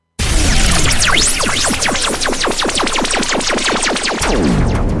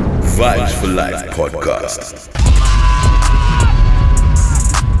Vibes for Life podcast.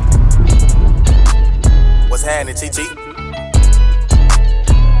 What's happening, TT?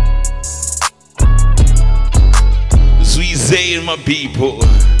 Sweet Zay and my people.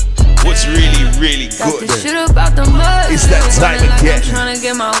 What's really, really good? It's that time again. It's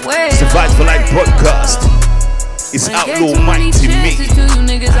the Vibes for Life podcast. It's Outlaw Mighty Me.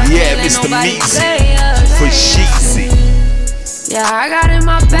 Yeah, Mr. Meezy for Sheezy. Yeah, I got in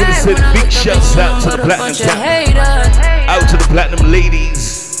my bag. I'm gonna send big shouts out to the platinum camp. Out to the platinum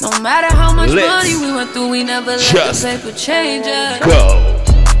ladies. No matter how much money we went through, we never let the paper change us. Go.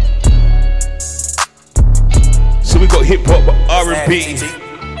 So we got hip hop, R&B,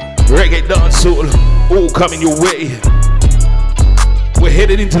 reggae, dancehall, all coming your way. We're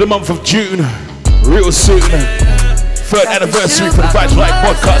headed into the month of June, real soon. Third anniversary for the Vibes Live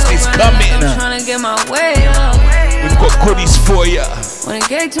podcast is coming. We've got goodies for ya. When it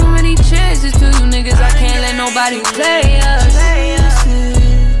gave too many chances to you niggas, I can't let nobody play us.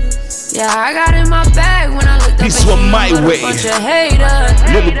 Yeah, I got in my bag when I looked up. This one my way.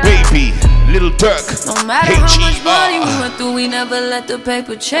 Little baby, Little Dirk. No matter how much money we went through, we never let the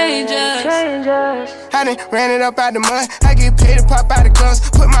paper change us. I done ran it up out the mud. I get paid to pop out the guns.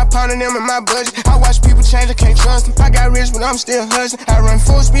 Put my pound in them in my budget. I watch people change, I can't trust them. I got rich, but I'm still hustling. I run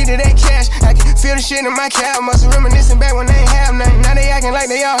full speed to that cash. I can feel the shit in my cab. Must have reminiscing back when they ain't have nothing. Now they acting like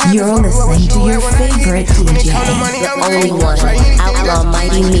they all have. You're listening to your favorite DJ, the only one, Outlaw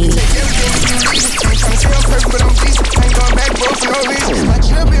Mighty Me. My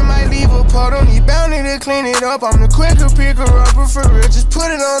drippin' might leave a part on you, bound to clean it up. I'm the quicker picker upper for real, just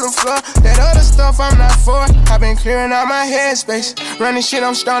put it on the floor. That other stuff I'm not for. I've been clearing out my headspace. Running shit,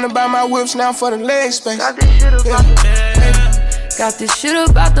 I'm starting to buy my whips now for the leg space. Got this shit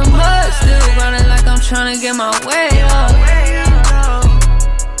about the mud, still running like I'm trying to get my way up.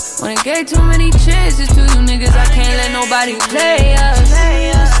 When it gave too many chances to you niggas, I can't let nobody play us.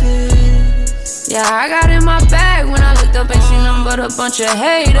 Yeah, I got in my bag when I looked up, ain't seen nothing but a bunch of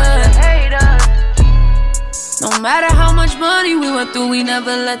haters. No matter how much money we went through, we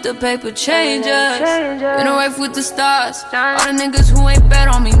never let the paper change us. Been away with the stars. All the niggas who ain't bet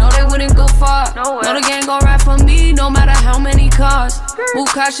on me know they wouldn't go far. Know the gang gon' ride for me, no matter how many cars. Move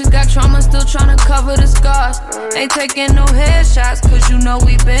cautious, got trauma, still tryna cover the scars. Ain't taking no headshots, cause you know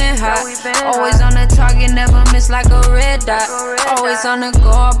we been hot. Always on the target, never miss like a red dot. Always on the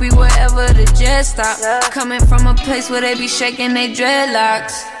go, I'll be wherever the jet stop. Coming from a place where they be shaking they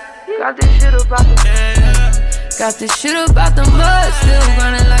dreadlocks. Got this shit about the Got this shit about the mud, still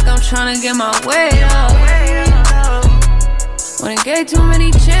running like I'm trying to get my way up. When it gave too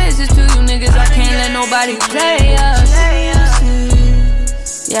many chances to you niggas, I can't let nobody play us.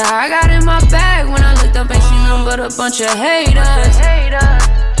 Yeah, I got in my bag when I looked up, ain't seen nothing but a bunch of haters.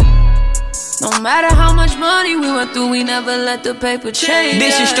 No matter how much money we went through, we never let the paper change.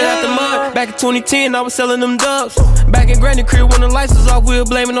 This shit straight out the mud. Back in 2010, I was selling them dubs. Back in Granny crib when the lights was off, we were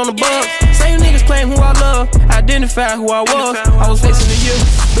blaming on the bugs. Same niggas claim who I love, identify who I was. I was facing the you,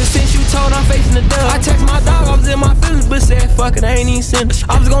 but since you told I'm facing the dub. I text my dog, I was in my feelings, but said fuck it, I ain't even send it.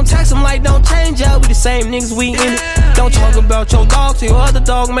 I was gonna text him like don't change out, we the same niggas, we in it. Don't talk about your dog to your other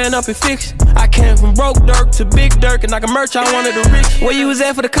dog, man, up and fix it. I came from broke Dirk to big Dirk, and I can merch on one of the rich. Where you was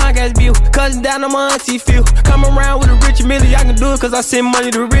at for the Comcast bill? Cousin down on my auntie field. Come around with a rich Millie, I can do it cause I send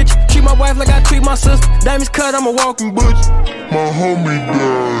money to rich. Treat my wife like I treat my sister. Diamonds cut, I'm a walking butch. My homie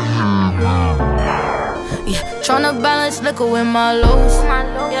down here. Yeah, tryna balance liquor with my lows.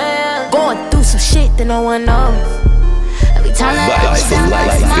 Yeah, going through some shit that no one knows. Every time that I sound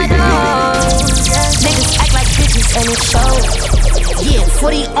like my nose. Niggas act like bitches and it shows. Yeah,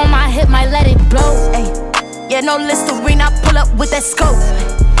 40 on my hip, might let it blow. Ay. Yeah, no Listerine, I pull up with that scope.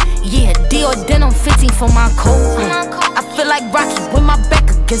 Yeah, Dior denim 15 for my coat. I feel like Rocky with my back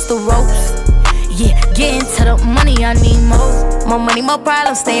against the ropes. Yeah, getting to the money, I need more. More money, more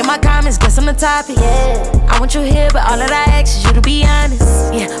problems, stay in my comments, guess I'm the topic. Yeah, I want you here, but all that I ask is you to be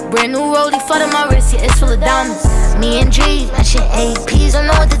honest. Yeah, brand new rollie, flooding my wrist, yeah, it's full of diamonds. Me and G, that shit APs, I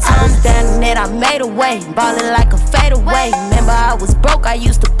know what the time is. Down net, I made a way, ballin' like a fadeaway. Remember I was broke, I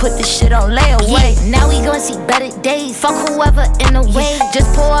used to put this shit on layaway. Yeah, now we gon' see better days, fuck whoever in the way.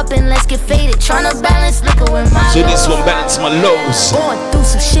 Just pull up and let's get faded, tryna balance liquor with my So this one balance my lows. Going through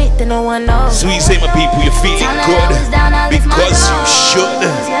some shit that no one knows. Sweet Zay, my people, you're feeling good because you should.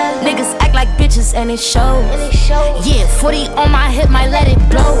 Niggas act like bitches and it shows. Yeah, 40 on my hip, might let it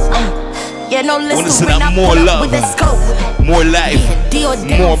blow. Yeah, no Listerine, I more love, more life,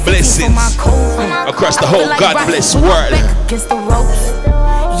 more blessings across the whole God bless world.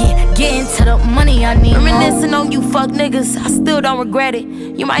 Yeah, getting to the money I need. Reminiscing on you fuck niggas, I still don't regret it.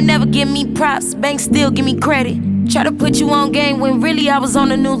 You might never give me props, banks still give me credit. Try to put you on game when really I was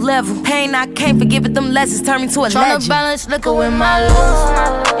on a new level. Pain I can't forgive it, them lessons turned me to a legend. Tryna balance liquor with my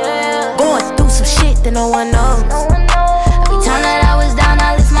lows. Going through some shit that no one knows. Every time that I was down,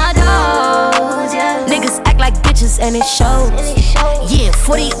 I list my doors. Yeah. Niggas act like bitches and it shows. Yeah,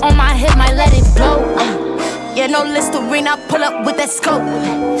 40 on my hip, might let it blow. Yeah, no Listerine, I pull up with that scope.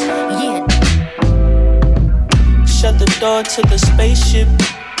 Yeah. Shut the door to the spaceship.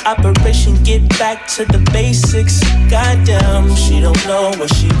 Operation get back to the basics. Goddamn, she don't know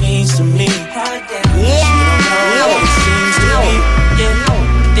what she means to me. Yeah. She don't know what it seems to me.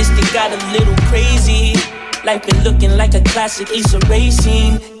 Yeah, this thing got a little crazy. Life been looking like a classic Issa Rae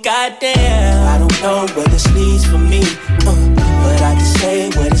scene. Goddamn, I don't know where this leads for me, but I can say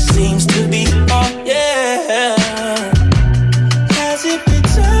what it seems to be. Yeah. Has it been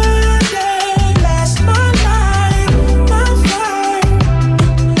turned last my life, my fight?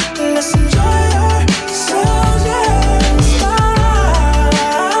 Let's enjoy ourselves,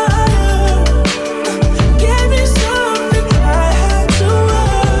 give me something I had to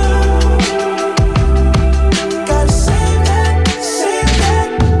earn. Gotta save that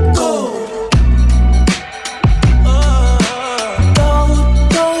gold.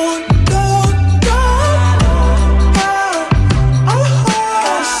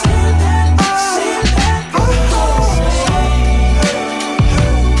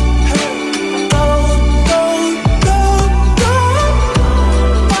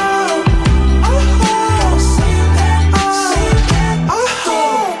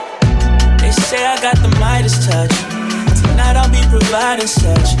 Providing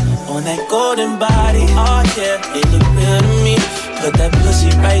such on that golden body, oh yeah, it look real to me. Put that pussy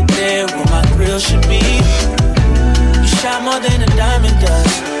right there where my grill should be. You shine more than a diamond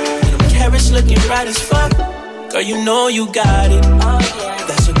does. And them carrots looking right as fuck. Girl, you know you got it. Oh yeah,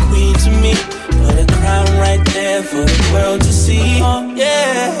 that's a queen to me. Put a crown right there for the world to see. Oh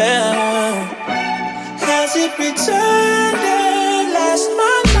yeah. Has it returned and last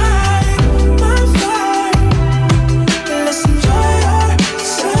my life, my fight? Let's enjoy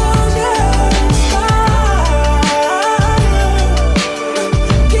ourselves,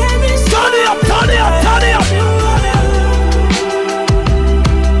 give me some. Turn it up.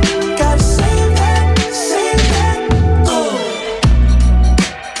 Gotta save that gold.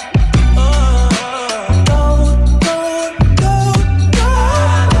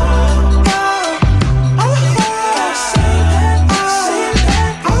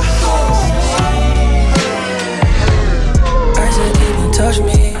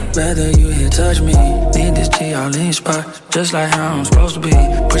 Rather you here touch me. Need this G all in spot, just like how I'm supposed to be.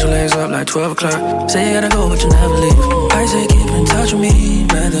 Put your legs up like 12 o'clock. Say you gotta go, but you never leave. I say keep in touch with me.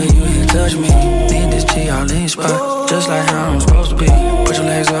 Rather you here touch me. Need this G all in spot, just like how I'm supposed to be. Put your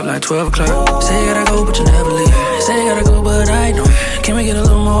legs up like 12 o'clock. Say you gotta go, but you never leave. Say you gotta go, but I don't. Can we get a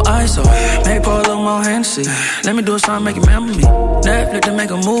little more ISO? Maybe pour a little more Hennessy. Let me do something, make you remember me. Netflix to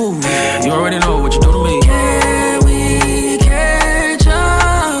make a move. You already know what you do to me. Can we catch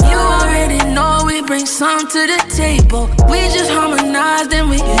up? You already know we bring some to the table. We just harmonize, then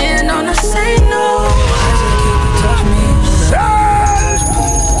we end on the same note. Touch me,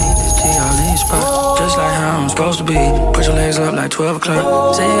 just like how I'm supposed to be. Put your legs up like 12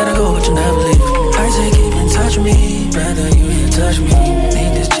 o'clock. Say you gotta go, but you never leave. I say keep in touch with me. Rather you here touch me.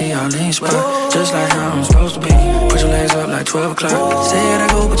 Need this G all in spot, just like how I'm supposed to be. Put your legs up like 12 o'clock. Say you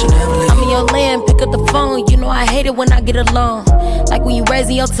gotta go, but you never leave. I'm in your land, pick up the phone. You know I hate it when I get alone. Like when you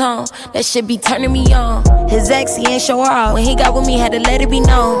raising your tone, that shit be turning me on. His ex, he ain't show her out. When he got with me, had to let it be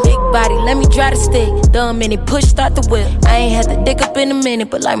known. Big body, let me dry the stick. Dumb minute, push, start the whip. I ain't had to dick up in a minute,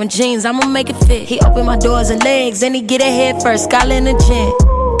 but like my jeans, I'ma make it fit. He open my doors and legs, and he get it head first. Scala in the gym.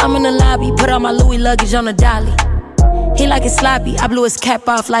 I'm in the lobby, put all my Louis luggage on the dolly. He like it sloppy, I blew his cap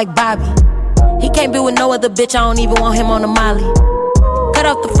off like Bobby. He can't be with no other bitch, I don't even want him on the molly. Cut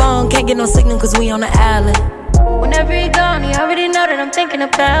off the phone, can't get no signal cause we on the island. Whenever he gone, he already know that I'm thinking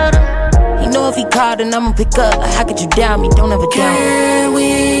about him. He know if he called, then I'ma pick up. Like, how could you doubt me? Don't ever doubt me. Can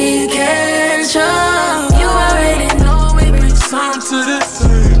we catch up? You already know we bring some to this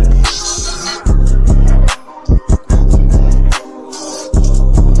thing.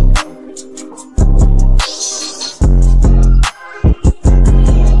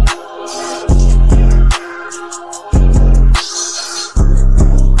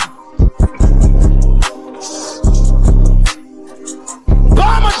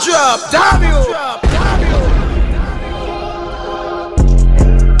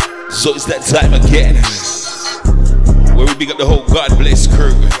 So it's that time again where we big up the whole God Bless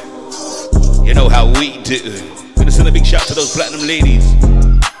crew. You know how we do. Gonna send a big shout to those platinum ladies.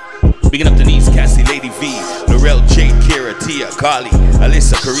 Bigging up Denise, Cassie, Lady V, Laurel, Jade, Kira, Tia, Carly,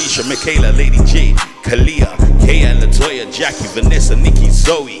 Alyssa, Carisha, Michaela, Lady J, Kalia, Kaya, Latoya, Jackie, Vanessa, Nikki,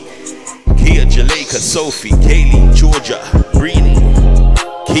 Zoe, Kia, Jaleka, Sophie, Kaylee, Georgia, Breeny,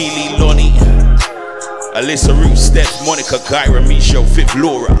 Keely, Lonnie, Alyssa, Ruth, Steph, Monica, Kyra, Misho, Fifth,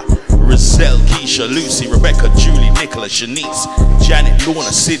 Laura, Roselle, Keisha, Lucy, Rebecca, Julie, Nicola, Shanice, Janet,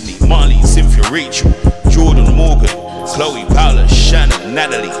 Lorna, Sydney, Marley, Cynthia, Rachel, Jordan, Morgan, Chloe, Paula, Shannon,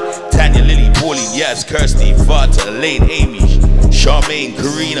 Natalie, Tanya, Lily, Pauline, Yaz, Kirsty, Vata, Elaine, Amy, Charmaine,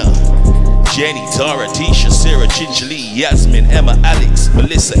 Karina, Jenny, Tara, Tisha, Sarah, Ginger Lee, Yasmin, Emma, Alex,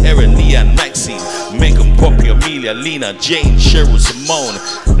 Melissa, Erin, Leanne, Maxine, Megan, Poppy, Amelia, Lena, Jane, Cheryl, Simone,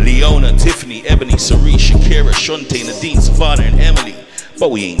 Leona, Tiffany, Ebony, Sari, Shakira, Shante, Nadine, Savannah, and Emily. But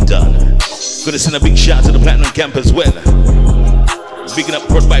we ain't done. Gonna send a big shout to the Platinum Camp as well. Bigging up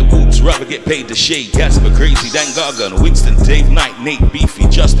Prod by Woods, Rather Get Paid to Shade, Casper, Crazy, Dan Gargan, Winston, Dave Knight, Nate, Beefy,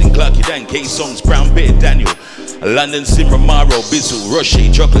 Justin, Clarky, Dan, K-Songs, Brown Bear, Daniel, London, Simra, Maro, Bizzle,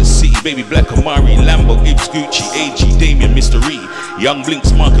 Roche, Chocolate C, Baby Black, Amari, Lambo, Gibbs, Gucci, AG, Damien, Mr. E, Young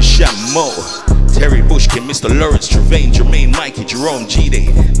Blinks, Marcus, Sham, Mo, Terry Bushkin, Mr. Lawrence, Trevane, Jermaine, Mikey, Jerome,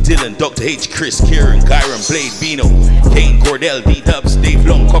 G-Day, Dylan, Dr. H, Chris, Kieran, Kyron, Blade, Bino, Kane, Cordell, D-Dubs, Dave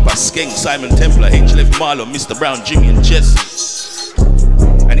Long, Copper, Skeng, Simon Templar, HLF, Marlon, Mr. Brown, Jimmy, and Jesse.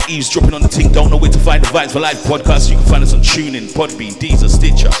 And eavesdropping on the thing, don't know where to find the Vibes for Life podcast. You can find us on TuneIn, Podbean, Deezer,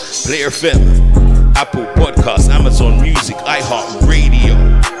 Stitcher, Player FM, Apple Podcasts, Amazon Music,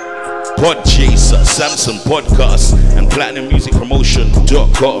 iHeartRadio, Podchaser, Samsung Podcasts, and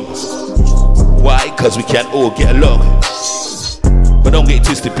PlatinumMusicPromotion.com. Why? Because we can't all get along. But don't get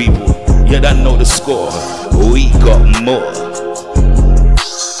twisted, people. You don't know the score. We got more.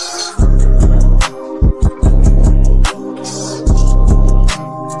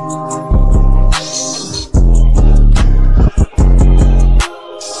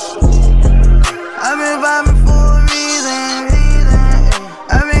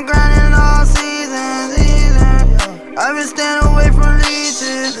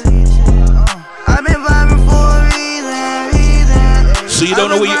 So you don't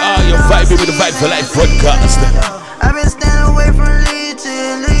know where you are, you're vibing with the Vibe for Life podcast. I've been standing away from lead to.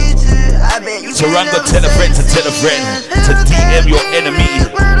 I bet you so run, go tell a friend to DM your enemy.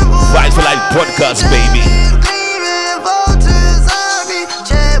 Vibe for Life podcast, baby.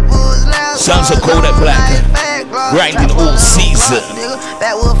 Sounds so cold at black. Grinding all season.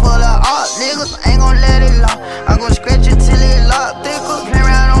 Backwood full of art, niggas. Ain't gon' let it lock. I'm gon' scratch it till it lock. Play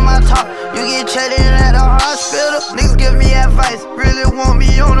around on my top. You get checked in at the hospital. Niggas give me advice. Really want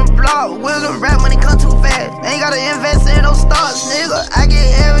me on the block. Will the rap money come too fast? Ain't gotta invest in those stocks, nigga. I get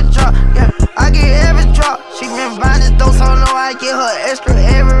every drop. Yeah, I get every drop. She been buying this dope, so I know I get her extra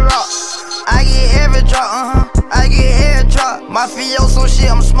every rock. I get every drop, I get every drop. My Fioso shit,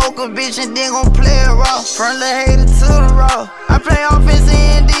 I'm smoking bitch and then gon' play it raw. From the hater to the raw. I play offense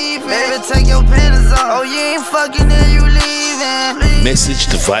and defense. Baby, take your panties off. Oh, you ain't fucking if you leaving. Message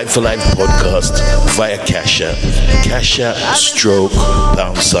to Vibe for Life podcast via Cash App, stroke, #,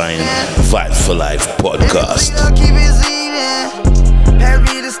 Vibe for Life podcast. Keep it eating. Pass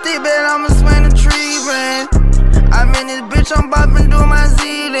me the stick, bet I'ma swing the tree branch. I'm in this bitch, I'm bopping, do my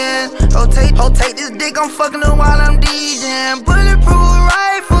Z-dance. Oh, take this dick, I'm fucking her while I'm DJing. Bulletproof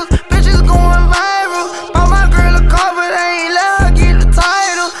rifles, bitches going viral. Bought my girl a car, but I ain't let her get the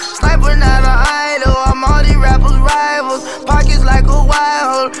title. Sniper, not an idol, I'm all these rappers' rivals. Pockets like a wide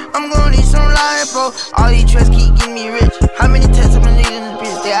hole, I'm gonna need some lipo. All these tricks keep getting me rich. How many tests I've been needing this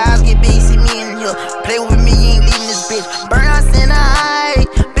bitch? Their eyes get big, see me in here. Play with me, you ain't leaving this bitch. Burn us in the eye,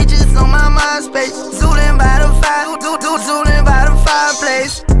 bitches on my MySpace. Zooling by the fire, zooling by the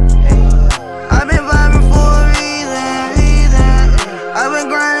fireplace. I've been vibing for a reason. I've been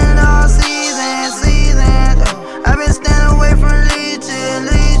grinding all season. I've been standing away from lead to.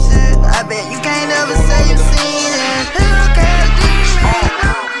 I bet you can't ever say you've seen it.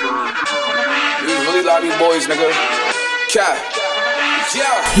 These really lobby boys, nigga.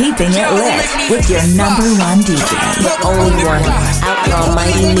 Keeping it lit with your number one DJ, the only one, Outlaw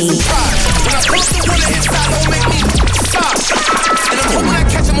Mighty Me. And I'm hoping I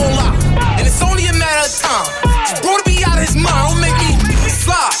catch him on lock. And it's only a matter of time. Just bro to be out of his mind. Don't make me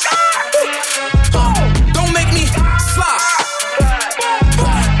slide. Don't make me slide.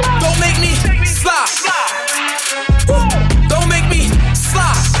 Don't make me slide. Don't make me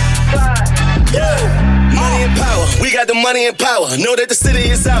slide. Money and power, we got the money and power. Know that the city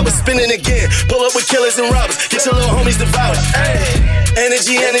is ours, spinning again. Pull up with killers and robbers, get your little homies devoured. Hey.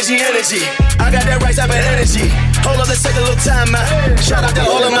 Energy, energy, energy. I got that right type of energy. Hold up, let's take a little time out. Shout out to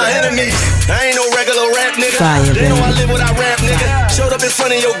all of my enemies. I ain't no regular rap nigga. They know I live without rap nigga. Showed up in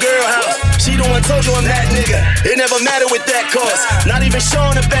front of your girl house. She the one told you I'm that nigga. It never mattered with that cost. Not even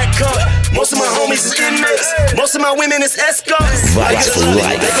showing the back cut. Most of my homies is inmates. Most of my women is escorts. Vibes for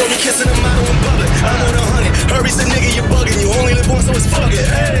life. They gon' be kissing the model in public. I'm on 100. Hurry's the nigga, you bugging. You only live once, so it's fuck it.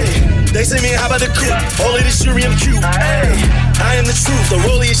 Hey. They say me, how about the coupe? All of this jewelry, I'm cute. Hey, I am the truth. The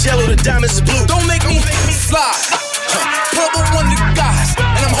rollie is yellow, the diamonds is blue. Don't make me slide. Pull up with one of the guys,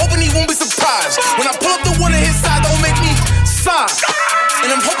 and I'm hoping he won't be surprised. When I pull up the one on his side, don't make me sigh.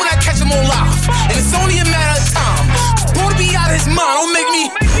 And I'm hoping I catch him on live. And it's only a matter of time. Bro to be out of his mind, don't make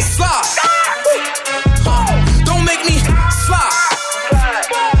me slide. Don't make me slide.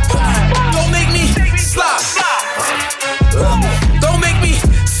 Don't make me slide. Don't make me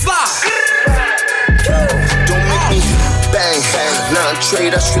slide. Don't make me bang, bang. Nah,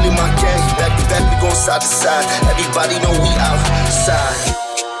 trade, that's really my gang. Back to back, we gon' side to side. Everybody know we outside.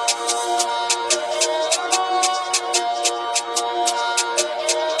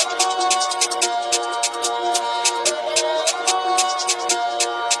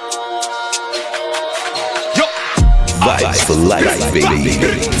 Vibes for life, baby.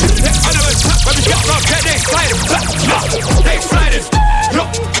 Under attack, when we get round there, they sliding back. They sliding.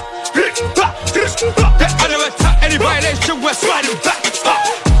 They're under attack, any violation, we're sliding back.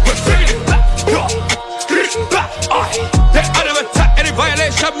 We're sliding back. They're under attack, any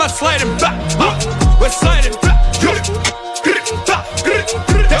violation, we're sliding back. We're sliding back. They're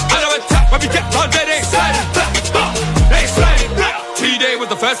under attack, when we get round there, they sliding back. They sliding back. T-Day was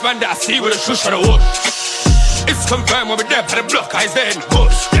the first man that I see with a shush on the wood. It's confirmed when we're there by the block, eyes there in the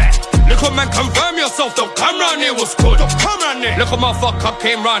bush. Look at man, confirm yourself, don't come round here, what's good? Don't come round here. Look at motherfucker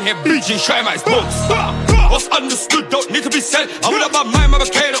came round here, bleaching, showing my books. What's understood don't need to be said. I would have on my mama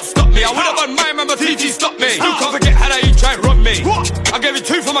K, don't stop me. I would have on my mama TT, stop me. You can't forget how you try and run me. I gave you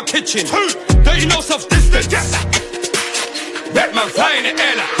 2 for my kitchen. Don't you know self-distance? That man fly in the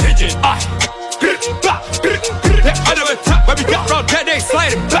air like pigeon. They're under attack, when we get round there, they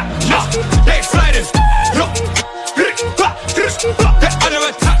sliding back. They sliding. They're under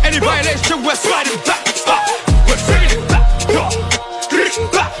attack, any violation, we're sliding back. We're sliding back.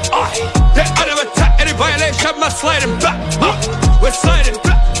 They're under attack, any violation, we're sliding back. We're sliding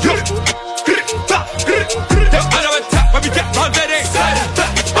back. They're under attack, when we get round there, they sliding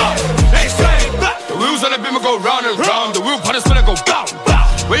back. They sliding back. The wheels on the beam go round and round. The wheel punish when I go bow, bow.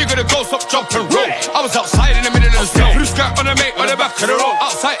 Where you gonna go, stop, jump and roll. I was outside in the middle of the snow. Blue sky on the mate, on the back of the road.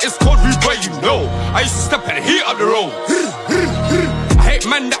 Outside it's cold, replay, you know. I used to step and heat up the road. I hate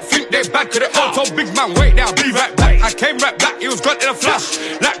men that think they bad to the old. So big man, wait there, I'll be right back. I came right back, he was gone in a flash.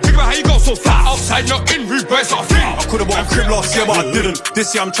 Like, think about how you go so fast. Outside, not in, replace, not a thing. I could've bought a crib last year, but I didn't.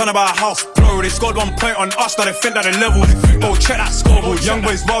 This year I'm trying to buy a house. Bro, they scored 1 point on us, now they think that they level. Oh, check that scoreboard. Young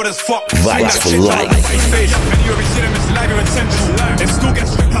boys wild as fuck. Vibes for life. And you already see them, it's live, your intentions. They still get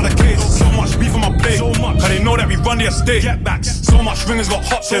stripped out of cage. So much beef on my plate. Cause they know that we run the estate. So much ringers got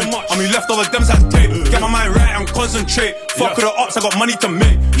hot so much. And we left over them sides tape. Get my mind right and concentrate. Fuck with the ops, I got money to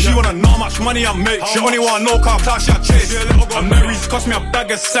make. She wanna know how much money I make. She only wanna know car class I chase. And Mary's cost me a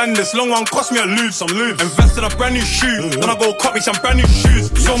bag of sand. This long one cost me a lube. Some lube. Invested a brand new shoe. Then I go cut me some brand new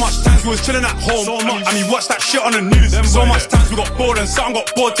shoes. So much times we was chilling at home. And we watched that shit on the news. So much times we got bored and something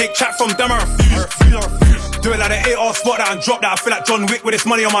got bored. Take chat from them, I refuse. Do it like an 8-hour spot that and drop that. I feel like John Wick with this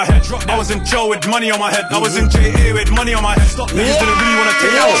money on my head. I was in jail with money on my head. I was in JA with money on my head. Niggas didn't really wanna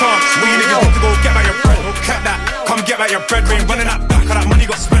take that chance. When you niggas want to go get back your bread. Kept that, come get back your bread. We ain't running that back, cause that money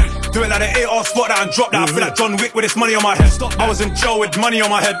got spent. Do it like an 8-hour spot that and drop that. I feel like John Wick with this money on my head. I was in jail with money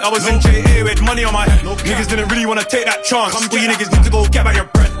on my head. I was in JA with money on my head. Niggas didn't really wanna take that chance. When you niggas need to go get back your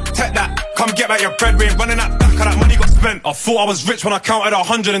bread. Take that, come get back your bread. We ain't running that back, cause that money got spent. I thought I was rich when I counted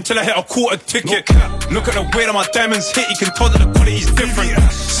 100 until I hit a quarter ticket. Look at the way that my diamonds hit, you can tell that the quality's different.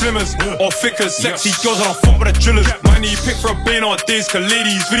 Slimmers or thickers, sexy girls and I fuck with the drillers. Money you pick for a bay nowadays, cause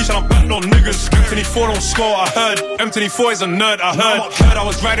ladies really tryna back on niggas. M24 don't score, I heard. M24 is a nerd, I heard I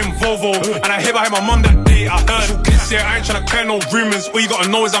was riding Volvo and I hit behind my mum that day, I heard. This year I ain't tryna clear no rumors, all you gotta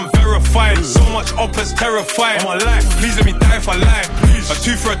know is I'm verified. So much uppers terrified. My life, please let me die if I lie. A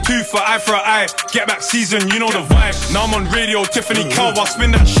tooth for a tooth, eye for an eye. Get back season, you know the vibe. Now I'm on radio, Tiffany Calva,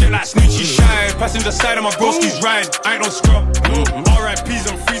 spin that shit like Snoochie Shy. Passenger side of my broski's ride, I ain't no scrub. RIPs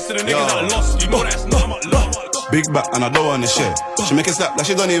and freeze to the niggas that lost. You know that's not my love. Big back and I don't wanna share. She make it slap like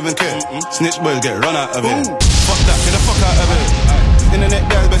she don't even care. Snitch boys get run out of it. Fuck that, get the fuck out of it. Internet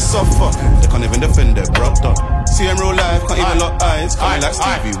guys best soft fuck. They can't even defend their brother. See him real life, can't even lock eyes. Coming like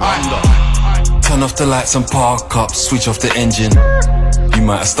Stevie Wonder. Turn off the lights and park up, switch off the engine. You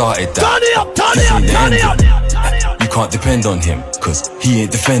might have started that. Turn it up, turn it up, turn it up. You can't depend on him, cause he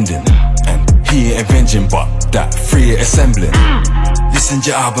ain't defending. And he ain't avenging, but that free assembling. Listen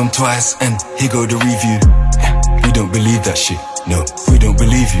to your album twice and here go the review. We don't believe that shit, no, we don't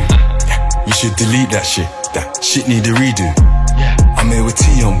believe you. You should delete that shit need a redo. I'm here with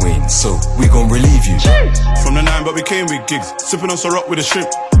T on Wayne, so we gon' relieve you. From the 9 but we came with gigs, sipping on Ciroc with a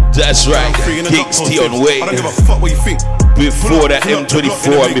shrimp. That's right, Gigs T on Wayne. I don't give a fuck what you think. Before that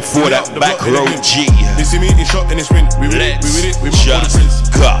M24 and before that back row G. They see me in shot and it's win. We with it, we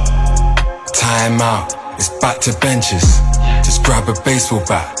just go. Time out, it's back to benches. Just grab a baseball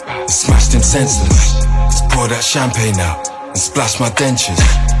bat and smash them senseless. Just pour that champagne out and splash my dentures.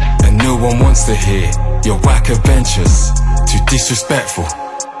 And no one wants to hear your whack adventures. Too disrespectful,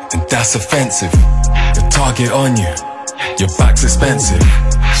 and that's offensive. The target on you, your back's expensive.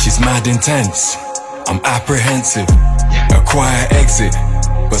 She's mad intense, I'm apprehensive. A quiet exit,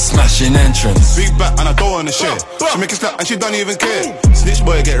 but smashing entrance. Big back and I don't wanna share. She make it slap and she don't even care. Snitch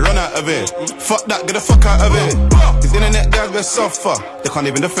boy get run out of it. Fuck that, get the fuck out of it. These internet guys will suffer. They can't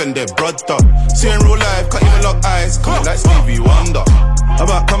even defend their brother. See in real life, can't even lock eyes. Coming like Stevie Wonder.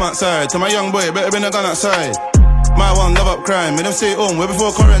 About come outside, to my young boy, better bring a gun outside. My one love up crime, made them stay home way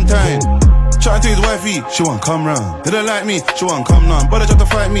before quarantine. Chatting to his wifey, she won't come round. They don't like me, she won't come round. But they try to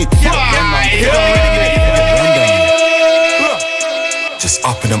fight me, just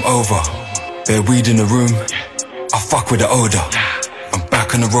upping them over. They're weed in the room, I fuck with the odor. I'm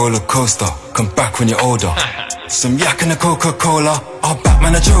back on the roller coaster, come back when you're older. Some yak and a Coca-Cola, I'll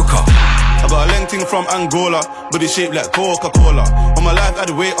Batman a Joker. I got a length thing from Angola, body shaped like Coca-Cola. On my life, I had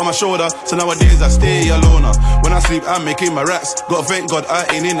the weight on my shoulder, so nowadays I stay alone. When I sleep, I'm making my racks. Gotta thank God I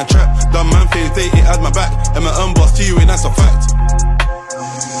ain't in a trap. Dumb man face, they ain't had my back. And my boss to you, and that's a fact.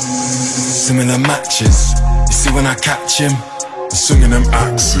 Similar matches, you see when I catch him, I'm swinging them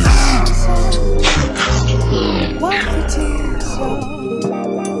axes.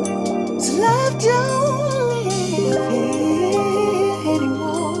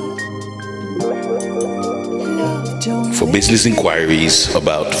 For business inquiries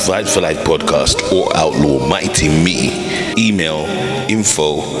about Vibe for Life podcast or Outlaw Mighty Me, email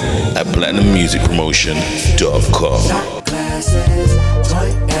info@platinummusicpromotion.com. Shot glasses,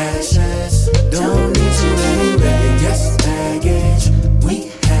 joint ashes, don't need to anyway. Yes, baggage, we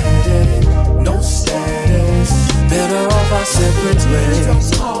had it, no status. Better off our separate ways.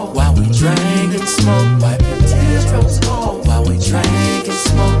 While we drank and smoked, wiping teardrops off. While we drank and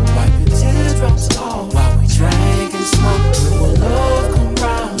smoked, wiping teardrops off. While we drank and smoked, when love come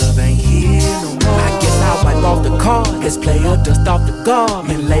round, love ain't here no more. I guess I'll wipe off the card, let's play a dust off the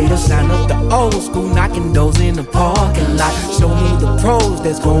garment. Later sign up the old school, knocking doors in the parking lot. Show me the pros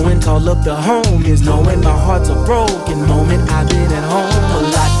that's going, call up the homies. Knowing my heart's a broken moment, I've been at home a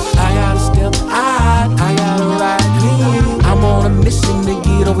lot. I gotta step out, I gotta ride clean. I'm on a mission to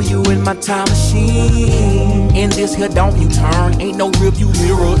get over you in my time machine. In this here don't you turn, ain't no review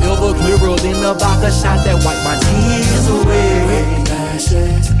mirror ever clearer than the vodka shot that wipe my tears away. Red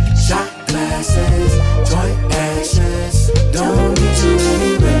lashes, shot glasses, joint ashes, don't need to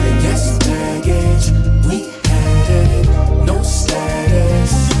anyway. Yes, baggage, we had it, no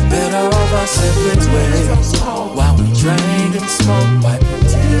status. Better off our separate ways. While we drank and smoked, wiping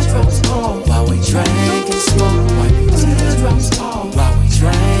teardrops off. While we drank and smoked, wiping teardrops off. While we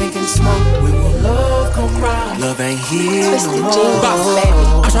drank and smoked, we will love come round. Love ain't here no more. Boss baby,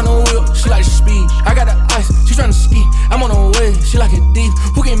 I'm tryna whip, she like speed. I got the ice, she tryna ski. I'm on the way, she like it deep.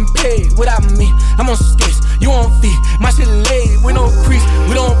 Who getting paid without me? I'm on skates, you on feet. My shit laid with no crease.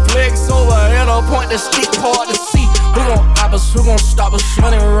 We don't flex over at a point the stick hard to see. Who gon' stop us? Who gon' stop us?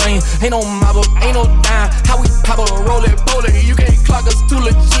 Running rain, ain't no mob up, ain't no dime. How we pop a roll it, you can't clock us too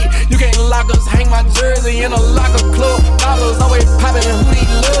legit. You can't lock us, hang my jersey in a locker club. Dollars always poppin' and who need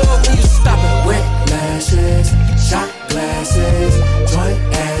love when you stop it. Wet lashes, shot glasses, joint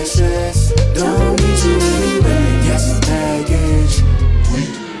ashes, don't need to anyway. Yes, baggage.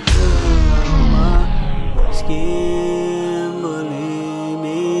 Skin bully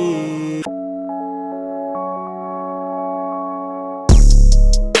me.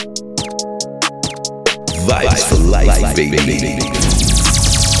 Vibes for life, baby.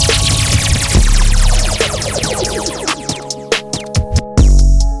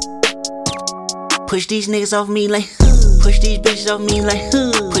 Push these niggas off me like push these bitches off me like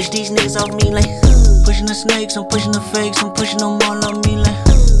push these niggas off me like pushing the snakes, I'm pushing the fakes, I'm pushing them all off me like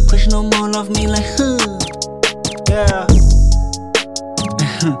pushing them all off me like yeah.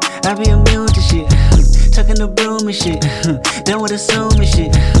 I be immune to shit. tucking the broom and shit. Done with assuming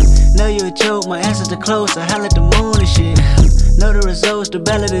shit. Know you a joke, my answers are close. I holler at the moon and shit. Know the results, the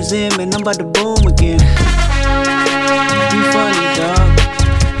ballot is in, man. I'm about to boom again. You funny, dog.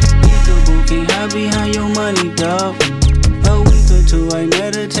 Peekaboo, can't hide behind your money, dog. A week or two, I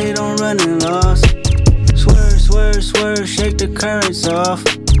meditate on running lost. Swerve, swerve, swerve, shake the currents off.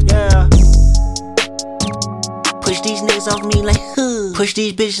 Yeah. Push these niggas off me like huh. Push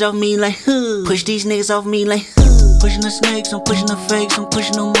these bitches off me like huh. Push these niggas off me like huh. Pushing the snakes, I'm pushing the fakes, I'm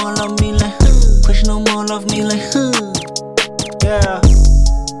pushing them all off me like huh. Pushing them all off me like huh. Yeah.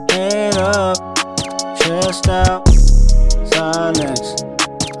 Head up, chest out, silence.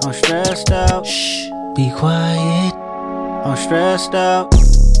 I'm stressed out. Shh, be quiet. I'm stressed out,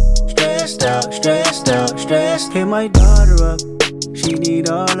 stressed out, stressed out, stressed. Hit my daughter up. She need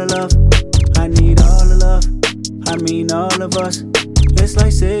all the love. I need all the love. I mean all of us. It's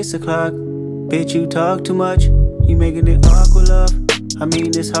like 6 o'clock. Bitch, you talk too much. You making it awkward, love. I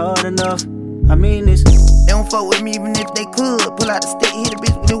mean it's hard enough. I mean it's. They don't fuck with me even if they could. Pull out the stick, hit a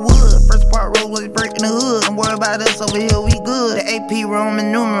bitch with the wood. First part roll was breaking the hood. Don't worry about us over here, we good. The AP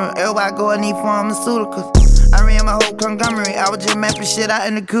Roman numeral. Everybody go, I need pharmaceuticals. I ran my whole conglomerate. I was just mapping shit out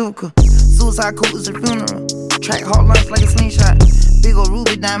in the cubicle. Suicide cool is a funeral. Track hard lunch like a slingshot. Big ol'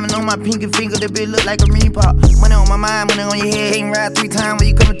 ruby diamond on my pinky finger. That bitch look like a mini pop. Money on my mind, money on your head. Can't ride 3 times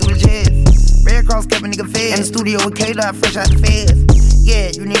when you coming through the jets. Red Cross kept a nigga fed. In the studio with K-Dot fresh out the feds. Yeah,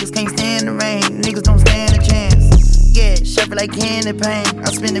 you niggas can't stand the rain. You niggas don't stand a chance. Yeah, shuffle like candy pain. I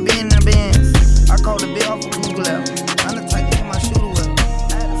spin the bin in the bins. I call the bill off of Google out. I'm the type to get my shooter well.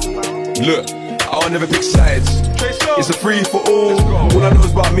 Look, I'll never pick sides. It's a free for all. All I know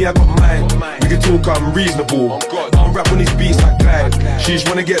is about me, I got mine. We can talk, I'm reasonable. I don't rap on these beats like Clyde. She just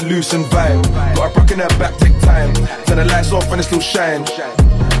wanna get loose and vibe. Got a broken her back, take time. Turn the lights off and it still shine.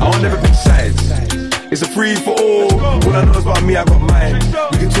 I'll never pick sides. It's a free for all. All I know is about me, I got mine.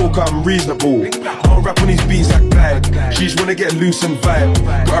 We can talk, I'm reasonable. I don't rap on these beats like Clyde. She just wanna get loose and vibe.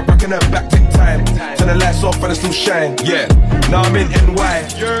 Got a broken her back, take time. Turn the lights off and it still shine. Yeah, now I'm in NY.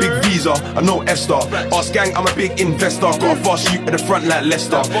 Big visa, I know F-Star. Ask gang, I'm a big investor. Got a fast shoot at the front like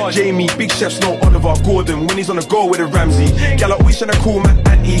Leicester. Jamie, big chefs know Oliver Gordon. When he's on the go with a Ramsey. Gal always tryna call man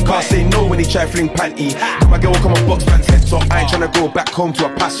auntie. Can't say no when he try fling panty. My girl come on box man's head top. I ain't tryna go back home to a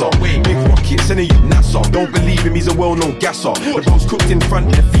passer. Big rocket, sending you NASA. Don't believe him, he's a well-known gasser. The bro's cooked in front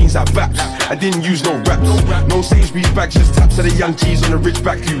of the fiends like vaps. I didn't use no raps. No Sainsbury's bags, just taps of the young G's on the rich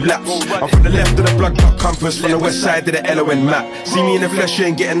back, you laps. I'm from the left of the blood clot compass. From the west side to the LON map. See me in the flesh, you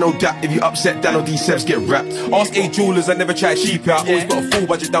ain't getting no dap. If you upset, Dan or D7s get wrapped. Ask A jewelers, I never tried cheap out. Always got a full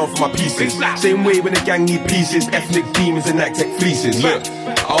budget down for my pieces. Same way when the gang need pieces. Ethnic demons and Nike Tech fleeces. Look,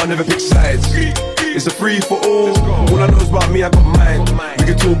 I'll never pick sides. It's a free for all. All I know is about me, I got mine. We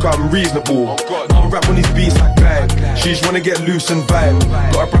can talk, I'm reasonable. I don't rap on these beats like Clyde. She just wanna get loose and vibe.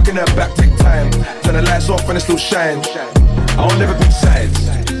 Got a broken in her back, take time. Turn the lights off and it still shine. I'll never pick sides.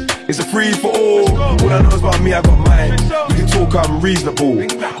 It's a free for all. All I know is about me, I got mine. We can talk, I'm reasonable. I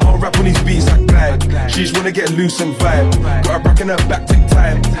don't rap on these beats like Clyde. She just wanna get loose and vibe. Got a broken in her back, take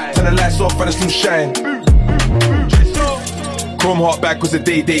time. Turn the lights off and it still shine. Chrome heart back was a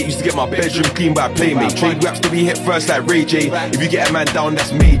day date. Used to get my bedroom clean by a playmate. Trade raps to be hit first like Ray J. If you get a man down,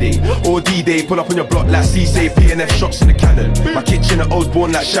 that's Mayday. Or D-Day, pull up on your block like C-Say. PNF shots in the cannon. My kitchen at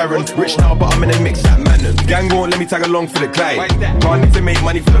Osborne like Sharon. Rich now, but I'm in a mix like Manon. Gang won't let me tag along for the glide. Can't need to make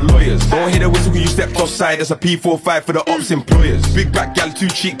money for the lawyers. Don't hear the whistle when you stepped offside. That's a P45 for the ops employers. Big back gal, too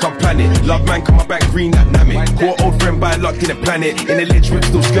cheap, come plan it. Love man, come my back green like Namek. Caught old friend by luck in the planet. In the lich whip,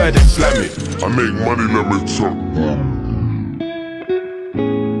 still scared and slam it. I make money, let me talk.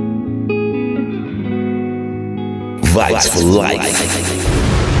 Vibes for life.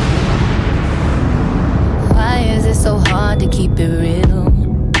 Why is it so hard to keep it real?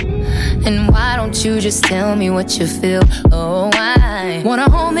 And why don't you just tell me what you feel? Oh, I wanna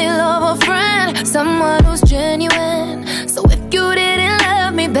homie, love a friend, someone who's genuine. So if you didn't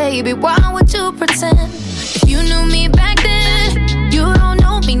love me, baby, why would you pretend? If you knew me back then, you don't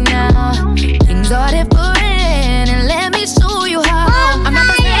know me now. Things are different, and let me show you how. I'm not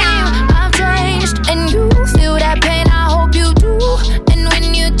the same, I've changed, and you feel that pain. I hope you do, and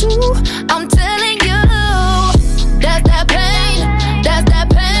when you do, I'm telling you, that's that pain, that's that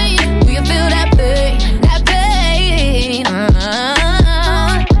pain. Do you feel that pain, that pain?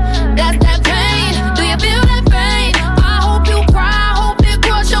 That's that pain. Do you feel that pain? I hope you cry, hope it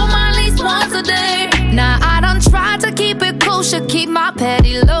cross your mind at least once a day. Now I done tried to keep it kosher, keep my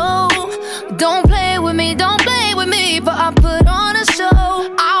petty low. Don't play with me, but I put on a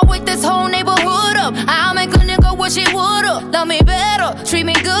show. I'll wake this whole neighborhood up. I'll make a nigga wish he would've. Love me better, treat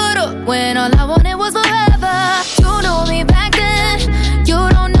me gooder. when all I wanted was forever. You know me back then, you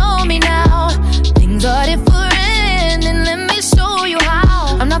don't know me now. Things are different, and let me show you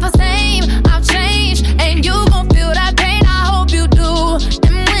how. I'm not the same, I've changed, and you gon' feel that pain. I hope you do,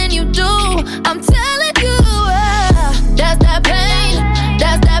 and when you do, I'm telling you, that's that pain,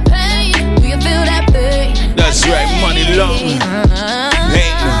 that's that pain. Do you feel that pain? That's right, money long.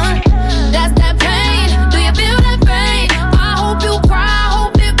 That's that pain. Do you feel that pain? I hope you cry, I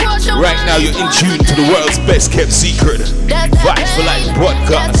hope it grows your Right now you're in tune to the world's best kept secret. Fight for Life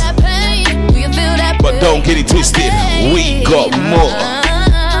podcast. But don't get it twisted, we got more.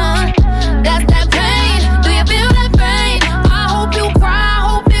 That's that pain. Do you feel that pain? I hope you cry, I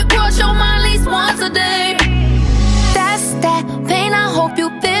hope it grows your mind at least once a day. That's that pain. I hope you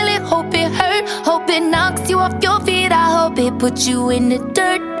feel it, hope it hurt, hope it knocks you off your feet. I hope it puts you in the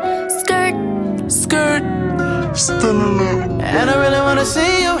dirt. Skirt, skirt, and I really wanna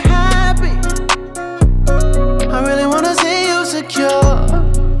see you happy. I really wanna see you secure.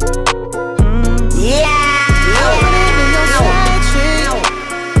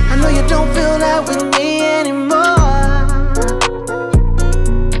 I know you don't feel that with me anymore.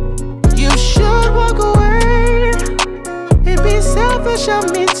 You should walk away. It'd be selfish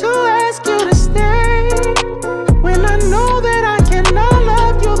of me to ask you to stay when I know that I cannot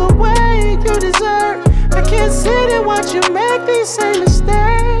love you the way you deserve. I can't sit and watch you make these same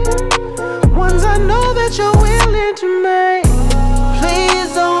mistakes, ones I know that you're willing to make.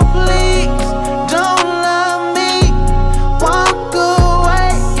 Please don't love me. Walk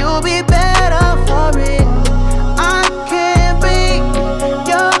away, you'll be better for it. I can't be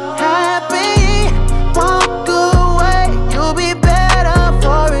your happy. Walk away, you'll be better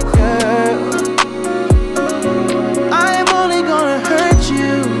for it, girl. I'm only gonna hurt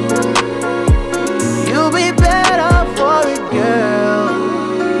you. You'll be better for it, girl.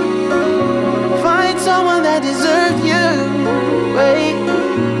 Find someone that deserves you. Wait,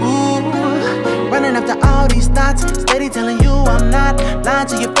 ooh, running after all these thoughts, steady telling you I'm not. Lying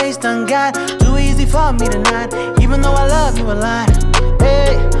to your face done got too easy for me to not, even though I love you a lot.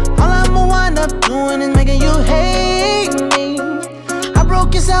 Hey, all I'ma wind up doing is making you hate me. I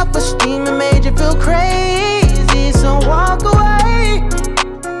broke your self-esteem and made you feel crazy, so walk away.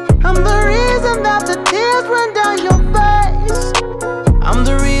 I'm the reason that the tears run down your face. I'm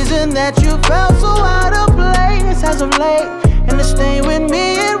the reason that you felt so out of place as of late. And to stay with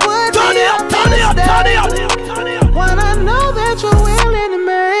me, it would turn be up, turn it up, turn it up, turn it up. When I know that you're willing to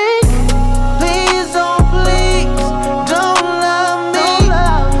make. Please don't love me.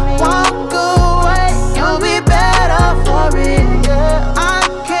 Walk away, you'll be better for it. I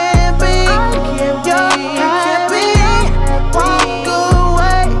can't be your happy. Walk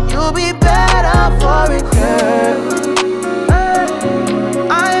away, you'll be better for it, girl.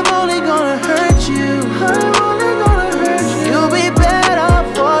 I'm only gonna hurt you. You'll be better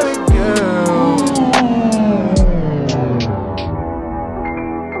for it, girl.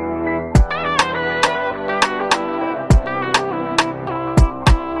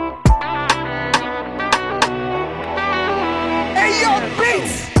 Hey, yo,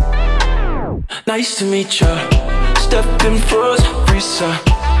 beats! Nice to meet ya. Stephen Frost, Risa,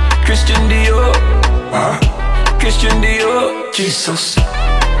 Christian Dior, Christian Dior, Jesus.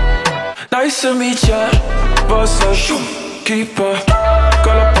 Nice to meet ya. Boss up, keeper,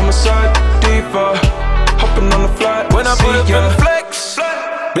 girl up on my side, deeper. Hopping on the flight when I put up in the flex.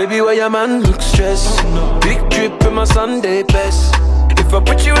 Baby, why your man look stressed? Big drip in my Sunday best. If I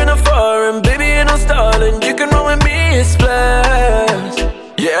put you in a foreign, baby, ain't no stalling. You can roll with me, it's splash.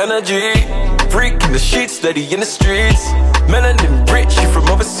 Yeah, energy, freak in the sheets, steady in the streets. Melanin rich, you from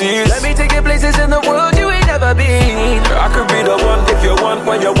overseas. Let me take you places in the world you ain't never been. I could be the one if you want.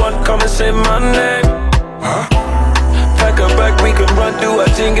 When you want, come and say my name. Pack a bag, we can run, do a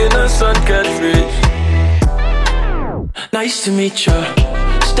thing in the sun can't reach. Nice to meet ya.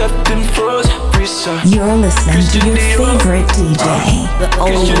 Stepped in froze, Risa. You're listening to your favorite DJ, the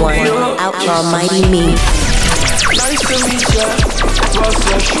only one, Outlaw Mighty Me. Nice to meet ya. Boss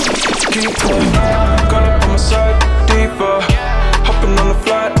up, keeper, girl up on my side, deeper. Hopping on the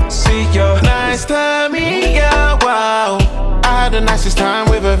flight, see ya. Nice to meet ya, wow. I had the nicest time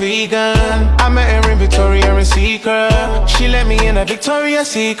with a vegan. I met her in Victoria's Secret. She let me in a Victoria's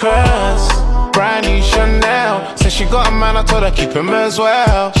Secrets. Brand new Chanel. Said she got a man, I told her keep him as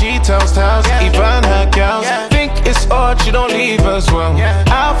well. She tells tales, even her girls think it's odd, she don't leave as well.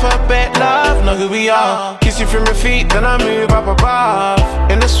 Alphabet love, know who we are. Kiss you from your feet, then I move up above.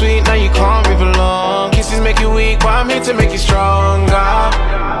 In the suite, now you can't move along. Kisses make you weak, but I'm here to make you stronger.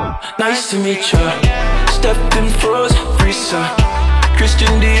 Nice to meet ya. Stepped in froze, Risa,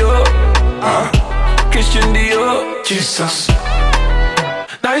 Christian Dior, Christian Dior, Jesus.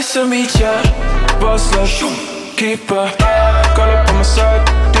 Nice to meet ya, boss love, keeper. Girl up on my side,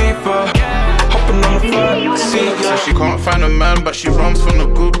 deeper. Hopping on the front seat. So she can't find a man, but she runs from the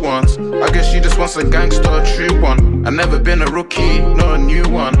good ones. I guess she just wants a gangster, a true one. I've never been a rookie, not a new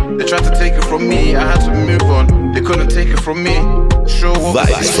one. They tried to take it from me, I had to move on. They couldn't take it from me. Show what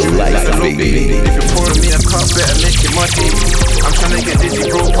Vibes for life, baby. If you're pouring me a cup, better make it muddy. I'm trying to get dizzy,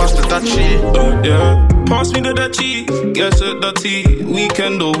 bro, past the Dutchie. Yeah, pass me the Dutchie, get it dirty.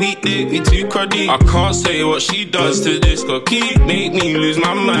 Weekend or weekday, we too cruddy. I can't say what she does to this cookie. Make me lose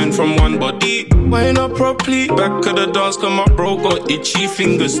my mind from one body. Wind up properly, back of the dance, cause my bro got itchy,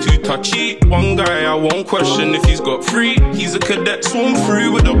 fingers too touchy. One guy I won't question if he's got free. He's a cadet, swim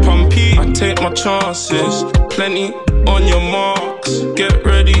through with a pumpy. I take my chances, plenty on your marks. Get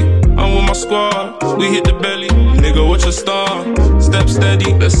ready, I'm with my squad, we hit the belly. Nigga, watch your star, step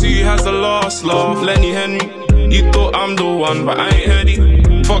steady. Let's see who has the last laugh. Lenny Henry, you thought I'm the one, but I ain't heady.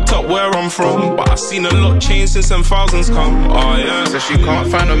 Fucked up where I'm from, but I've seen a lot change since them thousands come. Oh yeah. Says she can't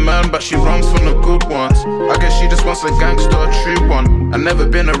find a man, but she runs from the good ones. I guess she just wants a gangster, a true one. I've never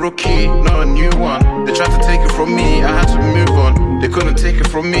been a rookie, not a new one. They tried to take it from me, I had to move on. They couldn't take it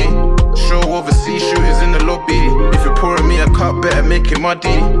from me. Show overseas shooters in the lobby. If you're pouring me a cup, better make it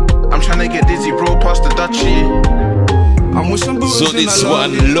muddy. I'm trying to get dizzy, bro, past the Dutchie. So this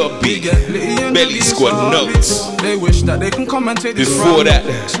one lobby, Belly Squad notes. They wish that they can come and take this. Before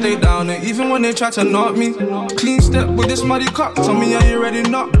that, stay down and even when they try to knock me. Clean step with this muddy cup. Tell me are you ready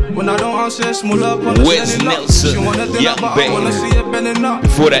not? When I don't answer, small up on the Wes Nelson, Young Bang.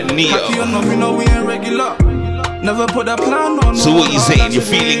 Before that, Neo. You know we ain't regular. Never put a plan on. So what you saying? You're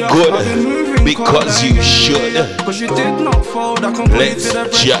feeling good because you should. Cause you did not fold. Let's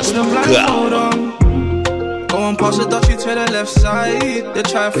just go. Going past the Dutchie to the left side. They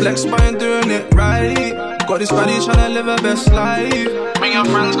try to flex by and doing it right. Got this body trying to live her best life. Bring your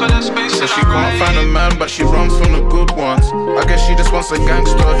friends cause there's space. So she can't find a man, but she runs from the good ones. I guess she just wants a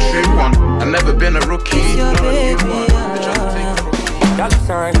gangster, a true one. I've never been a rookie, not a new one. They try to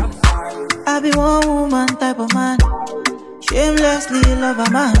take it. I be one woman type of man. Shamelessly love a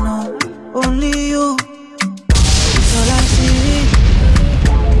man, no. Only you. It's all I see.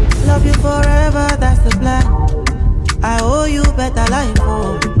 Love you forever, that's the plan. I owe you better life,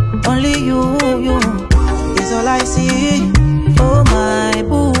 oh. Only you. It's all I see. Oh my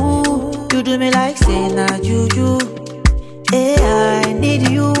boo, you do me like say na juju. Yeah, I need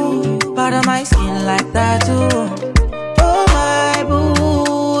you. Part of my skin like that too. Oh my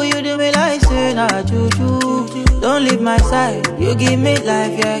boo, you do me like say na juju. Don't leave my side, you give me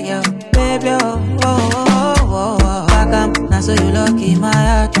life, yeah, baby, oh. Now so you lucky my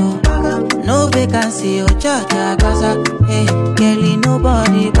heart, oh. No vacancy, oh, cha-cha, cause hey, girlie,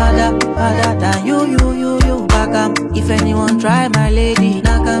 nobody better than you. Back if anyone try my lady,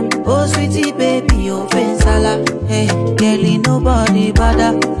 knock 'em. Oh, sweetie, baby, oh, Fensala. Hey, girlie, nobody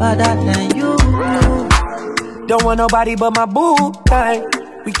better than you. Don't want nobody but my boo, hey.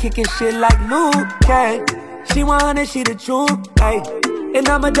 We kicking shit like Luke, hey. She 100, she the truth, hey. And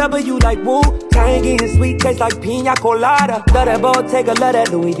I'm a W like Wu-Tang. Getting sweet taste like pina colada. Love that Bottega, love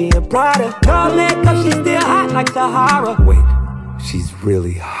that Louis V and Prada. No lit cause she's still hot like Sahara. Wait, she's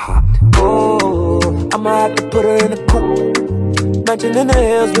really hot. Oh, I'ma have to put her in a coupe. Mansion in the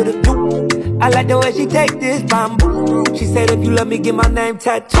hills with a view. I like the way she take this bamboo. She said if you love me, get my name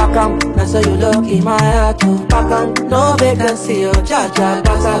tattooed. Now so you look in my heart too. No vacancy, oh, cha-cha,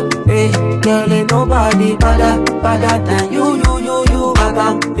 casa. Hey, girl, ain't nobody better than you.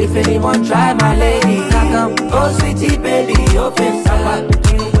 If anyone try my lady, oh sweetie baby, your face. I pop the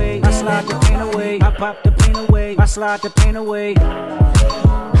pain away, I slide the pain away. I pop the pain away, I slide the pain away.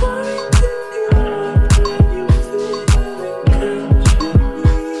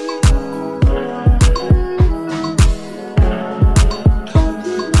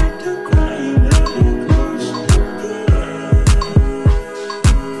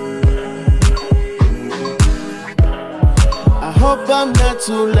 Hope I'm not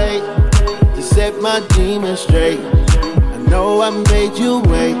too late to set my demons straight. I know I made you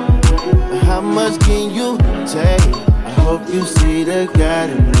wait, but how much can you take? I hope you see the God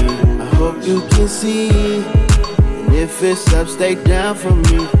in me. I hope you can see, and if it's up, stay down for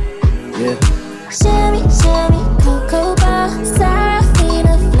me. Yeah. Sherry, cocoa bar,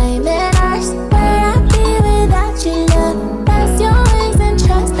 Serafina, flaming eyes. Where I be without you, love? That's your wings and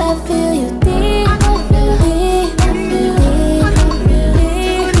trust. I feel you deep.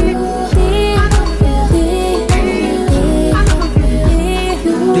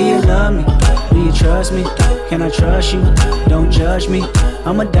 Trust me, can I trust you? Don't judge me.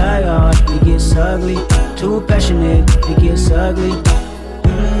 I'm a die-hard, it gets ugly. Too passionate, it gets ugly.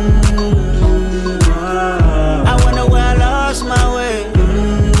 I wonder where I lost my way.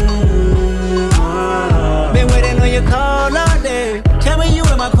 Been waiting on your call all day. Tell me you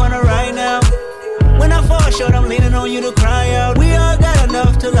in my corner right now. When I fall short, I'm leaning on you to cry out. We all got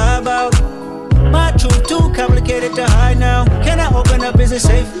enough to lie about. My truth too complicated to hide now. Can I open up? Is it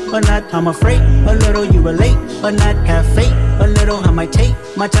safe or not? I'm afraid a little you relate or not. Have faith a little. I might take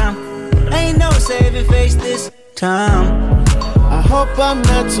my time. Ain't no saving face this time. I hope I'm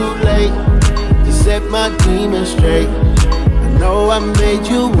not too late to set my demons straight. I know I made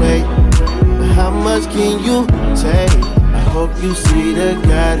you wait, but how much can you take? I hope you see the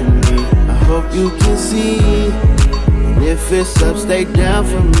God in me. I hope you can see. And if it's up, stay down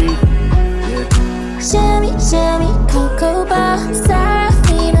for me. Shimmy, shimmy, cocoa bar,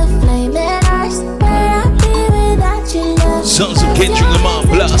 Serafina, flaming eyes. Where I be without your love? Sons of Kendrick Lamar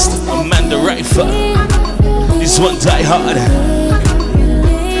Blast, Amanda Rifer. This one die hard.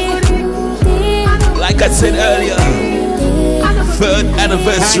 Like I said earlier, 3rd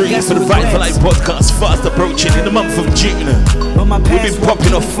anniversary for the Fight for Life podcast fast approaching in the month of June. We've been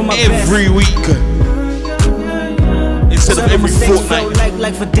popping off every week instead of every fortnight.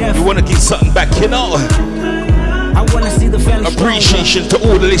 We want to give something back, you know. I want to see the appreciation to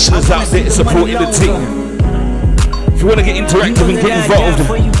all the listeners out there supporting the team. If you want to get interactive and get involved,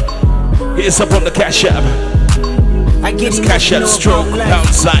 hit us up on the Cash App. It's Cash App stroke #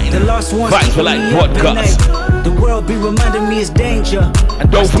 Fight for Life podcast. The world be reminding me it's danger. And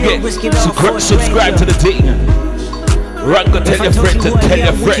don't forget, subscribe to the team. Run, go tell your friend to tell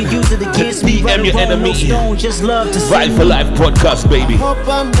your friend to DM your enemy. Fight for Life podcast, baby. I hope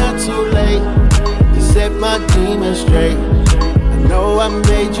I'm not too late to set my demons straight. I know I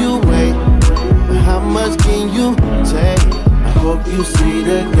made you wait, but how much can you take? I hope you see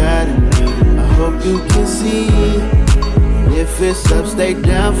the God in me. I hope you can see. And if it's up, stay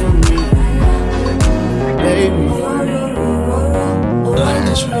down for me, baby.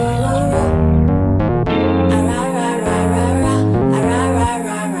 That's right.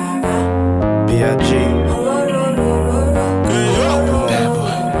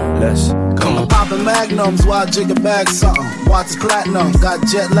 Poppin' magnums while jigger bag something. Watch platinum, got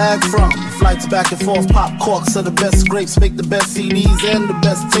jet lag from flights back and forth. Pop corks are the best grapes, make the best CDs and the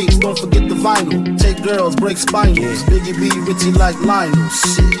best tapes. Don't forget the vinyl. Take girls, break spinals. Biggie B, Richie like Lionel.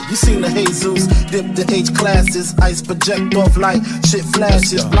 Shit, you seen the Jesus, dip the H classes. Ice project off like shit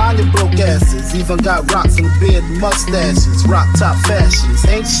flashes. Blinded broke asses, even got rocks in the beard, mustaches. Rock top fashions,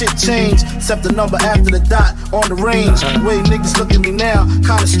 ain't shit changed except the number after the dot on the range. The way niggas look at me now,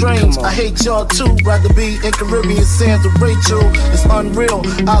 kinda strange. I hate y'all too, rather be in Caribbean sands with Rachel. It's unreal,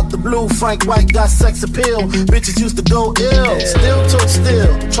 out the blue, Frank White got sex appeal. Bitches used to go ill, still took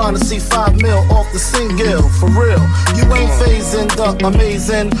still. Trying to see 5 mil off the single, for real. You ain't phasing the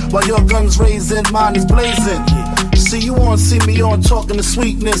amazing, while your gun's raising, mine is blazing. See you on, see me on, talking to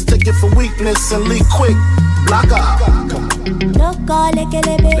sweetness. Take it for weakness and leave quick. Block out. No call like a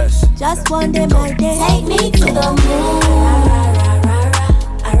baby, just one day my day. Take me to the moon.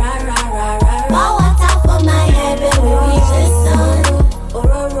 Pour water for my head when we reach the sun.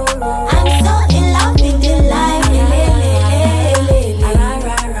 I'm so in love with the life.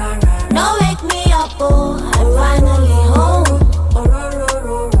 No wake me up, oh, I'm finally home.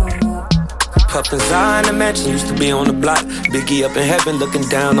 Puffin' Zion, the mansion used to be on the block. Biggie up in heaven looking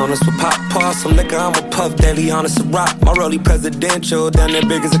down on us with pop. Pass some liquor, I'ma puff daily on us a rock. My rollie presidential, down there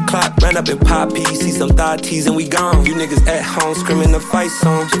big as a clock. Ran up in Poppy, see some thigh tees and we gone. You niggas at home screaming the fight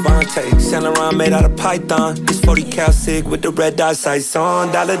song. Javante, Saint Laurent made out of python. This 40 cal cig with the red dot sights on.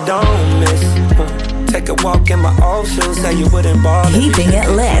 Dollar don't miss. Take a walk in my old shoes, say you wouldn't ball. Keeping it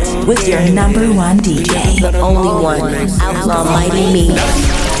lit with your #1 DJ, the only one, Outlaw Mighty Me.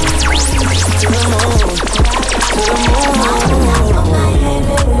 I'm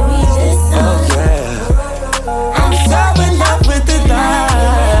so in love with the life.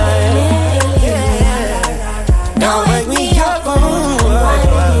 Don't wake me up.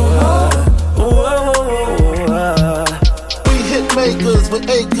 We hit makers with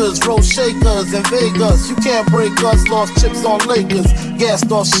acres, roll shakers in Vegas. You can't break us, lost chips on Lakers,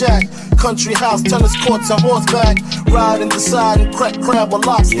 gassed off Shaq. country house, tennis courts and horseback. Ride and decide and crack crab or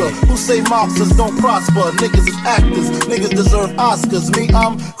lobster. Who say mobsters don't prosper? Niggas is actors, niggas deserve Oscars. Me,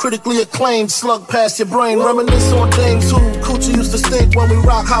 I'm critically acclaimed, slug past your brain. Reminisce on dames who coochie used to stink when we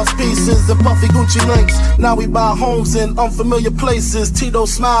rock house pieces and puffy Gucci links. Now we buy homes in unfamiliar places. Tito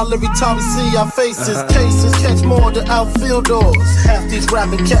smile every time we see our faces. Cases catch more than outfielders. Half these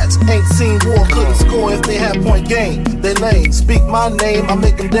rapping cats ain't seen war, couldn't score if they had point game. They lame, speak my name, I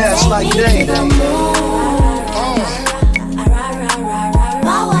make them dash like Dame. I'm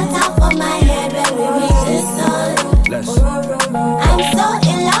so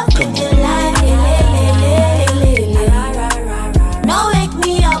in love with your life. No, wake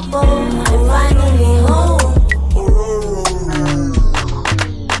me up, oh, I'm finally home.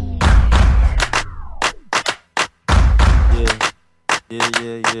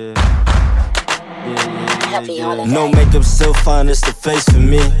 No makeup, still fine, it's the face for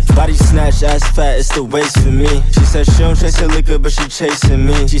me. Body snatch, ass fat, it's the waist for me. She said she don't chase her liquor, but she chasing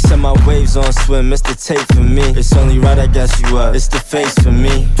me. She said my waves on swim, it's the tape for me. It's only right, I guess you up, it's the face for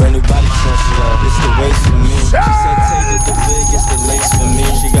me. Brand new body snatch it up, it's the waist for me. She said take it the wig, it's the lace for me.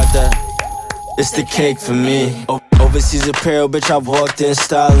 She got that, it's the cake for me. Overseas apparel, bitch, I've walked in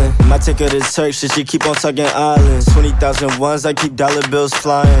styling. Might take her to Turks, she keep on tugging islands. 20,000 ones, I keep dollar bills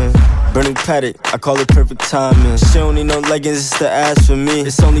flying. Burning paddock, I call it perfect timing. She don't need no leggings, it's the ass for me.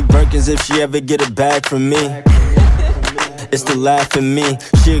 It's only Birkins if she ever get a bag from me. It's the laugh in me.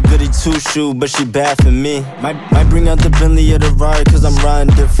 She a goody two-shoe, but she bad for me. Might bring out the Bentley or the ride, cause I'm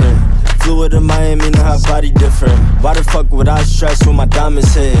riding different. Flew to Miami, know her body different. Why the fuck would I stress when my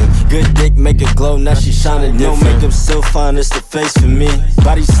diamonds hitting? Good dick make it glow, now she shining different. No makeup, still fine, it's the face for me.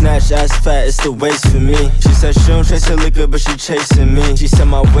 Body snatch, ass fat, it's the waist for me. She said she don't chase her liquor, but she chasing me. She said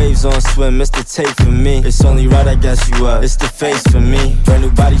my waves on swim, it's the tape for me. It's only right, I guess you up, it's the face for me. Brand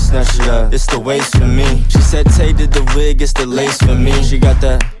new body snatch it up, it's the waist for me. She said Tay did the wig, it's the lace for me. She got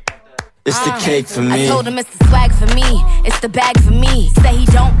that, it's the cake for me. I told him it's the swag for me, it's the bag for me. Say he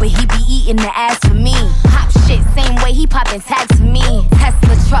don't, but he be eating the ass for me. Pop shit, same way he popping tags for me.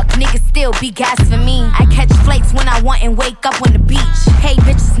 Tesla truck, niggas still be gas for me. I catch flakes when I want and wake up on the beach. Hey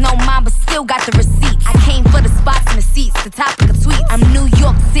bitches know mine, but still got the receipts. I came for the spots and the seats, the topic of tweets. I'm New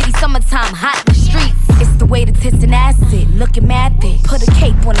York City, summertime, hot in the streets. It's the way the tits and ass sit, looking mad thick. Put a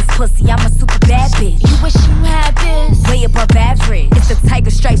cape on his pussy, I'm a super bad bitch. You wish you had this, way above average. It's the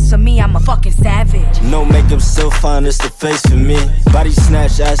tiger stripes for me, I'm a fucking savage. No makeup, still fine, it's the face for me. Body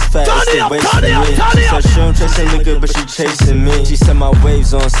snatch, ass fat, it's the waist for me. She said she don't chase her liquor, but she chasing me. She said my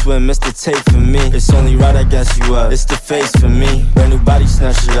waves on swim, it's the tape for me. It's only right, I guess you up, it's the face for me. Brand new body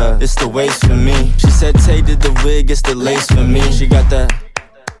snatch it up, it's the waist for me. She said Tay did the wig, it's the lace for me. She got that,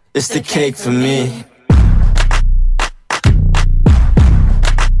 it's the cake for me.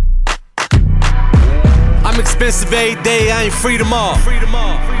 I'm expensive every day, I ain't free tomorrow.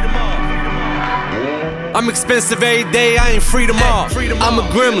 I'm expensive every day, I ain't free tomorrow. I'm a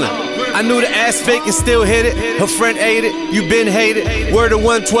gremlin. I knew the ass fake and still hit it. Her friend ate it, you been hated. Word of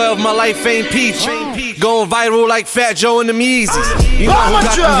 112, my life ain't peach. Going viral like Fat Joe and them Yeezys. You know who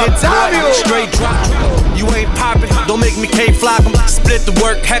got them hits what? Straight drop. You ain't poppin', don't make me K-Flock 'em. Split the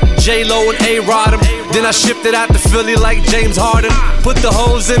work, had J-Lo and A-Rod 'em. Then I shipped it out to Philly like James Harden. Put the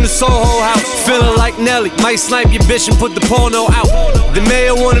hoes in the Soho house, feeling like Nelly. Might snipe your bitch and put the porno out. The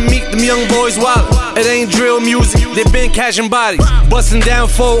mayor wanna meet them young boys wildin'. It ain't drill music, they been catching bodies. Bustin' down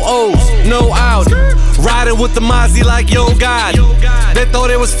 4 O's, no Audi. Riding with the Mozzie like Yo God. They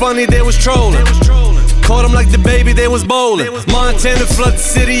thought it was funny, they was trolling. Caught them like the baby, they was bowling. Montana flood the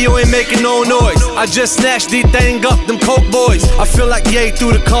city, you ain't making no noise. I just snatched the thing up, them coke boys. I feel like Ye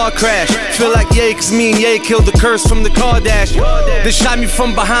through the car crash. Feel like Ye, cause me and Ye killed the curse from the Kardashian. They shot me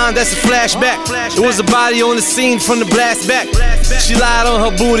from behind, that's a flashback. It was a body on the scene from the blast back. She lied on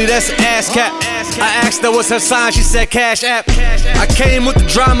her booty, that's an ass cap. I asked her what's her sign, she said Cash App. I came with the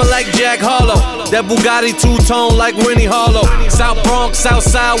drama like Jack Harlow. That Bugatti two-tone like Winnie Harlow. South Bronx, South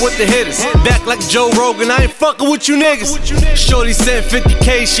Side with the hitters. Back like Joe Rogan, I ain't fucking with you niggas. Shorty sent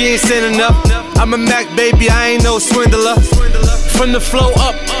 50K, she ain't sent enough. I'm a Mac baby, I ain't no swindler. From the flow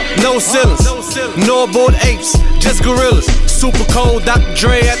up, no ceilings. No aboard apes, just gorillas. Super cold, Dr.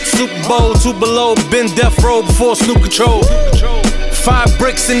 Dre at the Super Bowl. 2 below, been death row before Snoop Control. 5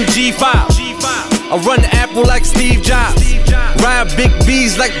 bricks in the G5. I run the Apple like Steve Jobs. Ride big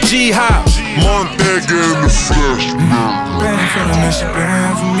B's like G-Hop. Montega in the flesh. Bad feeling that she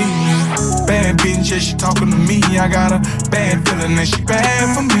bad for me. Bad bitch, yeah, she talking to me. I got a bad feeling that she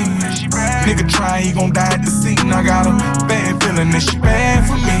bad for me. Nigga try, he gon' die at the scene. I got a bad feeling that she bad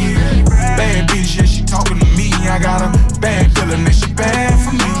for me. Bad bitch, yeah, she talking to me. I got a bad feeling that she bad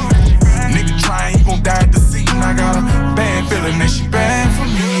for me.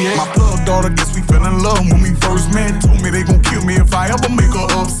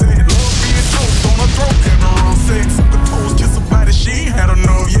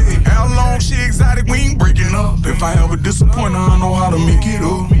 If I ever disappoint her, I know how to make it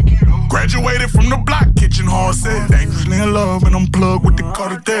up. Graduated from the block, kitchen hard set. Dangerously in love, and I'm plugged with the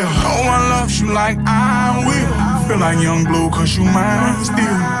Cartel. No one loves you like I will. Feel like young blue, cause you mine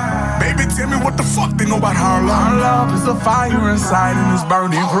still. Baby, tell me what the fuck they know about our love. Our love is a fire inside and it's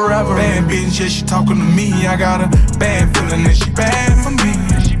burning forever. Bad bitch, yeah, she talking to me. I got a bad feeling that she bad for me.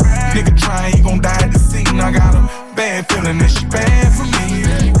 Nigga try, he gon' die at the scene. I got a bad feeling that she bad for me.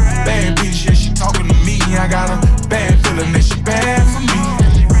 Bad bitch, yeah, she talking to me. I got a bad feeling that she bad for me.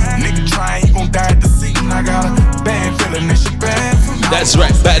 Nigga try, he gon' die at the scene. I got a bad feeling that she bad for me. That's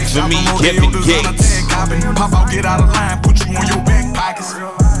right, bad for me, Kevin Gates. Pop out, get out of line, put you on your back pockets.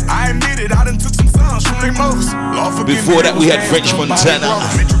 I admit it, I done took some songs from their mothers. Before that, we had French Montana.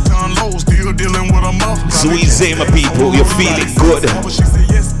 Sweezy, my people, you're feeling good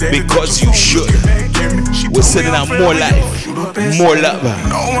because you should. We're sending out more life, more love,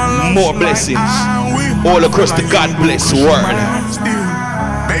 more blessings all across the God bless world.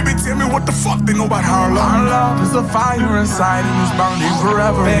 Baby, tell me what the fuck they know about our love. Our love is a fire inside and it's burning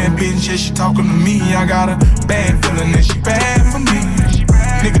forever. Bad bitch, yeah, she talking to me. I got a bad feeling that she bad for me.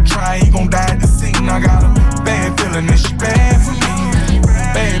 Nigga try, he gon' die at the scene. I got a bad feeling that she bad for me.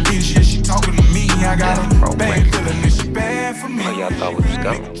 Bad bitch, yeah, she talking to me. I got a bad feeling that she bad for me. Oh, y'all thought we was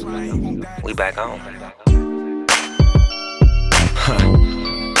gone. We back on. Huh.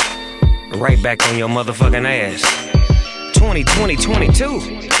 Right back on your motherfucking ass. 2020, 22.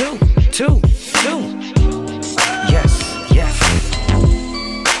 Yes.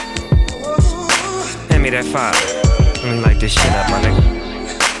 Hand me that file. Let me light this shit up, my nigga.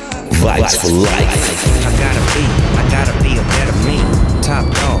 Vibes for life. I gotta be a better me. Top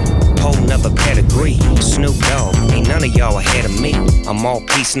dog, whole nother pedigree. Snoop Dogg, ain't none of y'all ahead of me. I'm all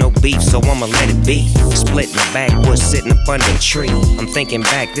peace, no beef, so I'ma let it be. Split in the backwoods, sitting up under a tree. I'm thinking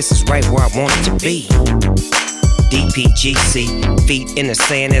back, this is right where I want it to be. DPGC, feet in the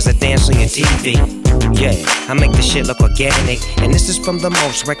sand as I dance on your TV. Yeah, I make the shit look organic, and this is from the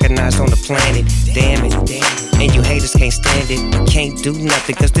most recognized on the planet. Damn it, and you haters can't stand it. Can't do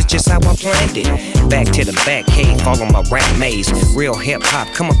nothing, cause this just how I planned it. Back to the back cave, follow my rap maze. Real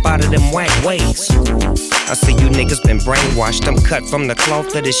hip-hop, come up out of them whack ways. I see you niggas been brainwashed. I'm cut from the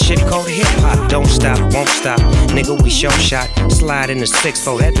cloth of this shit called hip-hop. Don't stop, won't stop, nigga, we show shot. Slide in the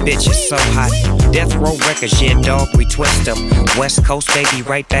 6-4, that bitch is so hot. Death Row Records, yeah, dog, retwist them. West Coast, baby,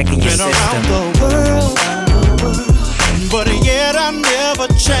 right back in your system. Around the world, but yet I never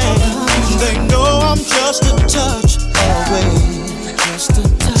change. They know I'm just a touch away.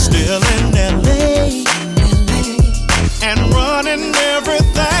 Still in LA and running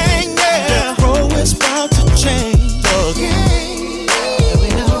everything. Yeah, Death Row is about to change again.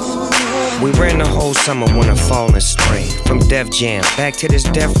 We ran the whole summer, winter, fall, and spring. From Def Jam back to this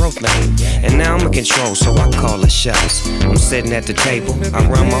Death Row thing. And now I'm in control, so I call the shots. I'm sitting at the table, I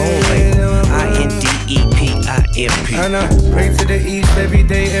run my own label. INDEPIMP. And I pray to the east every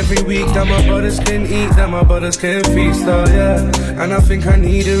day, every week. That my brothers can eat, that my brothers can feast, oh yeah. And I think I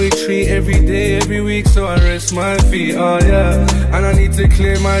need a retreat every day, every week. So I rest my feet, oh yeah. And I need to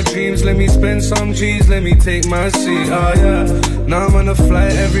clear my dreams, let me spend some G's, let me take my seat, oh yeah. Now I'm on a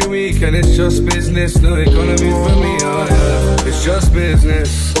flight every week and it's just business, no economy for me, oh yeah. It's just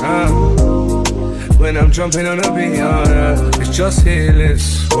business, when I'm jumping on a beat, oh yeah. It's just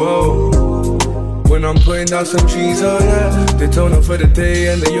healers, whoa. When I'm putting down some G's, oh yeah. They tone up for the day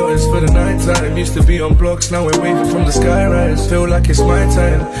and the yacht is for the night time. Used to be on blocks, now we're waving from the skyrise. Feel like it's my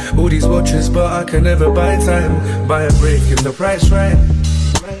time. All these watches, but I can never buy time. Buy a break if the price right.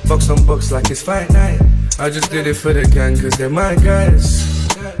 Box on box like it's fight night. I just did it for the gang cause they're my guys.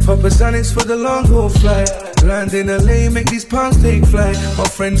 Papa Sonics for the long haul flight. Land in LA, make these pounds take flight. My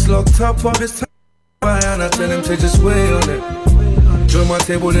friends locked up all this time. And I tell them to just wait on it. Join my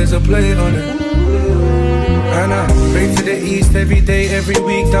table, there's a plate on it. And I pray to the east every day, every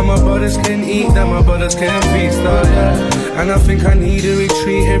week. That my brothers can eat, that my brothers can feast, oh yeah. And I think I need a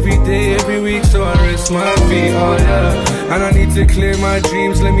retreat every day, every week. So I rest my feet, oh yeah. And I need to clear my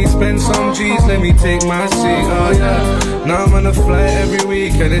dreams, let me spend some G's, let me take my seat, oh yeah. Now I'm on a flight every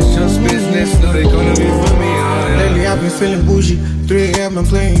week and it's just business, no economy for me, oh yeah. Lately I've been feeling bougie. 3 AM I'm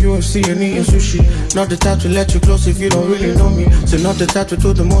playing UFC and eating sushi. Not the type to let you close if you don't really know me. So not the type to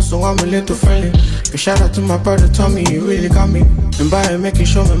do the most, so I'm a little friendly. But shout out to my brother Tommy, he really got me. And by making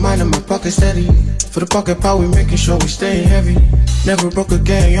sure my mind and my pocket steady. For the pocket power, we making sure we staying heavy. Never broke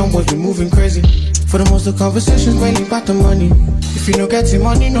again, young boys, we moving crazy. For the most of the conversations, mainly about the money. If you don't get the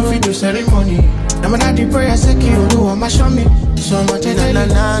money, no fit do ceremony. Now my daddy pray, I say, Kiro, do what my show me. So I'm a tell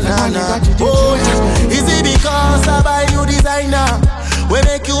Is it because I buy new designer? We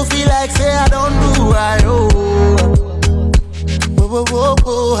make you feel like say I don't do right, oh.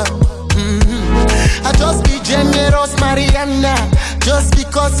 I just be generous, Mariana, just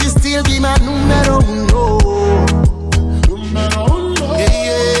because you still be my numero uno.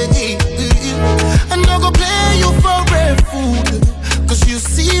 I'm not gonna play you for a fool, cause you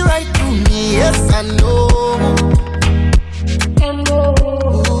see right through me, yes I know.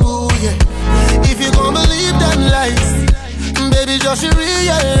 Ooh, yeah. If you gon' believe them lies, baby, just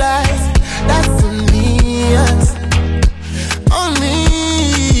realize that's on me, yes. On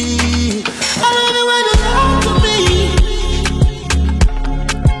me. I love it when you talk to me.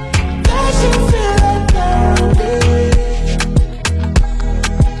 That shit feel like therapy.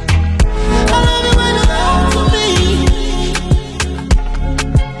 I love it when you talk to me.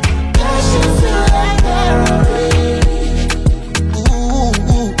 That shit feel like therapy.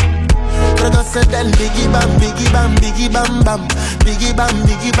 Ooh. Brother said then biggie bam, biggie bam, biggie bam bam, biggie bam,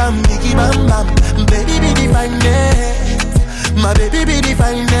 biggie bam, biggie bam bam. Baby be the finest, my baby be the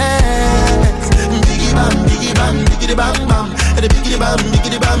finest. Biggie bam, biggie bam, biggie bam bam, the biggie bam,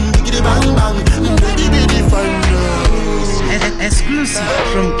 biggie bam, biggie bam bam. Baby be the finest. Exclusive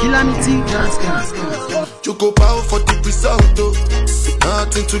from Calamity Dance. You go power for the result, oh.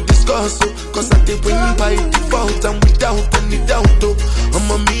 Nothing to discuss, oh. Cause I did win by default and without any doubt, oh. I'm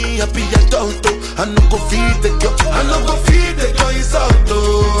a me happy adult, oh. I no go feed the girl, I no go feed the girl, it's out,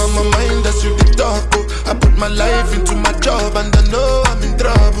 oh. I'm a mind that's you the talk, oh. I put my life into my job and I know I'm in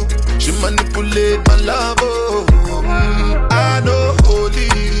trouble. She manipulate my love, oh. I know holy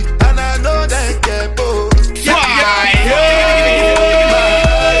and I know that get both.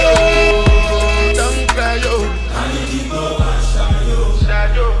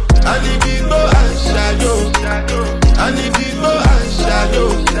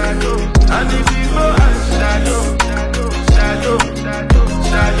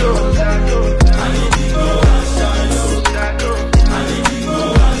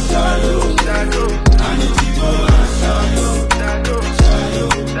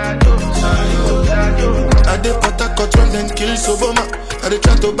 Kill Soboma. I dey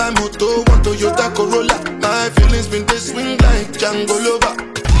try to buy moto, want Toyota Corolla. My feelings been they swing like Django Lover.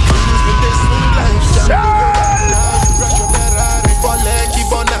 Feelings been they swing like Django Lover. Now you crash your Ferrari for Lucky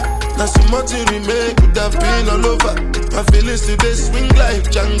Bona. Now so much you remake could have been all over. My feelings today swing like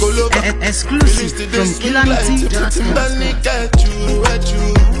Django Lover. Exclusive from Calamity Dance. At you.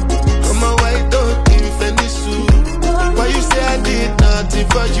 I'm a white dog in Fenisu. Why you say I did nothing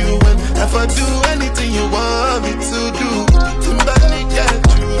for you when if I do anything you want me to do? Somebody at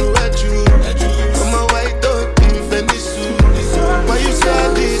you. I'm a white dog in Fenisu. Why you say I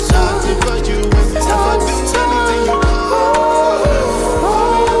did nothing for you when if I do anything you want?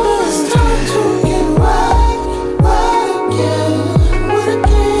 It's time to get right again.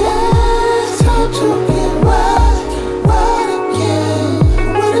 It's time to get right again.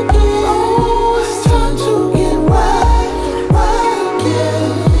 It's time to get right again.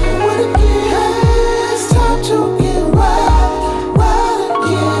 It's time to get right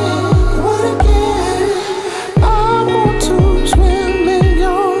again. I want to swim in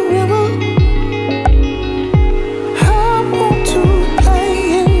your river. I want to play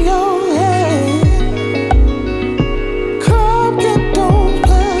in your head. Come get those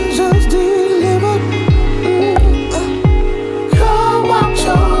pleasures delivered. Come watch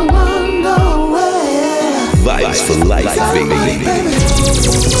your underwear. Vibes for life, baby.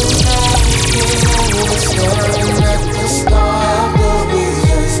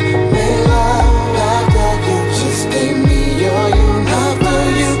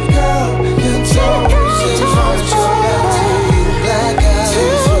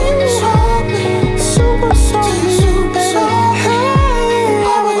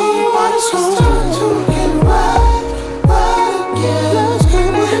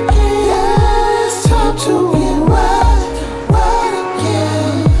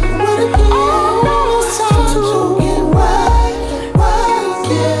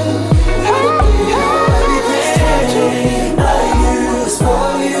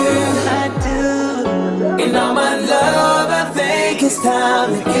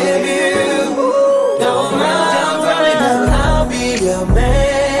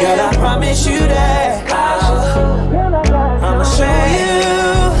 promise you that I'ma show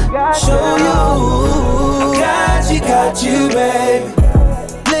you, got you, baby.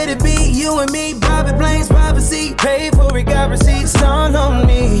 Let it be you and me, private planes, privacy. Pay for it, got receipts, all on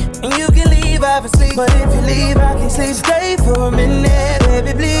me. And you can leave, obviously, but if you leave, I can sleep. Stay for a minute,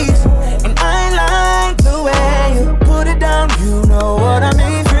 baby, please. And I like the way you put it down, you know what I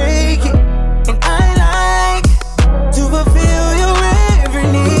mean, freaky. And I like to fulfill your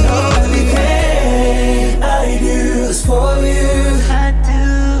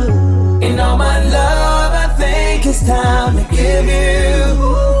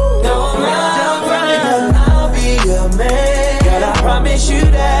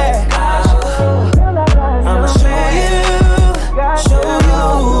I'ma show you.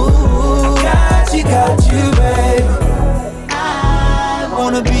 I got you, baby. I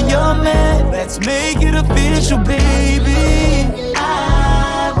wanna be your man. Let's make it official, baby.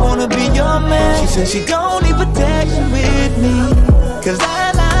 I wanna be your man. She said she gon' need protection with me, 'cause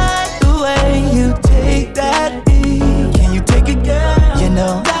I like the way you take that D. Can you take it, girl? You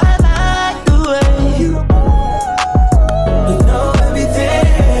know I like the way you know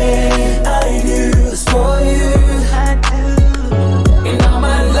everything I do is for you. I do. And all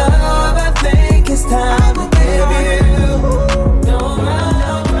my love, I think it's time to give you. Don't run,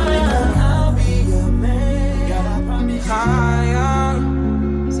 I'll be your man. God, I promise you.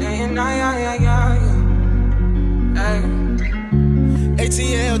 Saying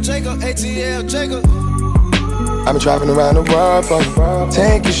ATL Jacob. I've been traveling around the world for you.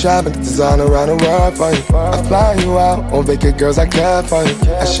 Take you shopping, design around the world for you. I fly you out on vacant girls, I care for you.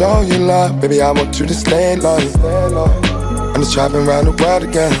 I show you love, baby, I want you to stay loyal. I'm just traveling around the world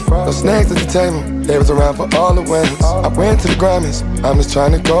again. No snakes at the table, they was around for all the wins. I went to the Grammys, I'm just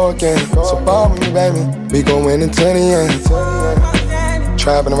trying to go again. So ball with me, baby, we gon' win until the end.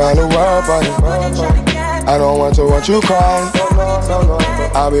 Traveling around the world for you. I don't want you crying.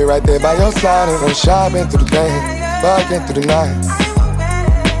 I'll be right there by your side and I'm shopping through the day, bugging through the night.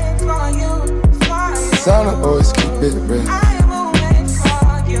 Sound always keep it real.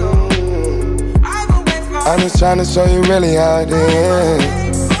 I'm just trying to show you really how it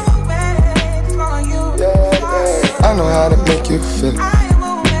is. I know how to make you feel.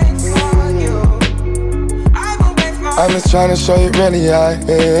 I'm just trying to show you really how it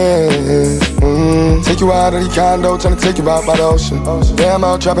is. Take you out of the condo, trying to take you out by the ocean. Yeah, I'm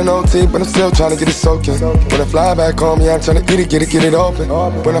out trapping OT, but I'm still trying to get it soaking. When I fly back home, yeah, I'm trying to eat it, get it open.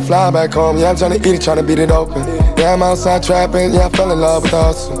 When I fly back home, yeah, I'm trying to eat it, trying to beat it open. Yeah, I'm outside trapping, yeah, I fell in love with the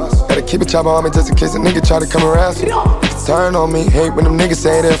hustle. Gotta keep a chopper on me just in case a nigga try to come around. Turn on me, hate when them niggas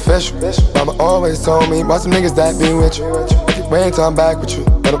say they're official. Mama always told me, watch some niggas that be with you. Wait till I'm back with you,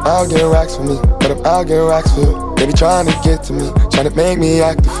 but I'm out getting racks for me. But I'm out getting racks for you. They be trying to get to me, trying to make me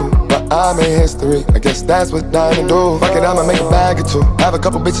act a fool. But I made history, I guess that's what dying to do. Fuck it, I'ma make a bag or two. Have a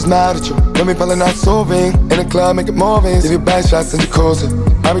couple bitches mad at you. Let me pulling out soothing. In the club, make it moving. Give you back shots in jacuzzi.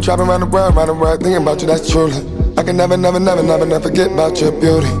 I be trapping around the world, thinking about you, that's truly. I can never forget about your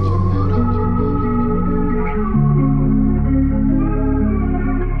beauty.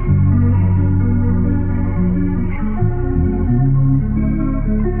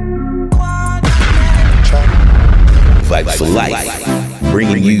 Vibes for life,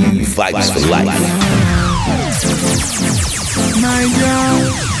 bringing you vibes for life. My girl.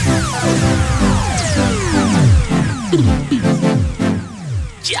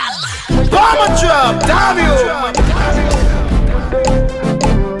 Bomber drop, damn you.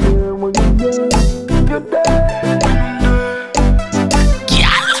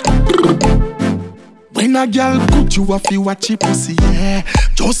 When a girl put you off, you watch your pussy, yeah.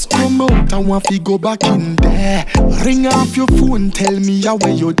 Just come out and want to go back in there. Ring off your phone, tell me how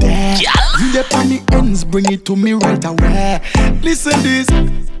where you there. You there on the ends, bring it to me right away. Listen this,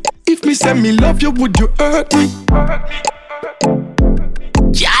 if me say me love you, would you hurt me?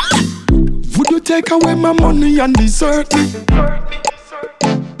 Would you take away my money and desert me?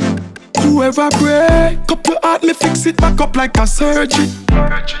 You ever break up your heart, me fix it back up like a surgery.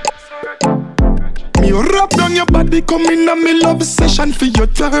 Me rub down your body, come in and me love session for your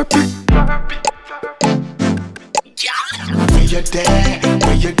therapy. Where you there,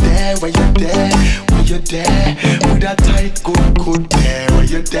 where you there, where you there, where you there, with a tight good there, where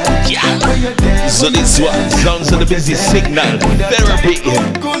you there, where you there. So this one sounds on the busy signal therapy.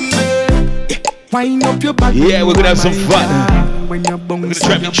 Wind up your body. Yeah, we're gonna have some fun. We're gonna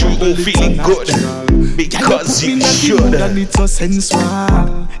try to make you all feeling good, because you should. And it's so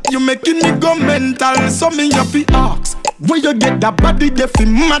sensual. You making me go mental, so me have to ask, where you get that body, they feel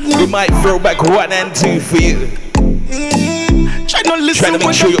mad. We might throw back 1 and 2 for you. Try to listen, try to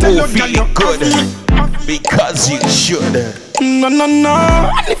make sure you're all feeling good, because you should. No.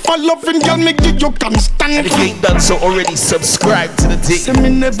 And if I loving girl, me give you constant. And if you ain't done so already, subscribe to the thing. Say me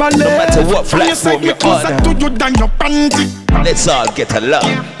never no matter what platform you're on. To you than your panty. Let's all get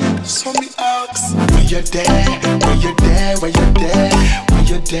along. So me ask, where you there, where you there, where you there, where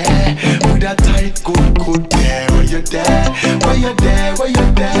you there, with a tight good there, where you there, where you there, where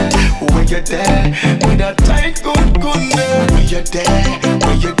you there, where you there, with a tight good there, where you there,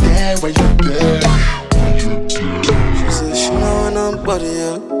 where you there, where you there. She said she know nobody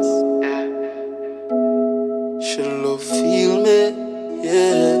else. She love feel me,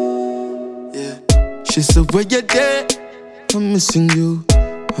 yeah. She said where you there, I'm missing you.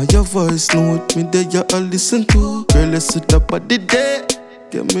 And your voice note me there you all listen to. Girl, let's sit up at the day.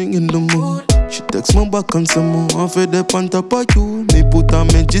 Get me in the mood. She text me back and say more. I'm fed up on top of you. Me put on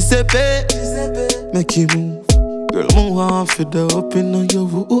me Giuseppe. Make you move. Girl, I'm want fed up in on your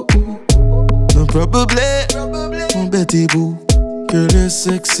woo. No probably. My Betty boo. Girl, you're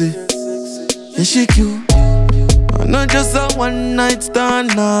sexy. Yeah, she cute. I'm not just a one night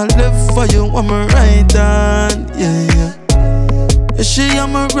stand. I'll live for you. I'm a right hand. Yeah. Yeah, she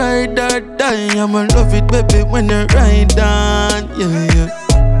I'm a ride or die. I'ma love it, baby, when you ride on. Yeah.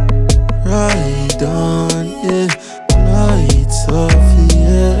 Ride on, yeah. Lights off,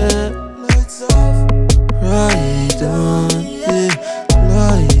 yeah. Ride on, yeah.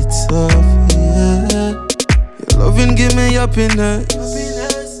 Lights off, yeah. Your loving give me happiness.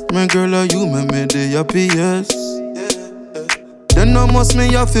 My girl, are you make me the happiest? Then I must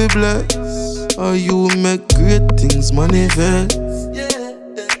me have to bless. Or you make great things manifest.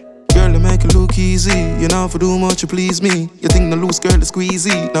 Girl, you make it look easy. You know for do much, you please me. You think the loose girl is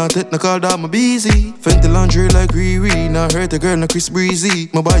squeezy. Now technical that my busy. Fenty laundry like Riri. Now hurt the girl like Chris Breezy.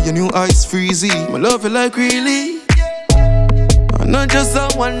 My buy your new ice freezy. My love you like really. I'm not just a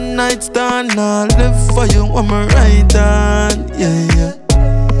one night stand. I'll live for you, I'm a right hand. Yeah.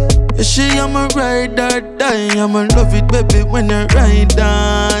 Yeah, she I'm a ride or die. I'ma love it, baby, when you ride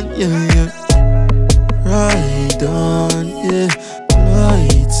on. Yeah. Ride on, yeah.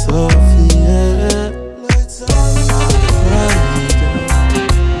 Lights off, yeah. Ride on.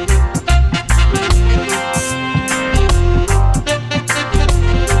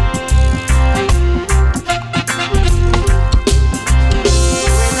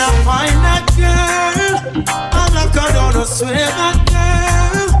 When I find that girl, I knock her down, I swear that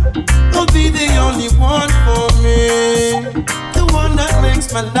girl will be the only one for me. The one that makes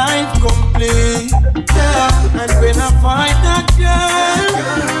my life complete. Yeah, and when I find that girl,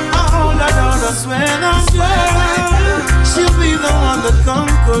 I hold her down, I swear that girl, she'll be the one that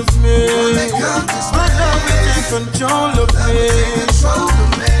conquers me. My love will take control of me.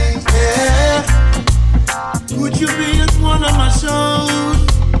 Yeah. Would you be at one of my shows?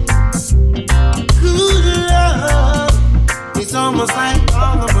 Good love, it's almost like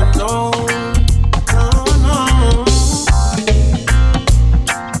all of alone. No.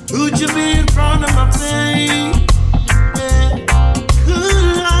 Would you be in front of my face? Yeah.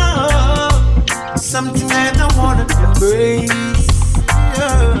 Good love, something that I wanna embrace.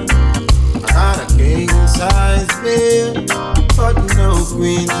 Yeah. I had a king size bed, but no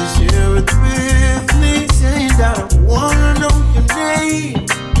queen to share it with me. Saying that I wanna know your name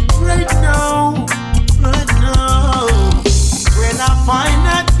right now. When I find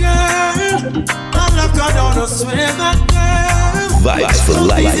that girl, I look her down, I swear that girl Vibes for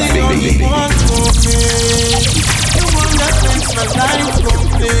life, baby. The one that makes my life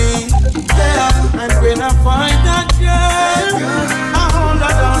complete. Yeah, and when I find that girl, I hold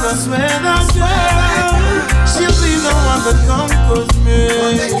her down, I swear that girl, she'll be the one that conquers me.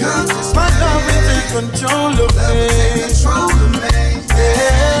 My love will take control of me.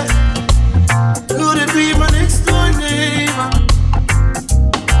 Yeah. Could it be my next door neighbor?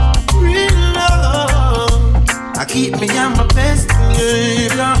 Real love, I keep me on my best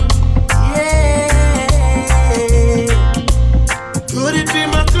behavior. Yeah. Could it be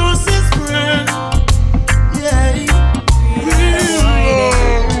my closest friend? Yeah.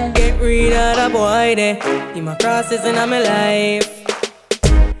 Get rid of the boy there. He my crosses in my life.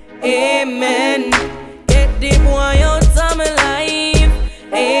 Amen. Get the boy out of my life.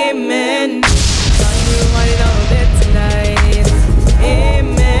 Amen.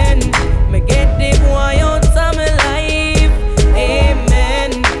 Amen. Me get the boy out of my life. Amen.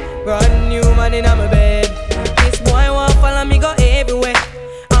 Brand new man in my bed. This boy won't follow me go everywhere.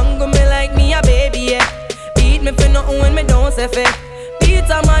 Angle me like me a baby, yeah. Beat me for nothing when me don't say fair. Beat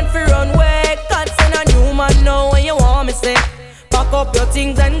a man for run away. God send a new man now when you want me say. Pack up your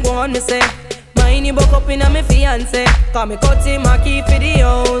things and go on me say. Mine you buck up in a me fiance. Cause me cut him a key for the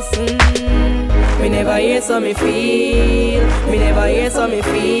house. Me never hear so me feel. Me never hear so me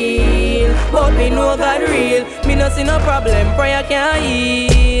feel. But me know God real. Me no see no problem, prayer can't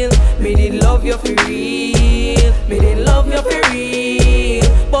heal. Me did love you for real. Me did love you for real.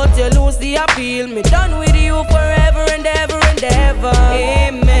 But you lose the appeal. Me done with you forever and ever and ever.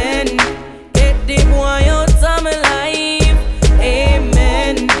 Amen. Get the boy out of my life.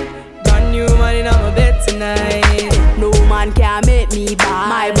 Amen. Brand new man in my bed tonight. No man can make me bad.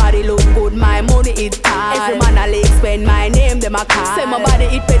 My body look good, my money is tight. Every man I like spend my name, them a call. Say my body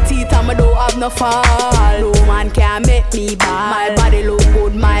it petite and I don't have no fall. No man can make me bad. My body look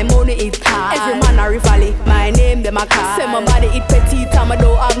good, my money is tight. Every man I rival my name, them a call. Say my body it petite and I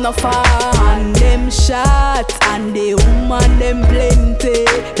don't have no fun. Them shots and the woman them plenty.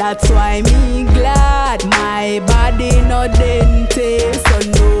 That's why me glad my body no dented. So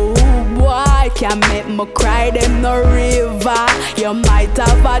no boy can make me cry them no river. You might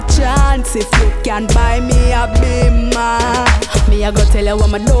have a chance if you can buy me a Beamer. Me I go tell you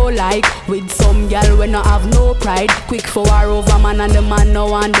what I don't like. With some girl when I have no pride. Quick for war over man and the man no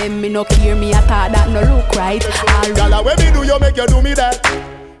want them. Me no care me I thought that no look right. Gala when me do you make you do me that.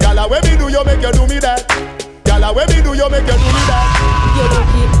 Gala when me do you make you do me that. Gala when me do you make you do me that. You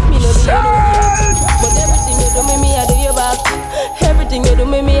lucky, me no do you. But everything you do me I do you back. Everything you do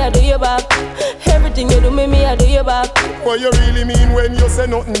me I do you back. Everything you do me I do you back. What you really mean when you say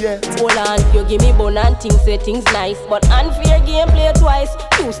nothing yet? Hold on, you give me bone and things say things nice. But unfair game play twice.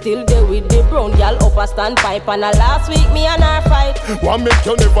 You still there with the brown girl up a standpipe. And last week me and her fight. One make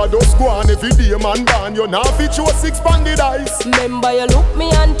you never do squan every day man ban. You now fit you 6 banded eyes. Remember you look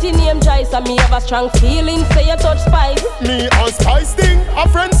me auntie name Joyce. And me have a strong feeling say you touch spice. Me and Spice thing, a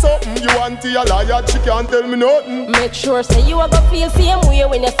friend something. You auntie a liar, she can't tell me nothing. Make sure say you a go feel same way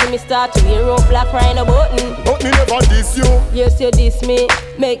when you see me start to wear up black rhino button. But me never diss you. Yes you diss me.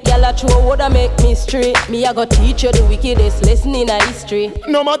 Make y'all a throw woulda make me straight. Me a go teach you the wickedest lesson in a history.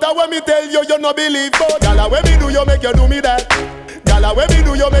 No matter when me tell you, you no believe. But gala when me do you make you do me that. Gala when me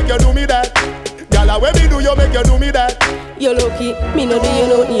do you make you do me that. Gala when me do you make you do me that. You lucky, me no do you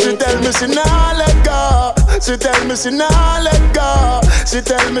no need. She tell me she nah let go. She tell me she nah let go. She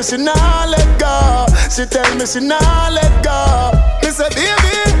tell me she nah let go. She tell me she nah let go. Me say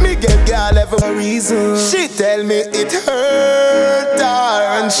baby, me get girl every reason. She tell me it hurt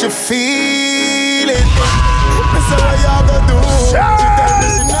her and she feel it. Me say what you gonna do? She tell me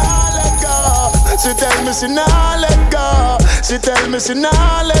she nah let go. She tell me she nah let go. She tell me she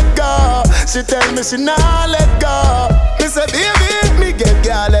nah let go. She tell me she nah let go. Me say baby, me get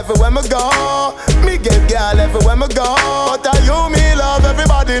girl everywhere me go. Me get girl everywhere me go. But you me love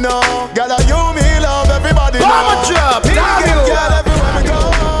everybody know. Girl you me love everybody know. I'm a drop. Me get girl everywhere me go.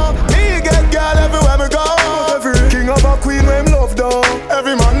 Me get girl everywhere me go. Every king have a queen when him love though.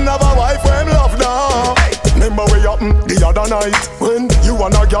 Every man have a wife when him love though. Remember we happen the other night when you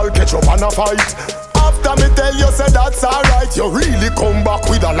and a girl catch up and a fight. After me tell you say that's alright, you really come back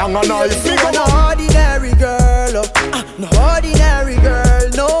with a longer knife. You are no ordinary girl, no ordinary girl,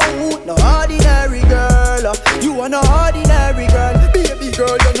 no ordinary girl. You are no ordinary girl, baby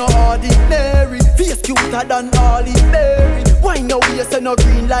girl, you're no ordinary. Face cuter than Holly Berry. Why no waist and no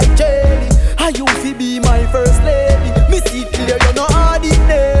green like jelly? I you fi be my first lady. Me see clear, you're no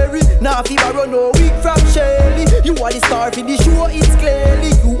ordinary. Now fi borrow no wig from Shelly. You are the star for the show, it's clearly.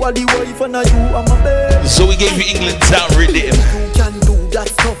 You are the wife and you are my baby. So we gave you England Town rhythm. You can do that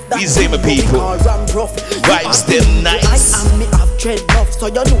stuff. We say my people. Vibes them nice. And me have dread enough, so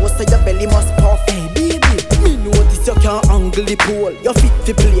you know say your belly must puff. Hey baby, me notice you can't angle the pole. You fit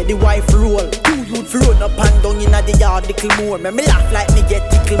to play the wife role. You you'd fi run up and down inna the yard little more. Me laugh like me get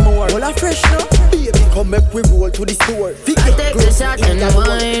tickle more. All a fresh now, baby come make we roll to the store. I take the shot and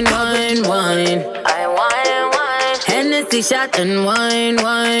wine. I wine. Hennessy shot and wine.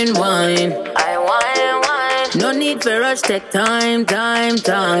 I wine. No need for rush, take time. Take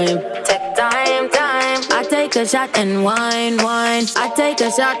time. I take a shot and wine. I take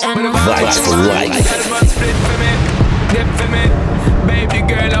a shot and wine. Vibes for life. Dip for me, baby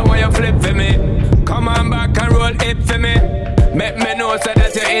girl, I want you flip for me. Come on back and roll it for me. Make me know so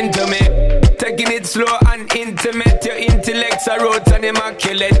that you're into me. Taking it slow and intimate. Your intellect's a roots and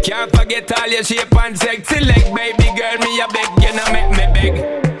immaculate. Can't forget all your shape and sexy leg. Baby girl, me a beg, you know make me beg.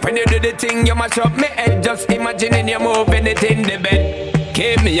 When you do the thing, you mash up me head. Just imagining you moving it in the bed.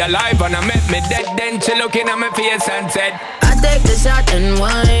 Keep me alive and I make me dead. Then she looking at my face and said, I take the shot and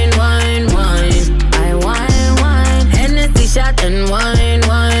wine. I wine. Hennessy shot and wine.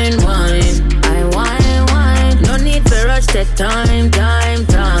 I wine. No need for rush, take time.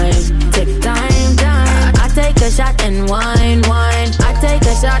 Take time. I take a shot and wine. I take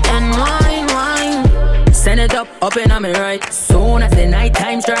a shot and wine. Send it up in on me right. Soon as the night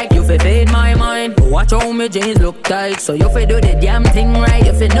time strike, you fi fade my mind. Watch how me jeans look tight, so you fi do the damn thing right.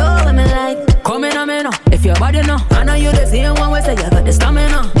 You fi know what me like. Come in on me now, if your body know. I know you the same one we say you got the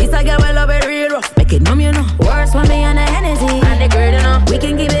stamina. This I get well love it real rough, make it numb you know. Worse for me and the Hennessy and the girl you know. We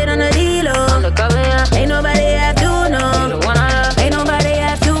can keep it on the deal on the cover, yeah. Ain't nobody have to know. Ain't nobody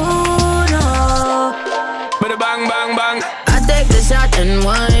have to know. But bang bang bang. I take the shot and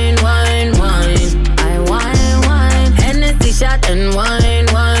wine. I wine. Hennessy shot and wine.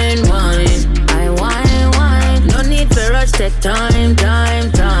 I wine. No need for rush, take time.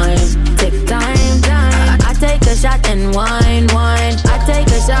 Take time. I take a shot and wine. I take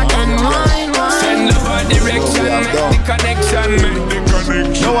a shot and wine. Send love a direction, make the connection.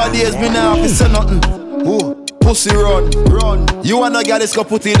 Nowadays me now have to say nothing. Ooh. Pussy run. You wanna get this, go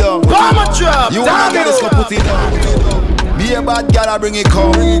put it down. Bomber trap. You wanna get this, go put it down. Me a bad gal, I bring it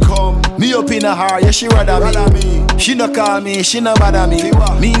come. Me up in a heart, yeah she rather me. She no call me, she no bother me.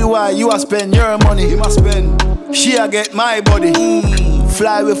 Me why you a spend your money? You must spend. She a get my body.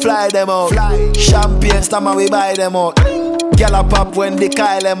 Fly we fly them out. Champagne stammer we buy them out. Gal a pop when they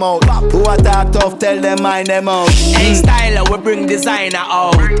call them out. Who a talk tough, tell them mind them out. Hey styler, we bring designer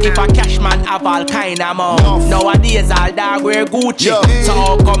out. If a cash man have all kind of mouth. Nowadays all dog wear Gucci. So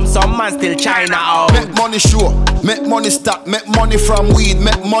how come some man still China out? Make money sure, make money stop. Make money from weed,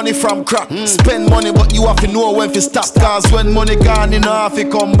 make money from crack. Spend money but you have to know when to stop. Cause when money gone, you know have to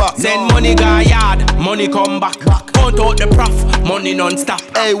come back. Send money go yard, money come back. Count out the prof, money non-stop.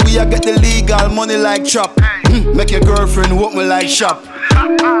 Hey, we a get the legal money like chop. Make your girlfriend walk me like shop.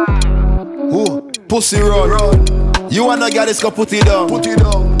 Ooh, pussy run. You wanna get this, go put it down.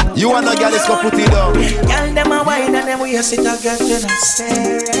 You wanna get this, go put it down. Girl, them a wine and them we a sit a girl to the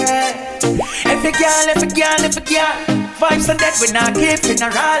stare. Every girl, vibes on that we not keep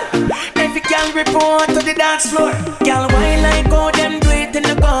funeral. Every girl report to the dance floor. Girl, wine like how them do it in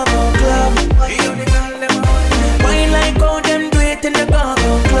the go-go club. Wine like how them do it in the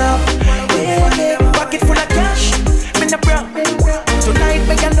go-go club. Yeah, pocket full of cash, me no broke. Tonight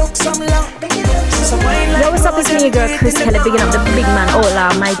we can look some love. Yo, what's up, it's me, your girl Chris Kelly, bigging up the big man,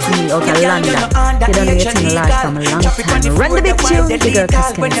 Ola, mighty, out of London. You don't know your thing alive from a long time. Run the big tune, the girl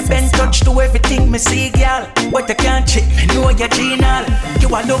Chris Kelly says touch to everything me see, girl. What you can't check, me know you're genial.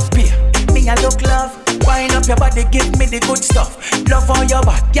 You a look peer, me a look love. Wind up your body, give me the good stuff. Love all your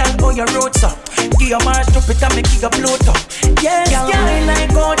back, girl, all your roads up. Give your march, drop it and make you go bloat up. Yes, girl, wine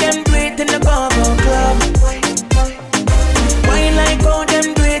like how them do it in the go-go club. Wine like how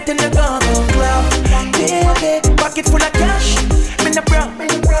them do it in the go-go club. Yeah, pocket full of cash, me no broke.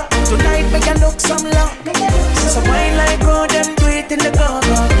 Tonight we can look some love. So wine like how them do it in the go-go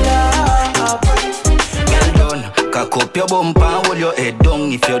club. Cock up your bumper and hold your head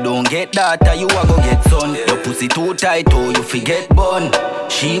down. If you don't get that, you a go get son. Your pussy too tight, oh you forget bun.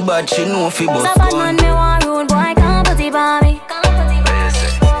 She bad, she know fi bust gun. Bad man me want rude boy, can't put it by me.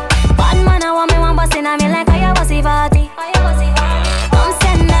 Bad man I want me one bust inna me like I was a party. Come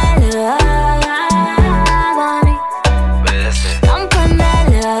send that love on me. Come put that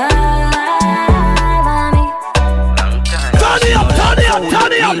love on me. Turn it up.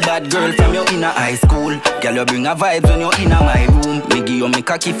 Real bad girl from your inner high school. Girl, you bring a vibes when you're in my room. Me give you me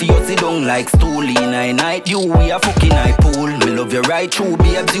cocky for you sit down like stool. In a night you we a fucking high pool. Me love you right through,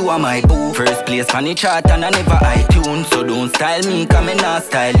 babes, you are my boo. First place on the chart and I never iTunes. So don't style me, cause me not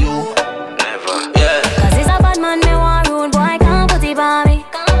style you. Never, yeah. Cause it's a bad man, me want rude boy, can't put it by me.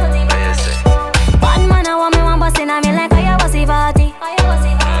 Bad man, I want me one bust inna me like I was a party.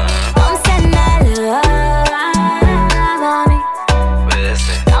 Come send that love on me.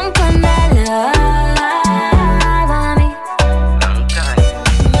 Come put that love on me.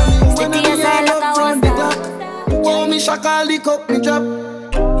 Stick to your side like I was done. Oh, me shaka, lick up, me drop.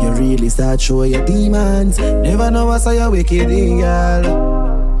 You really start show your demons. Never know what's your wicked girl.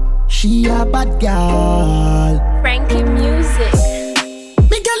 She a bad girl. Frankie Music.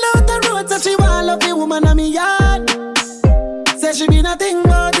 Me girl out the road, so she want love the woman on me yard. Say she be nothing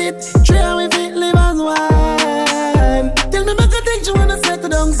about it. Try with it, live as one. Tell me make a thing she wanna settle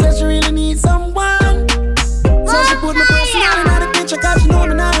down. Say she really need someone. So she put my personal in the picture, cause she know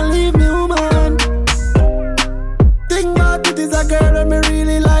me not leave me woman. Think about it is a girl that me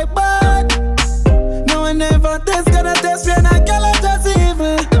really like bad. No one ever test, gonna test me and I girl I just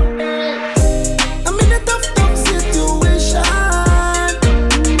evil. I'm in a tough situation.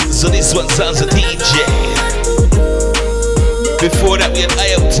 So this one sounds a DJ. Before that we had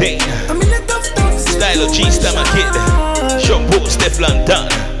IoT, Style of G-Stammer Kid, Sean Paul, Stefan Dunn,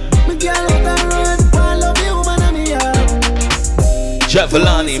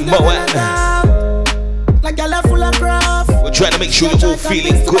 Javelani, Moan. We're trying to make sure you're all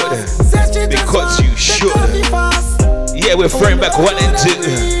feeling good, because you should. Yeah, we're throwing back 1 and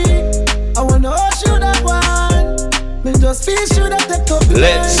 2. I wanna hold you that one. Me just feel sure that take up.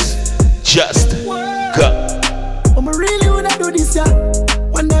 Let's just go. I really woulda do this, yeah.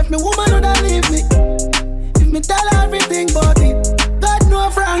 Wonder if me woman woulda leave me. If me tell her everything about it, God know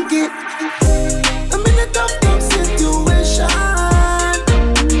Frankie. I'm in a tough situation,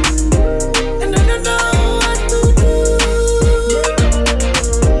 and I don't know what to do.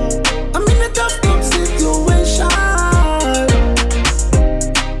 I'm in a tough situation.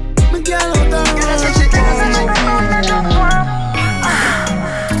 Me girl out there.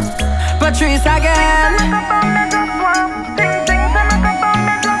 streets again.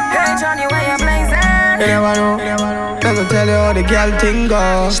 Hey Johnny, where you blazing? You never know. Let me tell you how the girl thing go.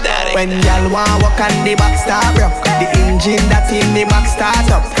 When girl want walk on the back start rock, the engine that in the back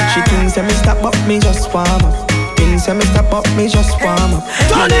start up. She thinks that me stop up, me just warm up. Thinks that me stop up, me just warm up.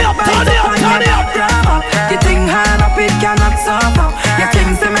 Turn it up, turn it up, turn it up. You think hard up, it cannot suffer. You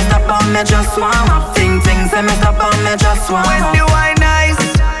think say me stop up, me just warm up. Think say me stop up, me just warm up. When the wine nice,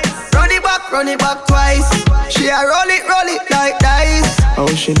 run it back twice. She a roll it like dice. Oh,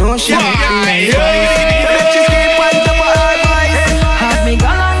 she know she make me nice. She keep on top of her voice. Have me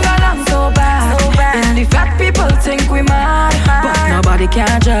gone so bad. And the fat people think we mad, but nobody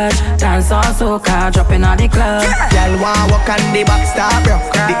can judge. Dance on soca, dropping on the club. Girl want walk on the back start rock.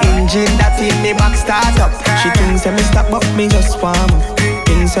 The engine that in the back start up. She thinks that me stop up, me just warm up.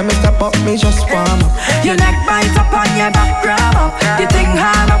 Thinks that me stop up, me just warm up. Your neck bite up on your back grab up. You think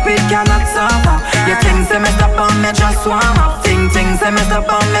hard up, it cannot suffer. You think say me stop up, me just warm up. Think say me stop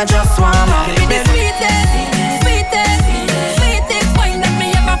up, me just warm up. Give me the sweetest, sweetest wine that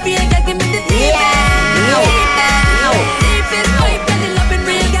me ever feel. Girl, give me the deepest.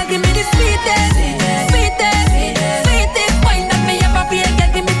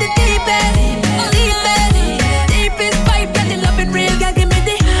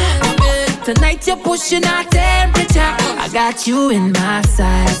 Tonight you're pushing our temperature. I got you in my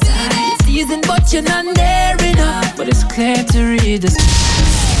sights. It's season but you're not there enough. But it's clear to read this. A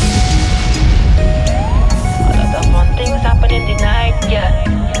lot of fun things happen in the night, yeah.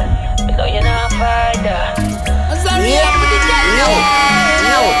 But no, you're not further. I'm sorry,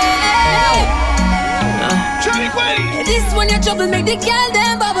 this one your trouble make the girl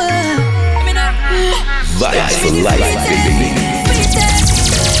them bubble. Vibes for life, baby.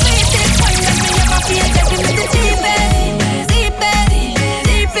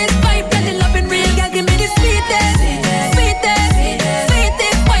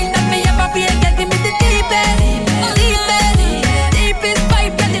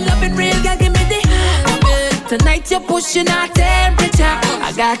 Tonight you're pushing our temperature.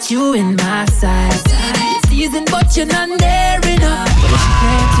 I got you in my sights. It's season but you're not there enough. But it's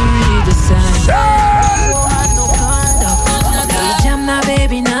clear to read the signs. No conduct. You jam now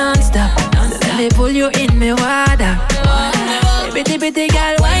baby non-stop. So let me pull you in me water. Bitty bitty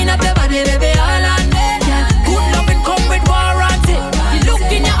girl, wind up your body baby all on me. Good loving come with warranty. You look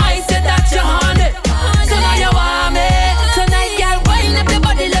in your eyes say that you're haunted. So now you want me. Tonight girl, wind up your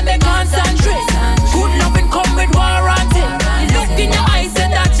body let me concentrate. Good loving come with warranty. You look in your eyes say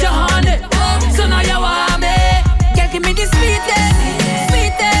that you're haunted. So now you want me. Girl, give me the sweetest,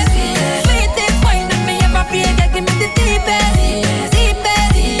 sweetest, sweetest wine that me ever feel. Girl, give me the deepest,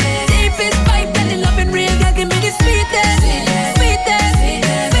 deepest, deepest vibe. Girl, the loving real. Girl, give me the sweetest, sweetest,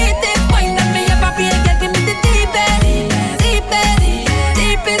 sweetest wine that me ever feel. Girl, give me the deepest, deepest,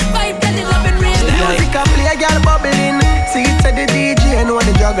 deepest vibe. Girl, the loving real. Music a play, girl bubbling. See it to the DJ, know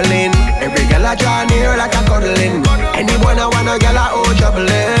the juggling. Every girl a draw near like a cuddling. Anyone I want a girl a oh troubling.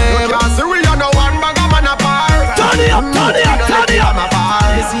 You can't see we are no one bag of man apart. Turn it up, turn it up, turn it up.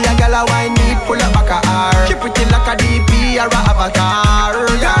 You see a girl a wine need pull up back a R. She pretty like a DP or a avatar.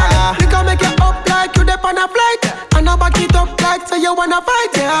 Yeah, we can make it up like you dip on a flight, and I back it up like so you wanna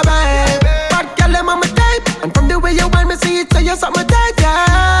fight. Yeah, babe. Bad girl them on my type, and from the way you want me see it, so you suck my tight.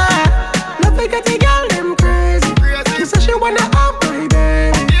 Yeah, love like a girl them crazy. She say she wanna up my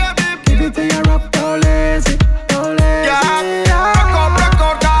baby. Give it to your up, don't lazy, don't lazy. Yeah, rock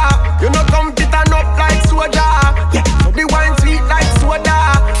out, you know come fit and up like soda. Yeah, so the wine sweet like soda.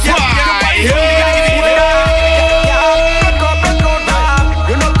 Yeah,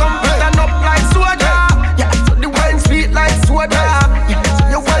 you know come fit and up like soda. Yeah, so the wine sweet like soda. Yeah, so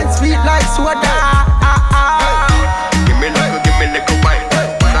your wine sweet like soda. Give me little wine.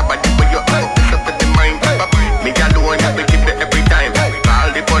 What about you when you're out? This up with the mind. Me alone, have to give the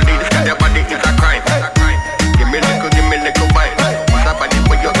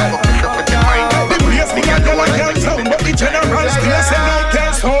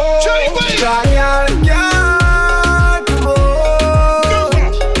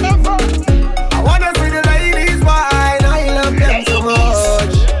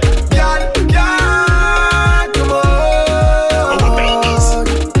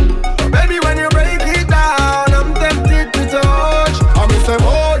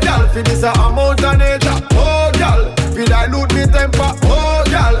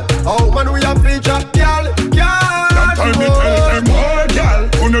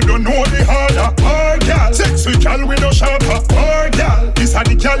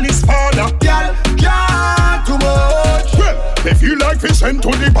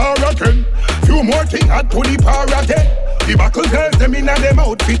to the bar again. Few more things add to the bar again. The buckle girls, them inna them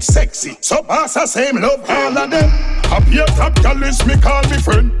outfit sexy. So pass the same love all of them. Happy a top gal list me call me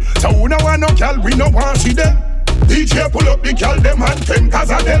friend. So who no want no gal, we no want see them. DJ pull up the gal, them and 10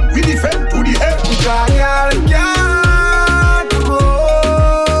 cause of them. We defend to the end.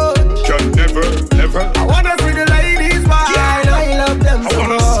 Can never, never. I wanna see the ladies smile. I love them so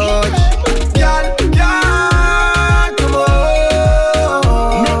much. Gal, come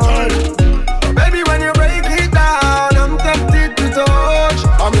on. No time. Baby, when you break it down, I'm tempted to touch.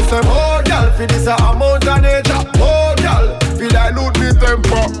 I'm say, oh, gal, feel this a amount of nature. Oh, gal, feel dilute me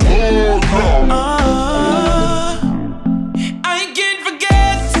temper. Oh, no.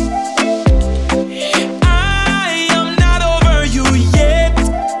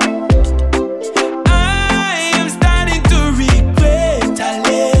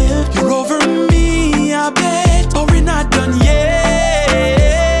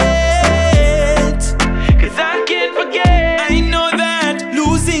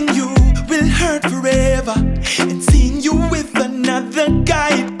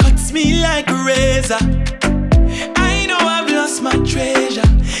 I know I've lost my treasure.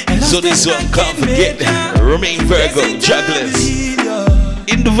 So this one, can't forget, Remain Virgo, jugglers.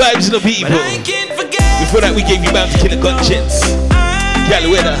 In the vibes of the people. Before that we gave you Bound to Kill a Conscience,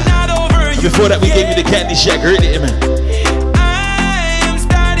 Galweda. Before that we gave you the Candy Shack rhythm. I am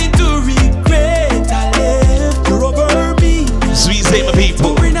starting to regret I left you over me. Sweet say my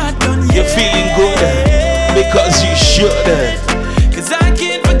people, you're feeling good because you should. Cause I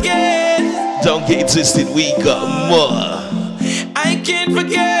can't forget. Don't get twisted, we got more. I can't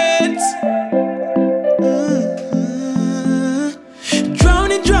forget.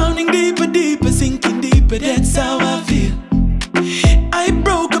 Drowning deeper, sinking deeper, that's how I feel. I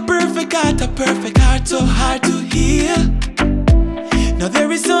broke a perfect heart so hard to heal. Now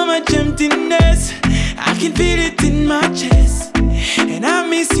there is so much emptiness, I can feel it in my chest. And I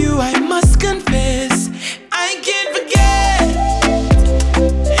miss you, I must confess. I can't forget.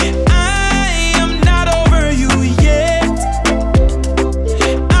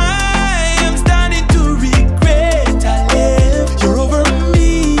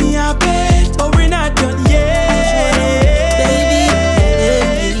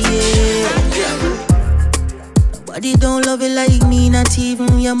 Don't love it like me, not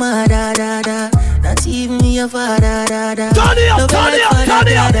even your mother, da, da. Not even your father, da, da. Turn it up, turn it up, turn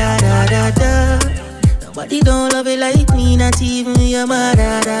it up. Da, da, da, da. Nobody don't love it like me, not even your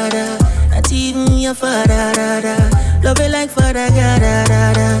mother, da, da. Not even your father, da, da. Love it like Father God, da,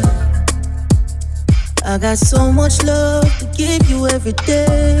 da, da. I got so much love to give you every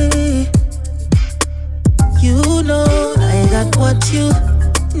day. You know I got what you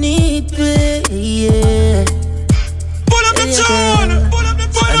need, babe, yeah. Pull up the tune! Pull up the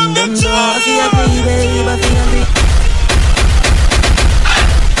tune!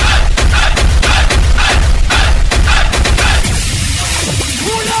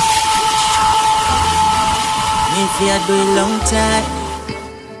 If you do it long time,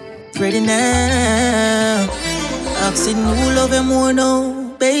 ready now. Asking who love him more now,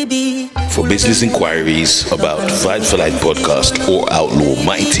 baby. For business inquiries about Vibes for Life podcast or Outlaw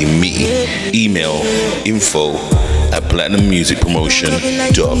Mighty Me, email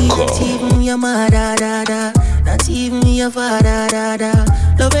info@platinummusicpromotion.com. Not even your mother, da, da. Not even your father, da, da.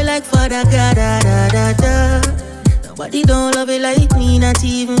 Love it like Father God, da, da, da, da. Nobody don't love it like me, not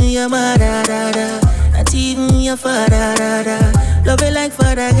even your mother, da, da. Not even your father, da, da. Love it like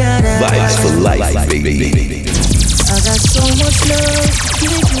Father God, da, da. Vibes for Life, baby. I got so much love to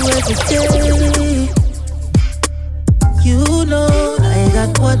give you every day. You know I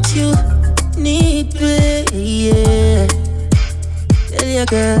got what you need, babe, yeah. Tell your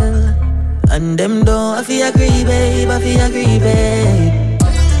girl, and them don't I feel agree, babe, I feel agree, babe.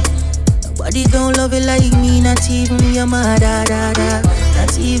 Nobody don't love it like me, not even your mother, da, da.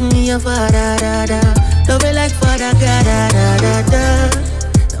 Not even your father, da, da. Love it like Father God, da, da, da, da.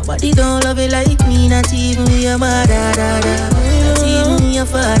 Nobody don't love it like me, not even your mother, da, da. Not even your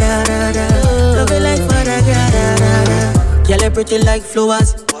father, da, da. Love it like Father God, da, da, da. Girl, you pretty like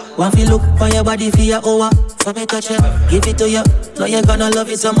flowers. One feel look on your body for your hour. So me touch you, give it to you. Know you're gonna love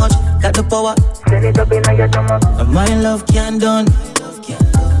it so much, got the power. Set it up in your stomach. My love can't done,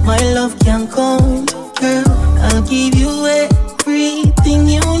 my love can't come. Girl, I'll give you everything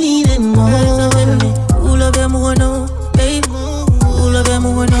you need and more. Who love you more now, babe? Who love you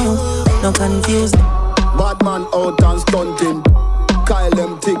more now? No confused. Bad man out and stunting. Kyle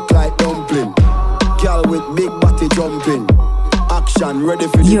them thick like dumpling. Girl with big body jumping. Action, ready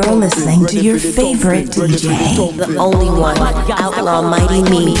for the You're listening to your favorite DJ, the only one, Outlaw Mighty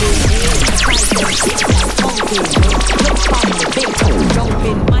Me.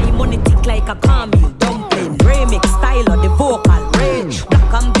 Jumping, my money tick like a caramel dumpling. Remix style of the vocal range.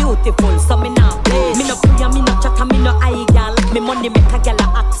 Black and beautiful, so me now play. Me no pray, me no chat, me no eye gal. Me money make a gal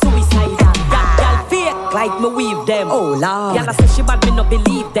act suicidal. Gal fake like me weave them. Oh Lord, gal say she bad, me no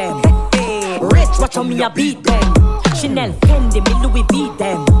believe them. Hey, rich, watch how me a beat them. Chanel, Fendi, me Louis V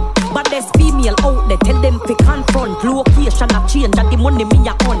them. But there's female out there, tell them to confront. Location a change, and the money me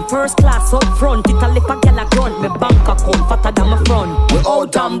a on. First class up front, it a lip a gal a grunt. Me bank account fatter than my front. We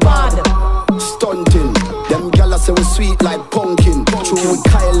out and bad, stunting. Them gala say we sweet like pumpkin. True, we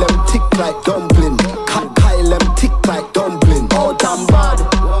Kyle them tick like dumpling. Kyle them tick like dumpling. Out and bad,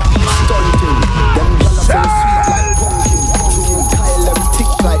 stunting. Them gala say we sweet like pumpkin. True, we Kyle them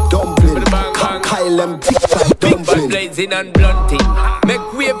tick like dumpling. Kyle them tick like dumpling. Blazing and blunting.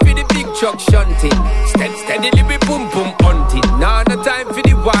 Make way for the big truck shunting. Steadily be boom boom hunting. Now no time for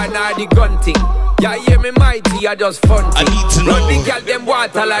the wine or the gunting. Yeah, hear me mighty, I just fun. I need to know. Run the girl them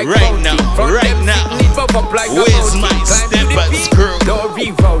water like right fountain. now, Front right them now. Leave up like where's my step and screw? No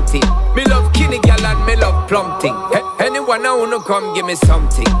rerouting. Me love kinny girl and me love plumping. Anyone I wanna come give me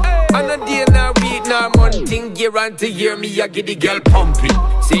something. And a day now week now month thing. Guarantee hear me I get the girl pumping.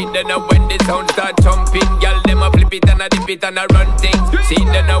 See then when the sound start jumping, girl them a flip it and a dip it and a run things. See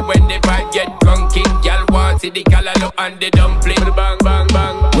then when the vibe get drunking, girl want see the callaloo and the dumpling. Bang bang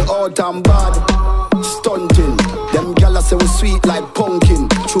bang. We out and bad, stunting. Them gala say we sweet like pumpkin.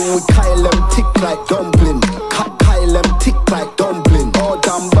 True, we Kyle them tick like dumpling. Kyle them tick like dumpling. Out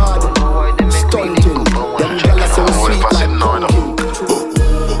and bad, stunting. Them gala say we sweet like pumpkin.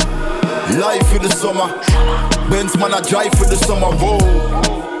 Life for the summer, Benz man I drive for the summer. Whoa,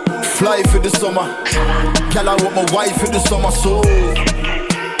 fly for the summer. Girl I want my wife for the summer. So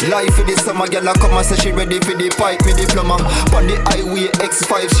life for the summer, girl I come and say she ready for the pipe, me diploma. On the highway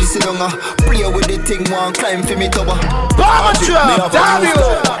X5, she sit down play with the thing, one climb for me tower. Bomber trap, damn you!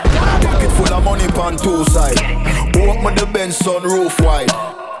 Pocket full of money on two side. Walk me the Benz sunroof wide.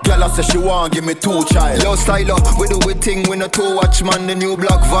 Girl I say she want give me two child. Yo styler, we do we thing, we no two watch man. The new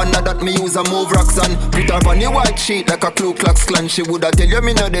black van, now that me use a move rocks and put her on the white sheet like a Ku Klux Klan. She woulda tell you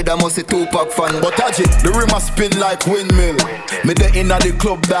me no dead, I must a 2-pack fan. But Ajit, the rim a spin like windmill. Me the inna the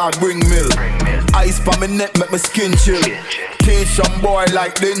club dog bring mill. Ice pa me neck make me skin chill. Cation boy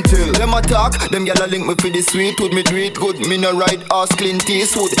like dental. Them attack, them gyal a link me for the sweet wood. Me do it good, me no ride ass Clint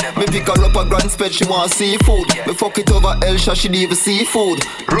Eastwood. Me pick her up a grand spread, she want seafood. Me fuck it over Elsha, she leave seafood.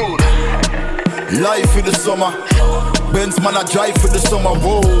 Rude. Life for the summer, Benz man I drive for the summer.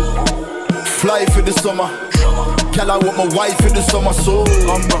 Whoa, fly for the summer. Girl I want my wife for the summer. So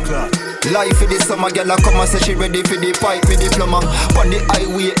life for the summer, girl I come and say she ready for the pipe, me diploma. On the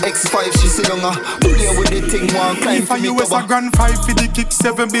highway X5, she sit down play with the thing, one climb for me US a grand 5 for the kick,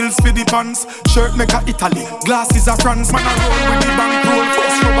 7 bills for the pants. Shirt make a Italy, glasses a France. Man I roll with the bank roll,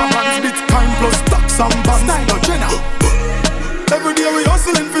 first rubber bands, Bitcoin plus stocks and bonds. Style of Jenna. Every day we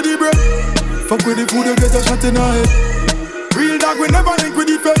hustling for the bread. Fuck with the food, you get a shot in our head. Real dog, we never link with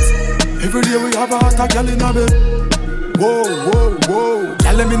the feds. Every day we have a hot girl in our bed. Whoa, whoa, whoa.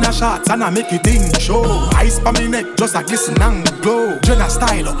 Girl, them in a shots and I make it in show. Ice pa me neck, just a glisten and glow. Jenna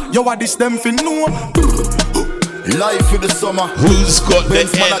style, yo what this them fin know. Life for the summer. Who's got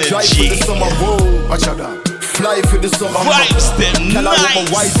Benz the man I drive for energy? the summer. Whoa, watch out that. Fly for the summer. Vibes them Girl, I want my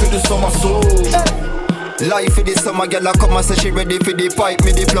nice. wife for the summer. So life for the summer, girl I come and say she ready for the pipe,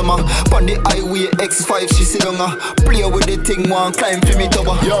 me diploma. On the highway X5, she sit down play with the thing, one climb for me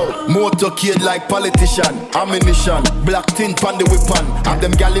tower. Yo, motorcade like politician, ammunition, black tint on the weapon. Have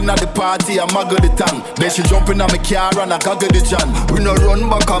them gal in at the party, I muggle the tongue. Then she jump in on my car and I gaggle the jam. We no run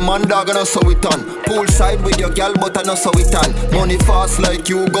back a man dog and I saw it on. Poolside with your gal but I no saw it on. Money fast like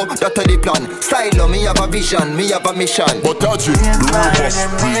you go, that's the plan. Style me have a vision, me have a mission. But touch it,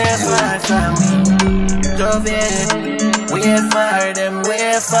 Love it. We're far, them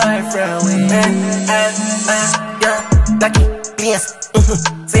we're far from we. Yeah, lucky, place.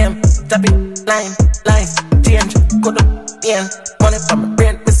 Same, tap it, line, change, go to pen. Money from my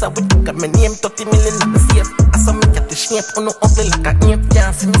brain, miss a week, got my name, 30 million in the safe. I saw me get the shape, on the ugly like a ape.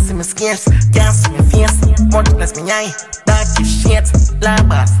 Can't see me scales, can't see me face. Money bless me eye, dark if shades.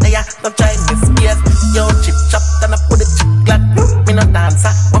 Lambas, yeah, don't try me space. Yo, chip chop, then I put the chip black. Me no dancer,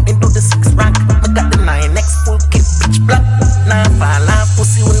 want me do the 6 rank. I got the 9X full kit, bitch black. Now fall off,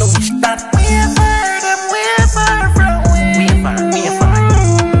 pussy when I wish that. We're far, them we're far from we. We're far, we're far.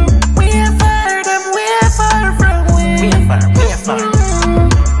 We're far, them we're far from we. We're far, we're far.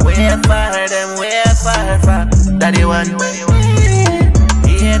 We're far, them we're far, far. Daddy one.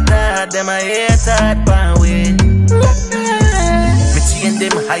 way, third pan way. Me chain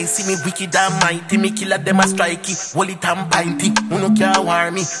them high, see me wicked and mighty. Me killer them a strikey, hold it and pinty. Who no can't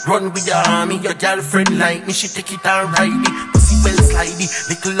war me, run with your army. Your girlfriend like me, she take it and ride it. Pussy well slidey,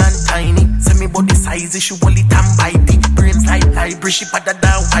 little and tiny. Send me body size, she hold it and bite it. Brains like library, she better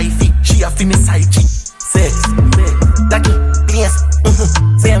than wifey. She a fi me side chick. Sex, lucky, place,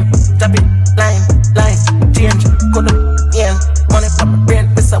 same, drop it, line, change, code up, yeah. Money from my brain,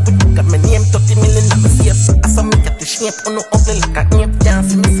 piss up with you, got my name, 30 million, I'm a safe. I saw me get the shape, on no ugly like a ape. Can't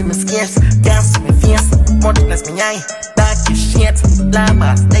see me scarce, can't see me face. Much less me eye, dark as shit.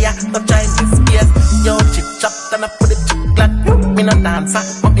 Lava, stay up, no giant space. Yo, chip chop, then I put a chip clock. Me no dancer,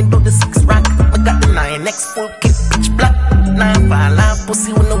 but me do the 6 rack. I got the 9X full clip, pitch black. Now fall off,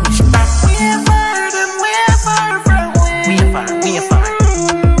 pussy with no wish back. We fire them, we far from we far, we far.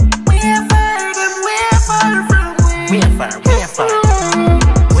 We fire them, we far from we far, we far.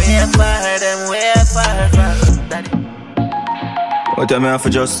 We fire them, we far from daddy. What time I have for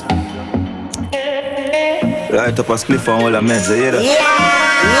just light up a spliff and all the meds, you hear that?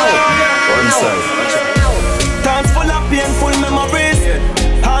 One side. Times full of painful memories,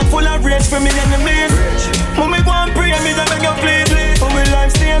 heart full of rage for me enemies. When we go and pray, me don't beg you please. For we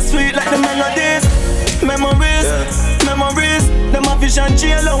life stay sweet like the melodies. Memories, memories. Them a fish and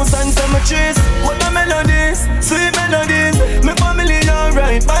chill house and cemeteries. What the melodies, sweet melodies. My family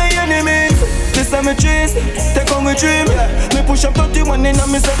alright by any means. The cemeteries, take on a dream. Me push up 31 in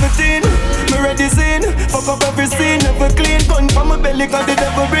me 17. Me ready scene, fuck up every scene. Never clean, gun from my belly cause the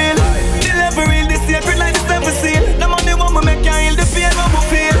devil real. The level real, the sacred like the seven seal. The money want me make you heal the pain what we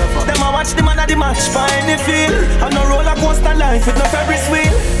feel. Them a watch the man at the match for any feel. On a roller coaster life with no Ferris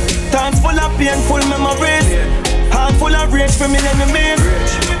wheel. Times full of painful memories, heart full of rage for me enemies.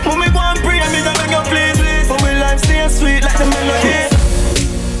 When we go and pray, me don't beg you please. For we life stay sweet like the melodies.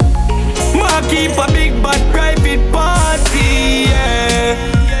 Ma keep a big bad private party, yeah.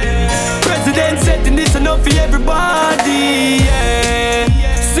 President setting this enough for everybody, yeah.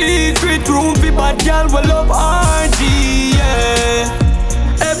 Secret room for bad girl will love RG, yeah.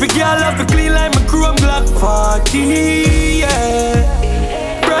 Every girl have to clean like my chrome black 40, yeah.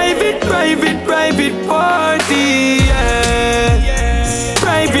 Private party, yeah.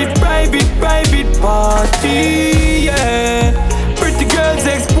 Private party, yeah. Pretty girls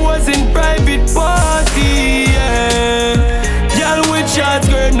exposing private party, yeah. Y'all with shots,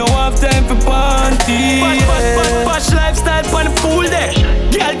 girl, no have time for party, yeah. Posh lifestyle on the pool there.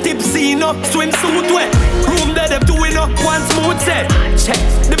 Girl tipsy, no swimsuit wet. Room that them doing up one smooth set. Check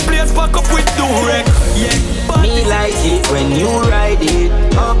the place back up with the wreck, yeah. Me like it when you ride it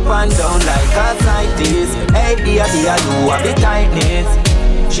up and down like a cyclist. Hey dear, you have the tightness.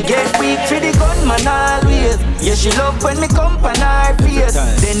 She get weak for the gunman always. Yeah, she love when me come on her face.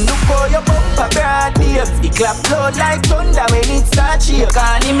 Then look how your bumper broad babe. It clap loud like thunder when it starts shake.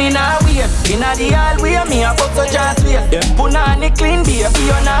 Can't him in a wait. Inna the hallway, me a bust a jazz way. Put on the clean baby,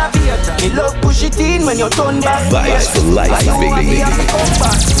 you not wait. Me love push it in when you turn back. Vibes for life, baby.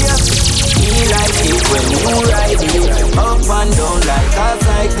 Me like it when you ride it up and down like a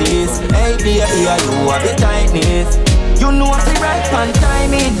cyclist. Hey baby, you have the tightness. You know the right pan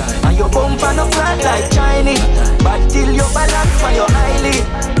timing, and your bumper no flat like Chinese. But till you balance for your eyelid.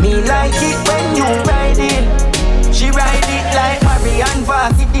 Me like it when you ride it. She ride it like Marianne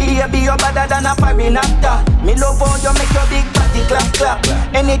Vaz. Baby, you better than a foreign actor. Me love how you make your big body clap clap.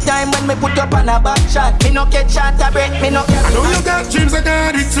 Anytime when me put up on a back shot, me no get shot a breath, me no get. I know you got dreams, I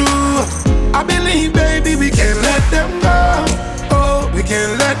got it too. I believe, baby, we can't let them go. Oh, we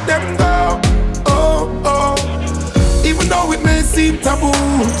can't let them go. Oh, oh. Even though it may seem taboo,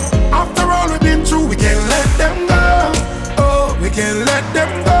 after all we've been through, we can't let them go. Oh, we can't let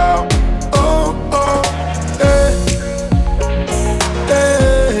them go. Oh, oh, hey,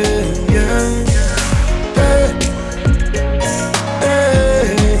 hey, yeah, hey, hey,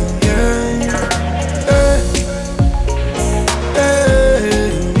 yeah, hey, hey,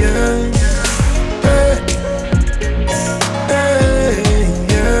 yeah, hey,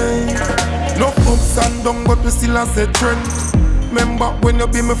 yeah. No ups and downs, but we still a set trend. Remember when you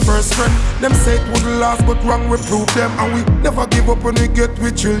be my first friend. Them say it wouldn't last, but wrong we prove them. And we never give up when we get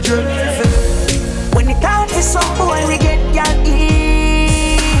with children. When it out for some boy, we get y'all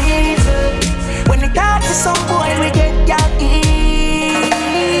easy. When it out for some boy, we get y'all easy.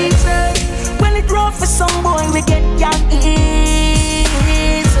 When it rough for some boy, we get y'all easy.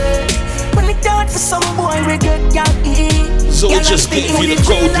 When it out for some boy, we get y'all easy. So what just give you the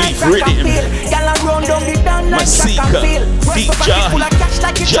gold leaf rhythm. Masika,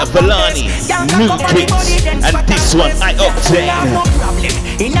 Javelani, New Kids, and this one I obtain.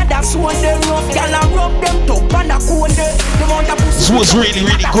 This was really,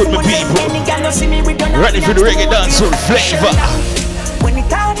 really good, my people. Ready for the reggae dancehall flavor.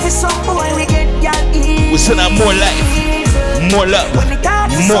 We send out more life, more love,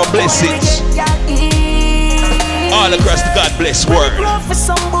 more blessings all across the God bless world. For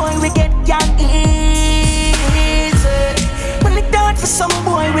some boy we get young easy. When we dance for some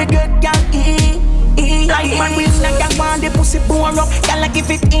boy we get young easy. Like man we not gang want the pussy bore up. Y'all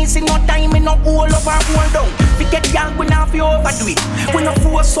give it easy, no time in no all over hold down. We get young we not fi overdo it. We no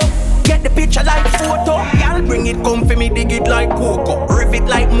force up, get the picture like photo. Y'all bring it come for me, dig it like cocoa, rev it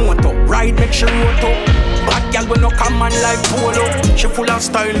like moto, ride make sure moto. Bad girl we no come on like polo. She full of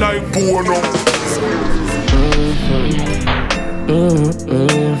style like polo.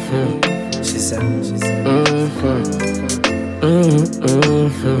 She said,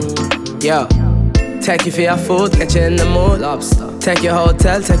 Yo, take you for your food, get you in the mood. Lobster. Take your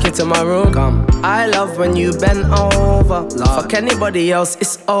hotel, take you to my room. Come. I love when you bend over. Lord. Fuck anybody else,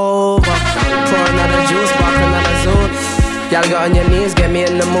 it's over. Pour another juice, back another zone. Y'all go on your knees, get me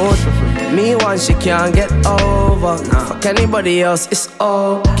in the mood. Me one she can't get over. Nah. Fuck anybody else, it's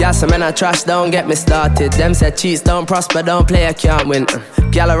all. Girl, some men I trash, don't get me started. Them said cheats don't prosper, don't play, I can't win.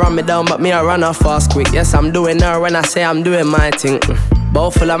 Girl, I run me down, but me I run off fast quick. Yes, I'm doing her when I say I'm doing my thing.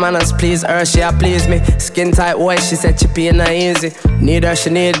 Both full of manners, please her, she a please me. Skin tight white, she said chippy and not easy. Need her, she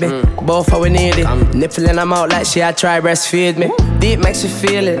need me. Both how we need it. Nipple in her mouth like she a try breastfeed me. Deep makes you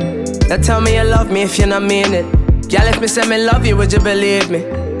feel it. Now tell me you love me if you not mean it. Girl, if me say me love you, would you believe me?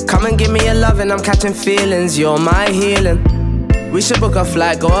 Come and give me your love and I'm catching feelings. You're my healing. We should book a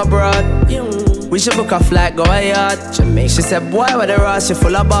flight, go abroad. We should book a flight, go a yacht. Jamaica. She said, boy, what the rush, you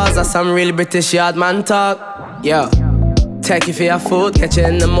full of bars. That's some real British yard man talk. Yeah. Take you for your food, get you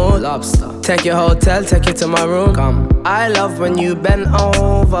in the mood. Lobster. Take your hotel, take you to my room. Come. I love when you bend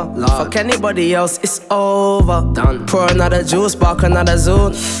over. Lord. Fuck anybody else, it's over. Done. Pour another juice, bark another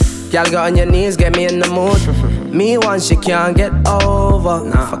zone. Y'all go on your knees, get me in the mood. Me one she can't get over.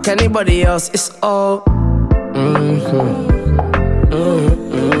 Nah. Fuck anybody else, it's all.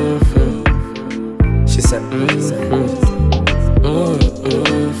 She said, When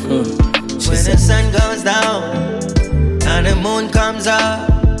the sun goes down and the moon comes up,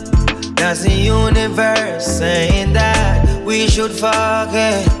 that's the universe saying that we should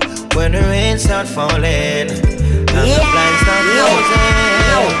forget when the rain start falling and the blinds start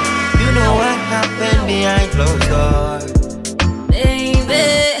closing. You know what happened behind closed doors.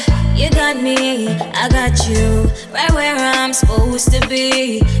 Baby, you got me, I got you, right where I'm supposed to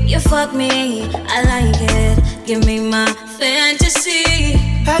be. You fuck me, I like it, give me my fantasy.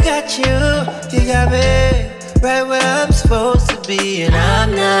 I got you, you got me, right where I'm supposed to be. And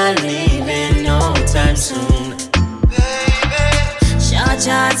I'm not leaving no time soon. Short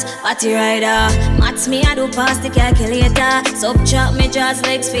shots, party rider. Maths me, I do pass the calculator. Subtract me just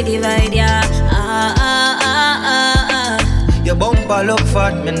legs for divide, yeah. Your bumper look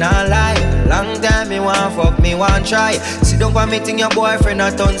fat, me nah lie. Long time me want fuck, me want try. Sit down for meeting your boyfriend a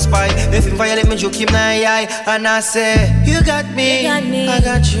ton spy. If him violate me, joke him in the eye. And I say, you got me, I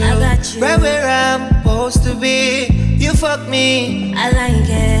got you, right where I'm supposed to be. You fuck me, I like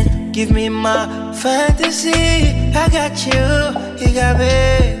it, give me my fantasy. I got you, you got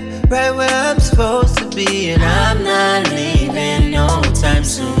me, right where I'm supposed to be. And I'm not leaving no time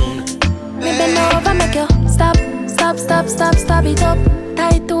soon. Me bend over, make you stop it up.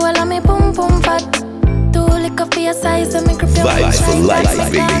 Tight to all of me, boom, boom, fat. Too liquor for your size, and me grip your vibes for life,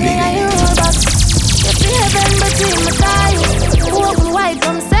 baby. You feel heaven between my thighs. Walk me wide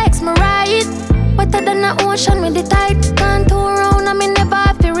from sex, me right. Wetter than the ocean with the tide. Can't turn around, I me never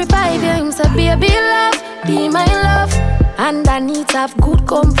have to revive you. Him say, baby, love, be my love. And I need to have good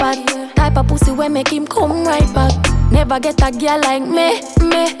comfort. Type of pussy where make him come right back. Never get a girl like me.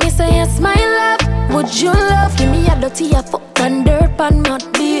 Me say yes, my love. Would you love? Give me a dirty a fuck and dirt pan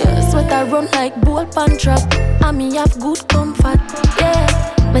not beer. Sweat I run like bull pan trap. And me have good comfort,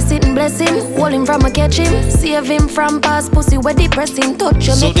 yeah. Me sitting bless him, hold him from a catch him. Save him from past pussy where depressing touch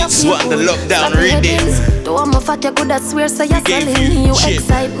you. So this one the lockdown reading. To I'm a fat you coulda swear so you're selling. You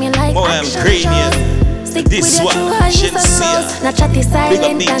excite me like action shows. Stick this with your true highs and lows. Not chatty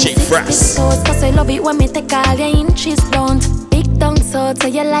silent and 60 toes. Cause I love it when me take all your inches down. Big tongue so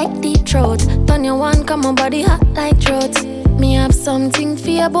you like deep throat. Turn your one, come on body hot like throat. Me have something for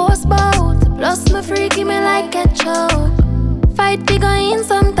your boss bout. Plus me freaky me like a choke. Fight big in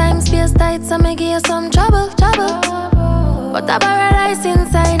sometimes space tight so me give you some trouble. But I paradise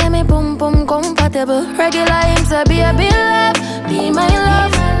inside and me boom boom comfortable. Regular him say baby love, be my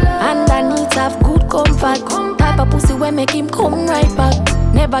love. And I need to have good comfort. Type of pussy when make him come right back.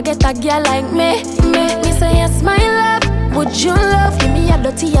 Never get a girl like me. Me say yes my love. Would you love? Give me a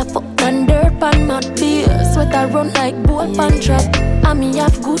dirty a fuck and dirt and not beer. Sweat I run like boat and trap. And me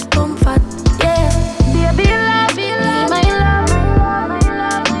have good comfort. Yeah, baby love, be my love.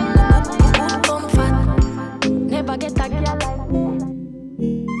 Good comfort. Never get a girl like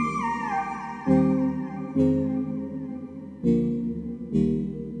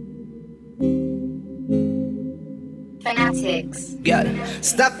Fanatics. Girl,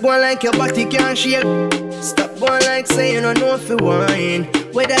 stop going like your body can't shake. Stop going like say you don't know if you whine.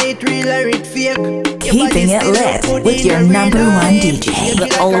 Whether it real or it fake. Keeping it lit with your number one DJ.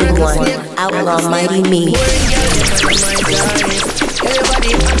 The only one, Outlaw Mighty Me.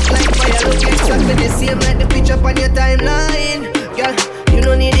 Everybody act like fire, look exactly the same like the picture on your timeline. Girl, you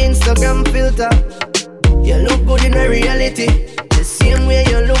don't need Instagram filter. You look good in a reality, the same way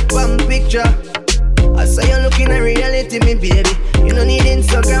you look on picture. I saw you look in a reality, me baby. You don't need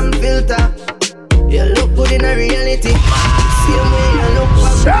Instagram filter. You look good in a reality, the same way you look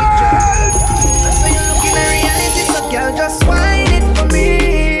on picture. I saw you look in a reality, so girl, just whine it for me.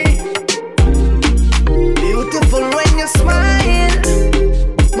 Beautiful when you smile,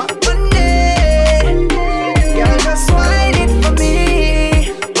 my honey. Girl, just whine it for me.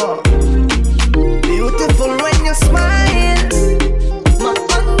 Oh. Beautiful when you smile, my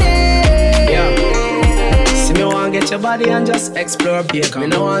honey. Yeah. See me want get your body and just explore page. Me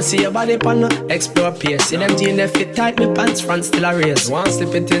no want see your body pan no explore page. See them jeans they fit tight, me pants front still a race. Want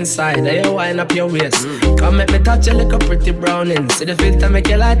slip it inside, then you wind up your waist. Come make me touch your little pretty browning. See the filter make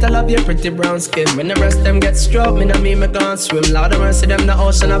you light, I love your pretty brown skin. When the rest them get stroked, me no mean me gon' swim. Lord of mercy, them the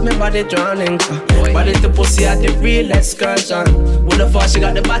ocean of me body drowning. Body to pussy at the real excursion. Who the fuck she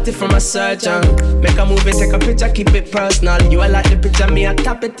got the body from a surgeon? Make a movie, take a picture, keep it personal. You I like the picture, me I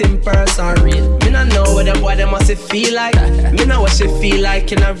tap it in person. Real. Me no know what the boy them must feel like. Me know what she feel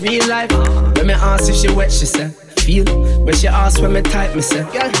like in a real life. When me ask if she wet, she said feel. When she ask when me type, me say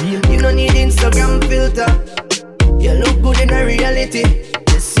girl, you don't need Instagram filter. You look good in a reality,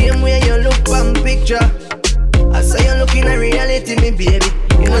 the same way you look on picture. I saw you look in a reality, me baby.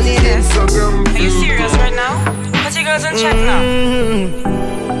 You don't need Instagram filter. Are you serious right now? Put your girls in chat now.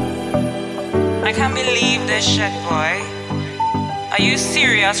 I can't believe this shit, boy. Are you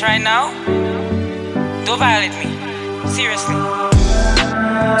serious right now? Don't violate me. Seriously.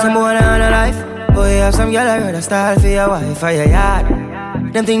 Some boy on a life. Oh, you have some girl I heard a style for your wife for your yard.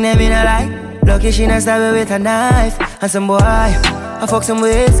 Them think them in a lie. Lucky she not stab with a knife. And some boy, I fuck some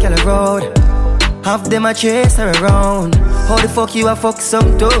ways, girl a road. Half them a chase her around. How the fuck you a fuck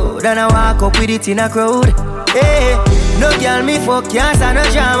some dude? And I walk up with it in a crowd. Hey, no girl me fuck, can't stand no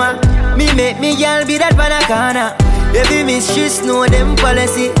drama. Me make me girl be that banana. Baby mistress know them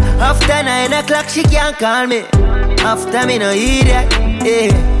policy. After 9 o'clock she can't call me. After me no eat that,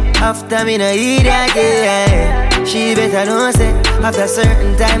 yeah. After me no eat that, yeah. She better know say after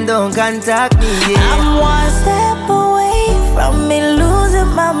certain time don't contact me, yeah. I'm one step away from me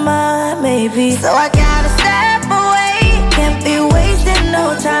losing my mind, maybe. So I gotta step away. Can't be wasting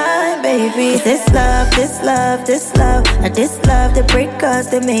no time, baby. This love, this love, this love, or this love that break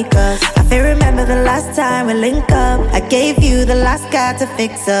us, that make us. I feel remember the last time we link up. I gave you the last guy to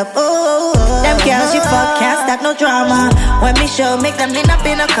fix up. Oh, them girls you fuck can't stop no drama. When me show, make them lean up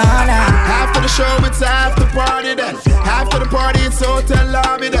in a corner. After the show, it's after party then. After the party, it's hotel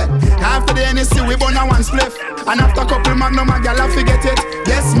lobby then. After the NSC, we burn a one spliff. And after couple magnum, my gal, I forget it.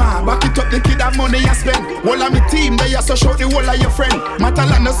 Yes, ma, back it up, the kid have money I spend. Whole of me team, they are so show the whole of your friend.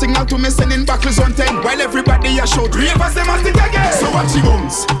 Matalan no signal to me sending back on 10. While everybody a show, 3 of us them at it again. So watch you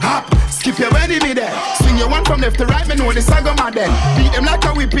bones, hop, skip your enemy there. Swing your one from left to right, me know the saga my then. Beat them like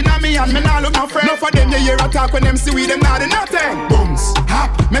a whipping on me and me nah look my friend. No for them you hear a talk when them see we them nah do nothing. Booms,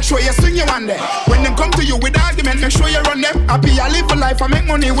 hop, make sure you swing your one there. When them come to you with argument, make sure you run them. Happy I live for life, I make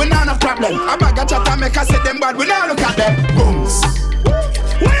money, we nah no problem. I bag a chat and make I set them bad, we nah look at them. Booms,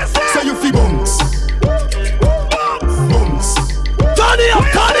 so you feel booms. Booms. Turn it up,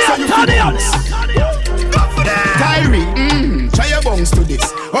 turn it up, turn it up. Tyree, try your bones to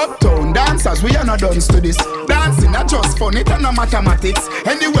this. Uptown dancers, we are not done to this. Dancing are just fun, it and no mathematics.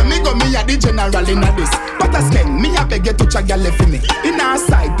 Anyway, me go, me a the general in a this. But a skeng, me a beg you to check your left for me. In our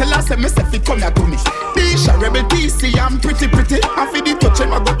side, tell us me say fi come here to me. Disha, Rebel TC, I'm pretty. I feel the touch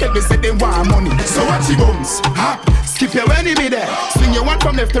them, I go tell me say they want money. So watch your bones, hop, skip your enemy there. Swing your one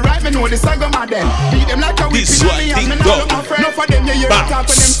from left to right, me know the saga my then. Beat them like a whipping on me and me not look my friend. No for them, you hear a talk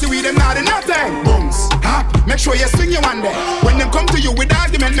when them see we them not in nothing. Bones. hop. Make sure you swing your one there. When them come to you with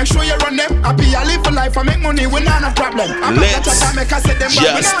argument, make sure you run them. Happy I live for life, I make money, we not a problem. Let's just go.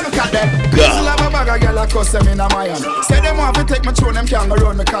 Say them want to take my throne, them can't go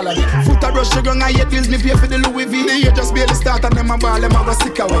round me collar. Foot a brush, you gon' I hate bills, me pay for the Louis V. The year just barely start and them a ball, them a go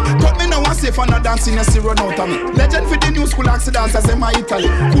stick away. Cut me now and safe and not dancing, you see run out of me. Legend for the new school accidents as in my Italy.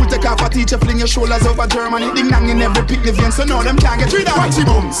 Cool take off a teacher, fling your shoulders over Germany. Ding dang in every pick the vein, so now them can't get rid of me. Watch the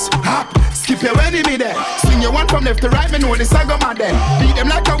booms, hop, skip your enemy there. Swing your one from left to right, me know this I go mad there. Beat them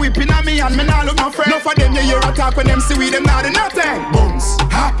like a whipping on me and me nah look no friend. Enough of them you hear attack when them see we them not do nothing. Booms,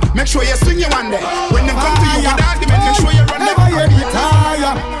 hop, make sure you swing your one there. When them come to you with argument, make sure you run them. Never hear me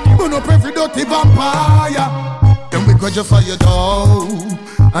tire, burn up every dirty vampire. Then we grudge you for your dough,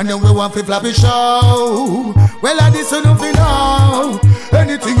 and then we want to flap a show. Well, I listen to you know.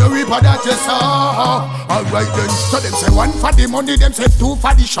 Anything you reap that you saw. Alright then, so them say 1 for the money, them say 2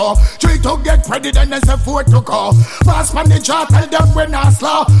 for the show. 3 to get credit, then they say 4 to go. Pass from the jar, tell them we're not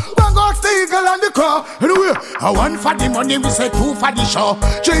slow. One go the eagle and the crow. Anyway, 1 for the money, we say 2 for the show.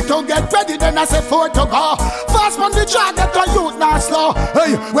 3 to get credit, then I say 4 to go. Pass from the jar, get the youth not slow.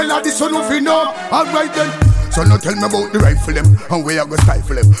 Hey, well, I this one of you know. Alright then. So now tell me about the rifle them, and where I go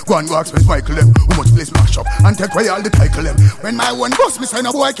stifle them. Go and ask me Michael them, who much place mash up, and take away all the title them. When my one bust me say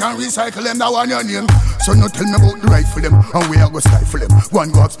no boy can't recycle them, that one your name. So now tell me about the rifle them, and where I go stifle them. Go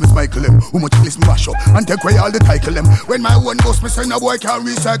and ask me Michael them, who much place mash up, and take away all the title them. When my one bust me say no boy can't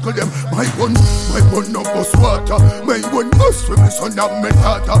recycle them. My one no bust water. My one bust with me son of me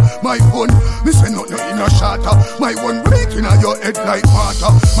daughter. My one, me say nothing in a shatter. My one breaking on your head like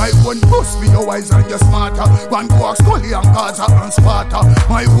water. My one bust me your wise and your smarter. One walks Scully and Gaza and Sparta.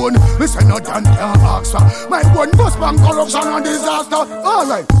 My one, me say no Dan can't ask her. My one bust bank corruption and disaster.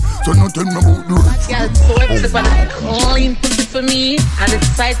 Alright, so no tell me about the girl twerks for the clean pussy for me, and it's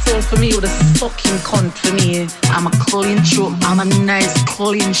side soul for me with a sucking cunt for me. I'm a clean throat, I'm a nice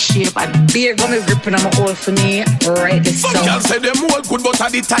clean shape. A beer gummy gripping, I'm a all for me. Right this song. Girl say them all good, but are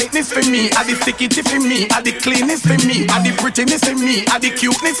the tightness for me, are the stickity for me, are the cleanness for me, are the prettiness for me, are the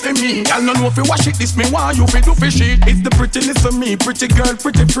cuteness for me. Girl no know if you wash it, this me want you fi do fishy. It's the prettiness for me, pretty girl,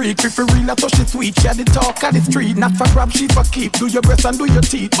 pretty freak. If you real, I touch it sweet. She the talk of the street, not for grab, she for keep. Do your breast and do your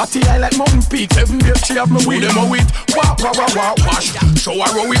teeth. Matty I like mountain peak. 7 days she have me with them a wit. Wah wah wah wah wash. Show her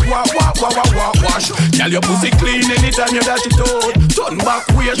roll it. Wah wah wah wah wah wash. Girl your pussy clean anytime you dash it out. Turn back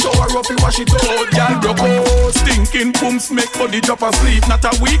way, show her up, you wash it out. Girl broke out, stinking pumps make body drop asleep. Not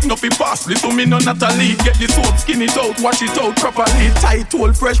a week, no fi pass. Listen me no not a leak. Get the soap, skin it out, wash it out properly. Tight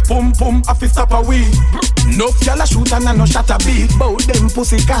hole, fresh pum pum. I fi stop a week. No y'all a shoot and I no shot a beat. Bout them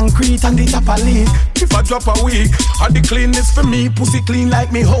pussy concrete and the top a leak. If I drop a week, all the cleanness for me. Pussy clean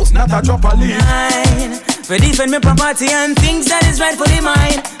like me house, not a drop a leak. For defend me property and things that is rightfully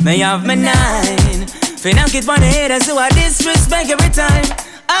mine. May have me 9. For knock it on the head as do I disrespect every time.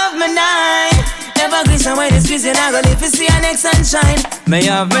 Have me 9. Never grease and when it's squeezing I go live to see a next sunshine. May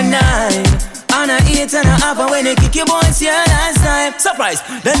have me 9. On a 8 and a half, and when they kick your boys here last time. Surprise,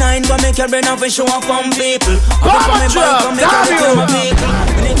 the 9 gon' make your brain off and show up on people.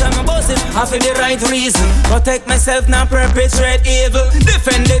 Anytime I boss it, I feel the right reason. Protect myself, not perpetrate evil.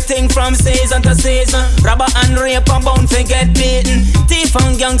 Defend the thing from season to season. Robber and rape and bound to get beaten. Thief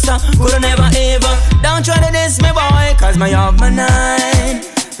and gangster, could never ever. Don't try to diss me boy, cause my have my 9.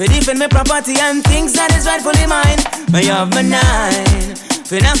 For defend my property and things that is rightfully mine. My have my 9.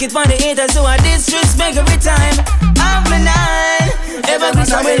 We knock it on the haters, so I disrespect every time. Have me 9. Ever grease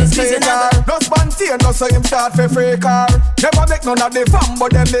and when it's busy now. No spontaneous, no so him start for free car. Never make none of the fun,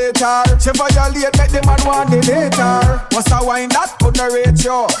 but them later. She violate, make the man want the later. What's a wine that couldn't rate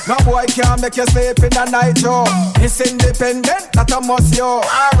you? No boy can't make you sleep in the night, yo. It's independent, that a must, yo.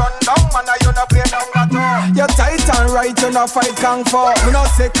 I run down, man, you no play down at all. You're tight and right, you no fight kung fu. You no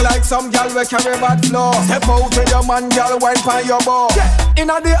sick like some gal we carry bad flow. Step out with your man, gal, wine pan your bow.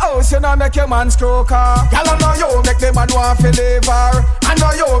 Inna the house, you know make your man stroke her. Y'all know you make the man want to leave her. I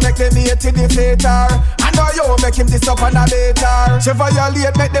know you make them hate to defeat her. I know you make him this up and a later. She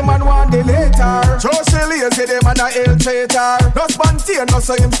violate, make the man want the later. So she lazy, the man a ill traitor. No spontaneous, no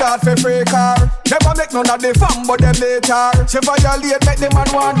so him start for freak her. Never make none of the fun, but them later. She violate, make the man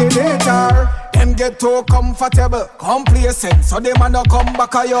want the later. Them get too comfortable, complacent, so they man don't come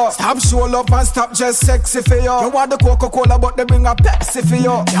back at you. Stop show love and stop just sexy for you. You want the Coca-Cola but they bring a Pepsi for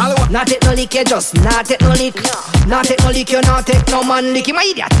you. Not take no lick, you just not take no lick. Not take no lick, you not take no man lick. You my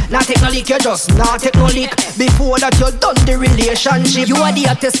idiot. Not take no lick, you just not take no lick. Before that you done the relationship. You are the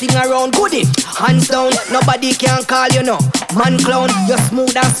hottest thing around, goodie. Hands down, nobody can call you no man clown. You're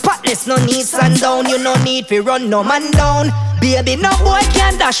smooth and spotless, no need sundown. You no need to run no man down. Baby, no boy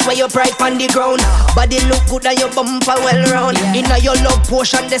can dash where you bright on the ground. Body look good and your bumper well round. Inna your love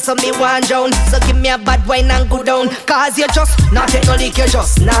potion, there's some me one drown. So give me a bad wine and go down. Cause you just not take no lick, you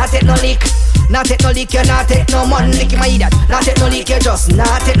just not take no lick. Not take no lick, you not take no man lick, my idiot. Not take no lick, you just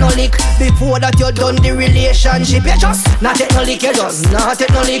not take no lick. Before that you done the relationship, you just not take no lick, you just not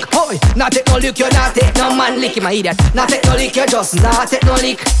take no lick. Hoy, not take no lick, you not take no man lick, my idiot. Not take no lick, you just not take no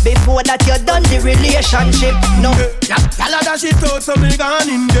lick. Before that you done the relationship, no. Y'all that shit out, so me gone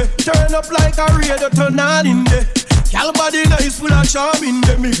in there. Turn up like a radio, turn on in there. Y'all body nice, full of charm in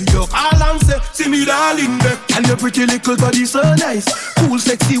there. Me you call and say, see me darling there. Y'all your pretty little body so nice. Cool,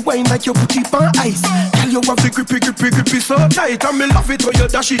 sexy wine like you put it on ice. Y'all you have the grippy so tight. And me love it when you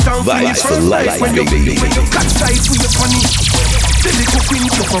dash it and feel it first life. When you catch sight with your funny. Tell the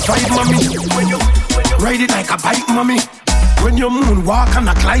cooking to provide mommy. When you ride it like a bike mommy. When you moonwalk and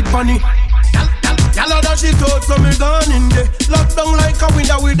a glide bunny. Y'all that shit out, so me gone in there. Locked down like a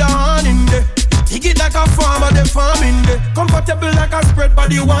window with a horn in there. Dig it like a farmer, the farm in there. Comfortable like a spread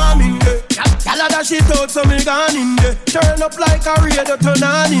body warm in there. Y'all that shit out, so me gone in there. Turn up like a radio, turn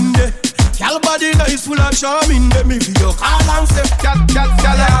on in there. Y'all body nice, full of charm in there. Me feel call and say, y'all.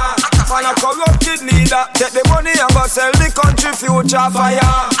 Man a corrupted leader, take the money and go sell the country future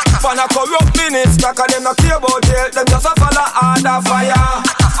fire. Man a corrupt minister, cause them no care about it, them just a follow order fire.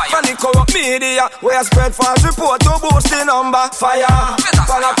 Man the corrupt media, where spread false report to boost the number fire.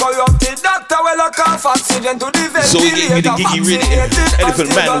 Man a corrupted doctor, well a cough oxygen to the ventilator. So we gave me the Gigi Rhythm,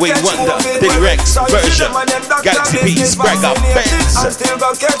 Elephant Man, Wayne Wonder, Big Rex, Version, Galaxy Beats, Bragger, Benz. And still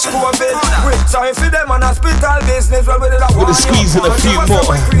go catch COVID. Sorry for them on hospital business. We'll squeeze in a few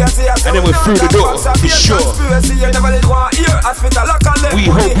more. And then we're through the door, for sure. We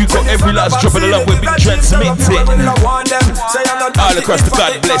hope you got every last drop of the love we've been transmitting all across the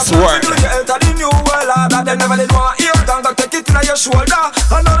God bless world.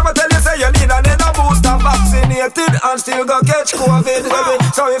 Vaccinated and still go catch COVID.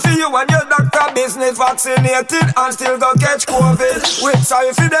 Sorry for you and your doctor business. Vaccinated and still go catch COVID.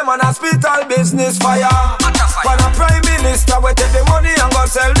 Sorry for them on hospital business fire. When a prime minister we take the money and go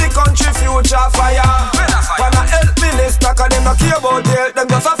sell the country future fire. When a health minister cause them no care about health, them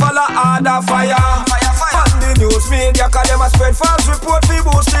just a follow order fire. And the news media cause them a spread false report fi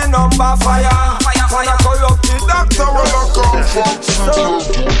boost the number fire. When a corrupted doctor will not come from.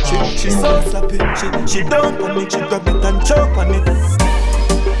 She so sloppy, she dump on it, she grab it and choke on it.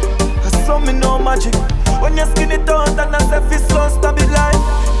 I saw me no magic. When you skin it out and I say it's so stabilized.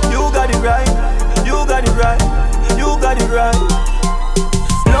 You got it right, you got it right, you got it right.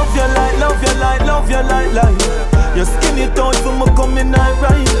 Love your light, love your light, love your light, light. You skin it out for me coming night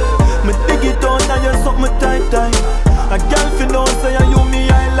right. Me dig it out and you suck me tight, tight. A girl fi know say you me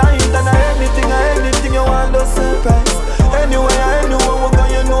I light. And anything you want to surprise. Anywhere we go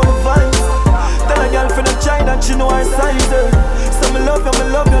you know the vibes. Tell a girl fi the try that she know her size. So me love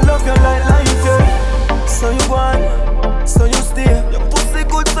you like life, yeah. So you go on, so you stay. Your pussy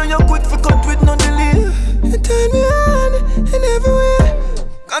good, so you quick for cut with no delay. You turn me on in every way.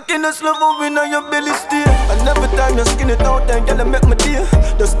 Cocky no slow moving on your belly stay. And every time you skin it out and girl make me dear.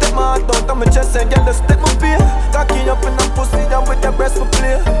 Just step my heart out on my chest and girl step my peer. Cocky up in the pussy down with your breast for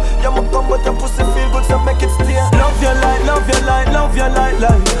play. You ma come but your pussy feel good so make it stay. Love your light, love your light, love your light,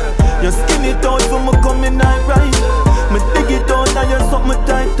 light. You skin it out for me coming night right. Me dig it out and you suck me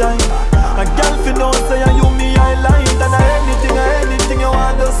tight, tight. A girl fi know say you me I light. And anything you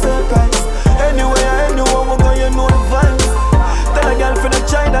want to surprise. Anywhere we go you know the vibes. Tell a girl fi the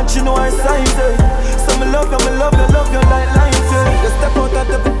try that she know her size. So me love you like life. You step out at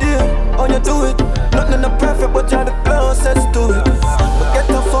every day, how you do it. Nothing not perfect but you're the closest to it. But get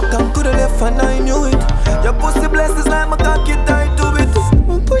the fuck I'm coulda left and I knew it. Your pussy blesses like my cocky tied to it.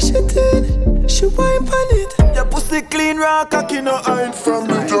 Push it in, she wine pan it. Your pussy clean, raw cocky no hide from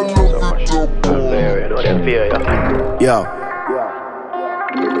it. Yo.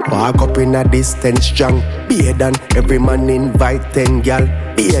 Walk up in a distance strong. Beer than every man invite 10 gal.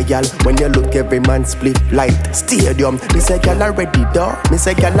 Be a gal when you look every man split light. Stadium, me say gal already though. Me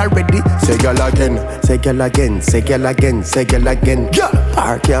say gal already. Say gal again, say gal again, say gal again, say gal again. Gal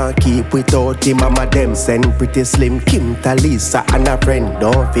park can't keep without him mama them. Send pretty slim Kim Talisa and a friend.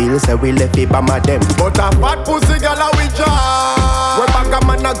 Don't feel say we left it by my them. But a fat pussy gal a we job. Where back a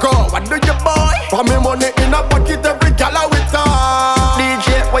man a go? What do you boy? For me money in a pocket every gal a we talk. DJ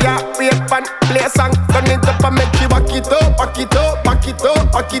where ya wait pan play a song. Turn it up and make you back it up, back it up, back it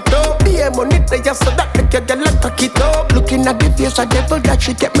up, back it up. Be a money they just so that make your girl cock it up. Looking at the face of devil that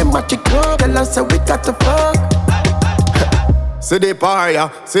she get me magic up. Tell us so we got to fuck. See the paria.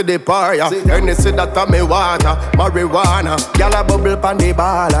 Hennessy that a me water, marijuana. Gyal a bubble pan the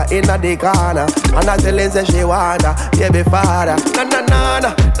baller inna the corner, and I tell her say she wanna, baby father. Na na na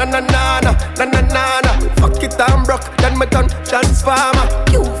na na na na na na na. Fuck it and broke, then me turn transformer.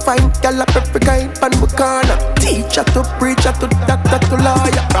 You find gyal a every kind pan me corner. Teacher to preacher to doctor to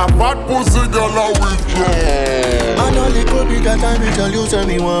lawyer. A bad pussy gyal a withdraw. I know little bit that time me tell you say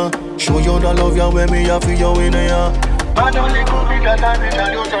me want show you the love you when me have for you in ya. I know little bit that time me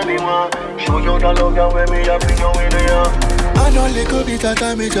tell you say me want show you the love you when me have for you in ya. I know little bit that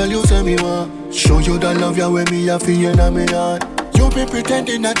time me tell you say me want show you the love you when me have for you in me heart. You be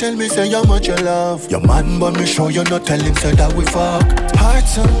pretending to tell me say how much you love your man, but me show you not tell him say that we fuck. Hard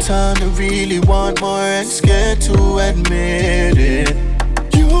sometimes to really want more and scared to admit it.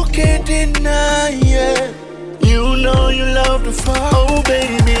 You can't deny it. You know you love the fuck. Oh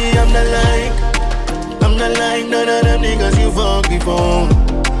baby, I'm not like none of them niggas you fuck before.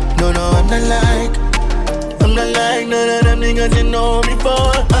 No, I'm not like none of them niggas you know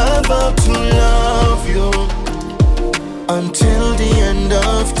before. I'm about to love you until the end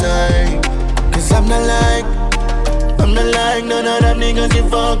of time. Cause I'm not like none of them niggas you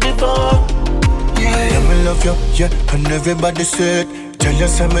fuck before. Yeah, me love you, yeah, and everybody said. Tell you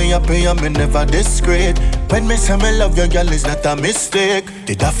say me happy and me never discreet. When me say me love you, girl, it's not a mistake.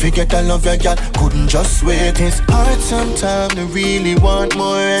 Did I forget I love you, girl? Couldn't just wait. It's hard sometimes to really want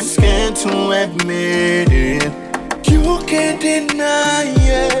more and scared to admit it. You can't deny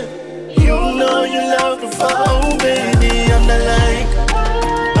it. You know you love the fuck. Oh baby, I'm not like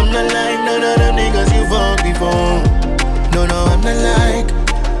none of them niggas you fuck before. No, I'm not like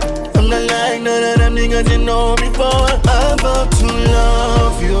none of them niggas you know before. I'm about to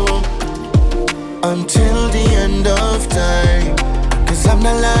love you until the end of time. Cause I'm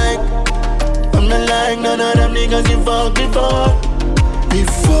not like none of them niggas you fuck before.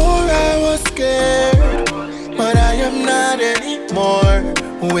 Before I was scared, but I am not anymore.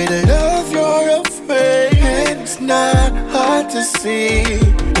 With love you're afraid, and it's not hard to see.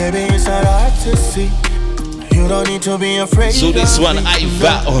 Baby, it's not hard to see. You don't need to be afraid. So this one I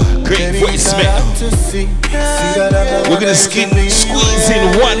vow, great voicemail. We're gonna squeeze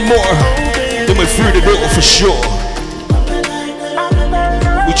in one more, then we're through the door for sure.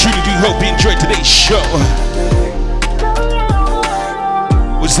 We truly do hope you enjoyed today's show.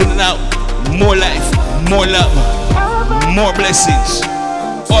 We're sending out more life, more love, more blessings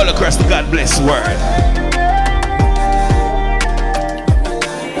all across the God bless world.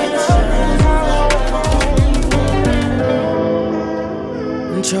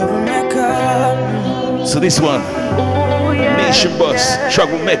 So this one, Nation Boss,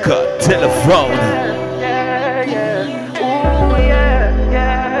 Troublemaker, Telephone.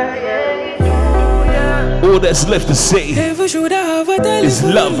 All that's left to say is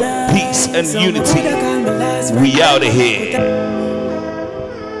love, peace, and unity. We out of here.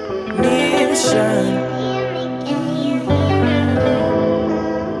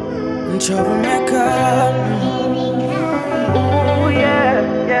 Troublemaker.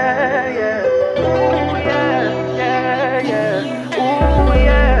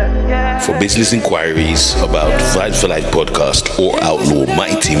 For business inquiries about Vibes for Life podcast or Outlaw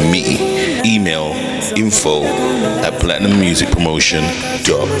Mighty Me, email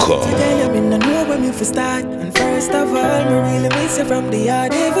info@platinummusicpromotion.com.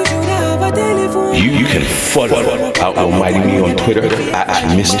 You can follow Outlaw Mighty Me on Twitter at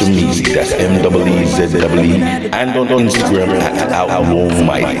Mr. Meezy, that's MeeZee, and on Instagram at Outlaw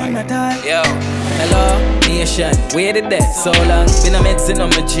Mighty. Yo, hello. Where did that so long? Been a medicine on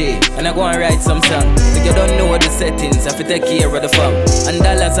my G, and I go and write some song. If you don't know the settings, I have to take care of the fam. And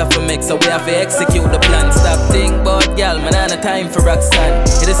dollars have to make, so we have to execute the plan. Stop think about y'all, man, I no time for Roxanne.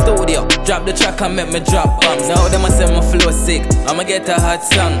 In the studio, drop the track and make me drop bombs. Now them a say my flow sick, I'ma get a hot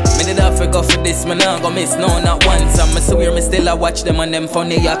song. Me did have to go for this, man, I go miss, no, not once. I'm a swear, me still I watch them and them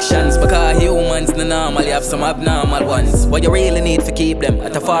funny actions. Because humans, no normal, you have some abnormal ones. What you really need to keep them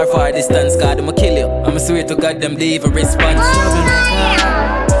at a far, far distance, cause them a kill you. I'm a swear to God, them they even respond.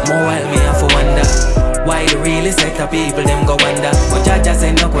 More while me have to wonder why the really set of people them go wonder. But Jaja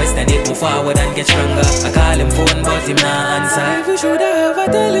say no question, it move forward and get stronger. I call him phone but him not answer. If you should have a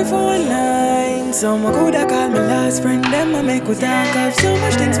telephone line, someone could have called my last friend. Them I make we talk. Have so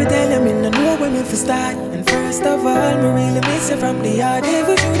much things we tell them, in the know when me fi start. And first of all, me really miss you from the heart. If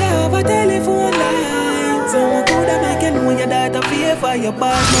you should have a telephone line, someone could have make you know your daughter fear for your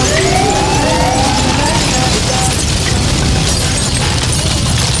partner.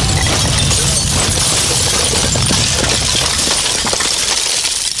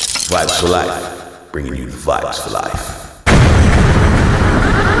 Vibes for Life, bringing you vibes for life.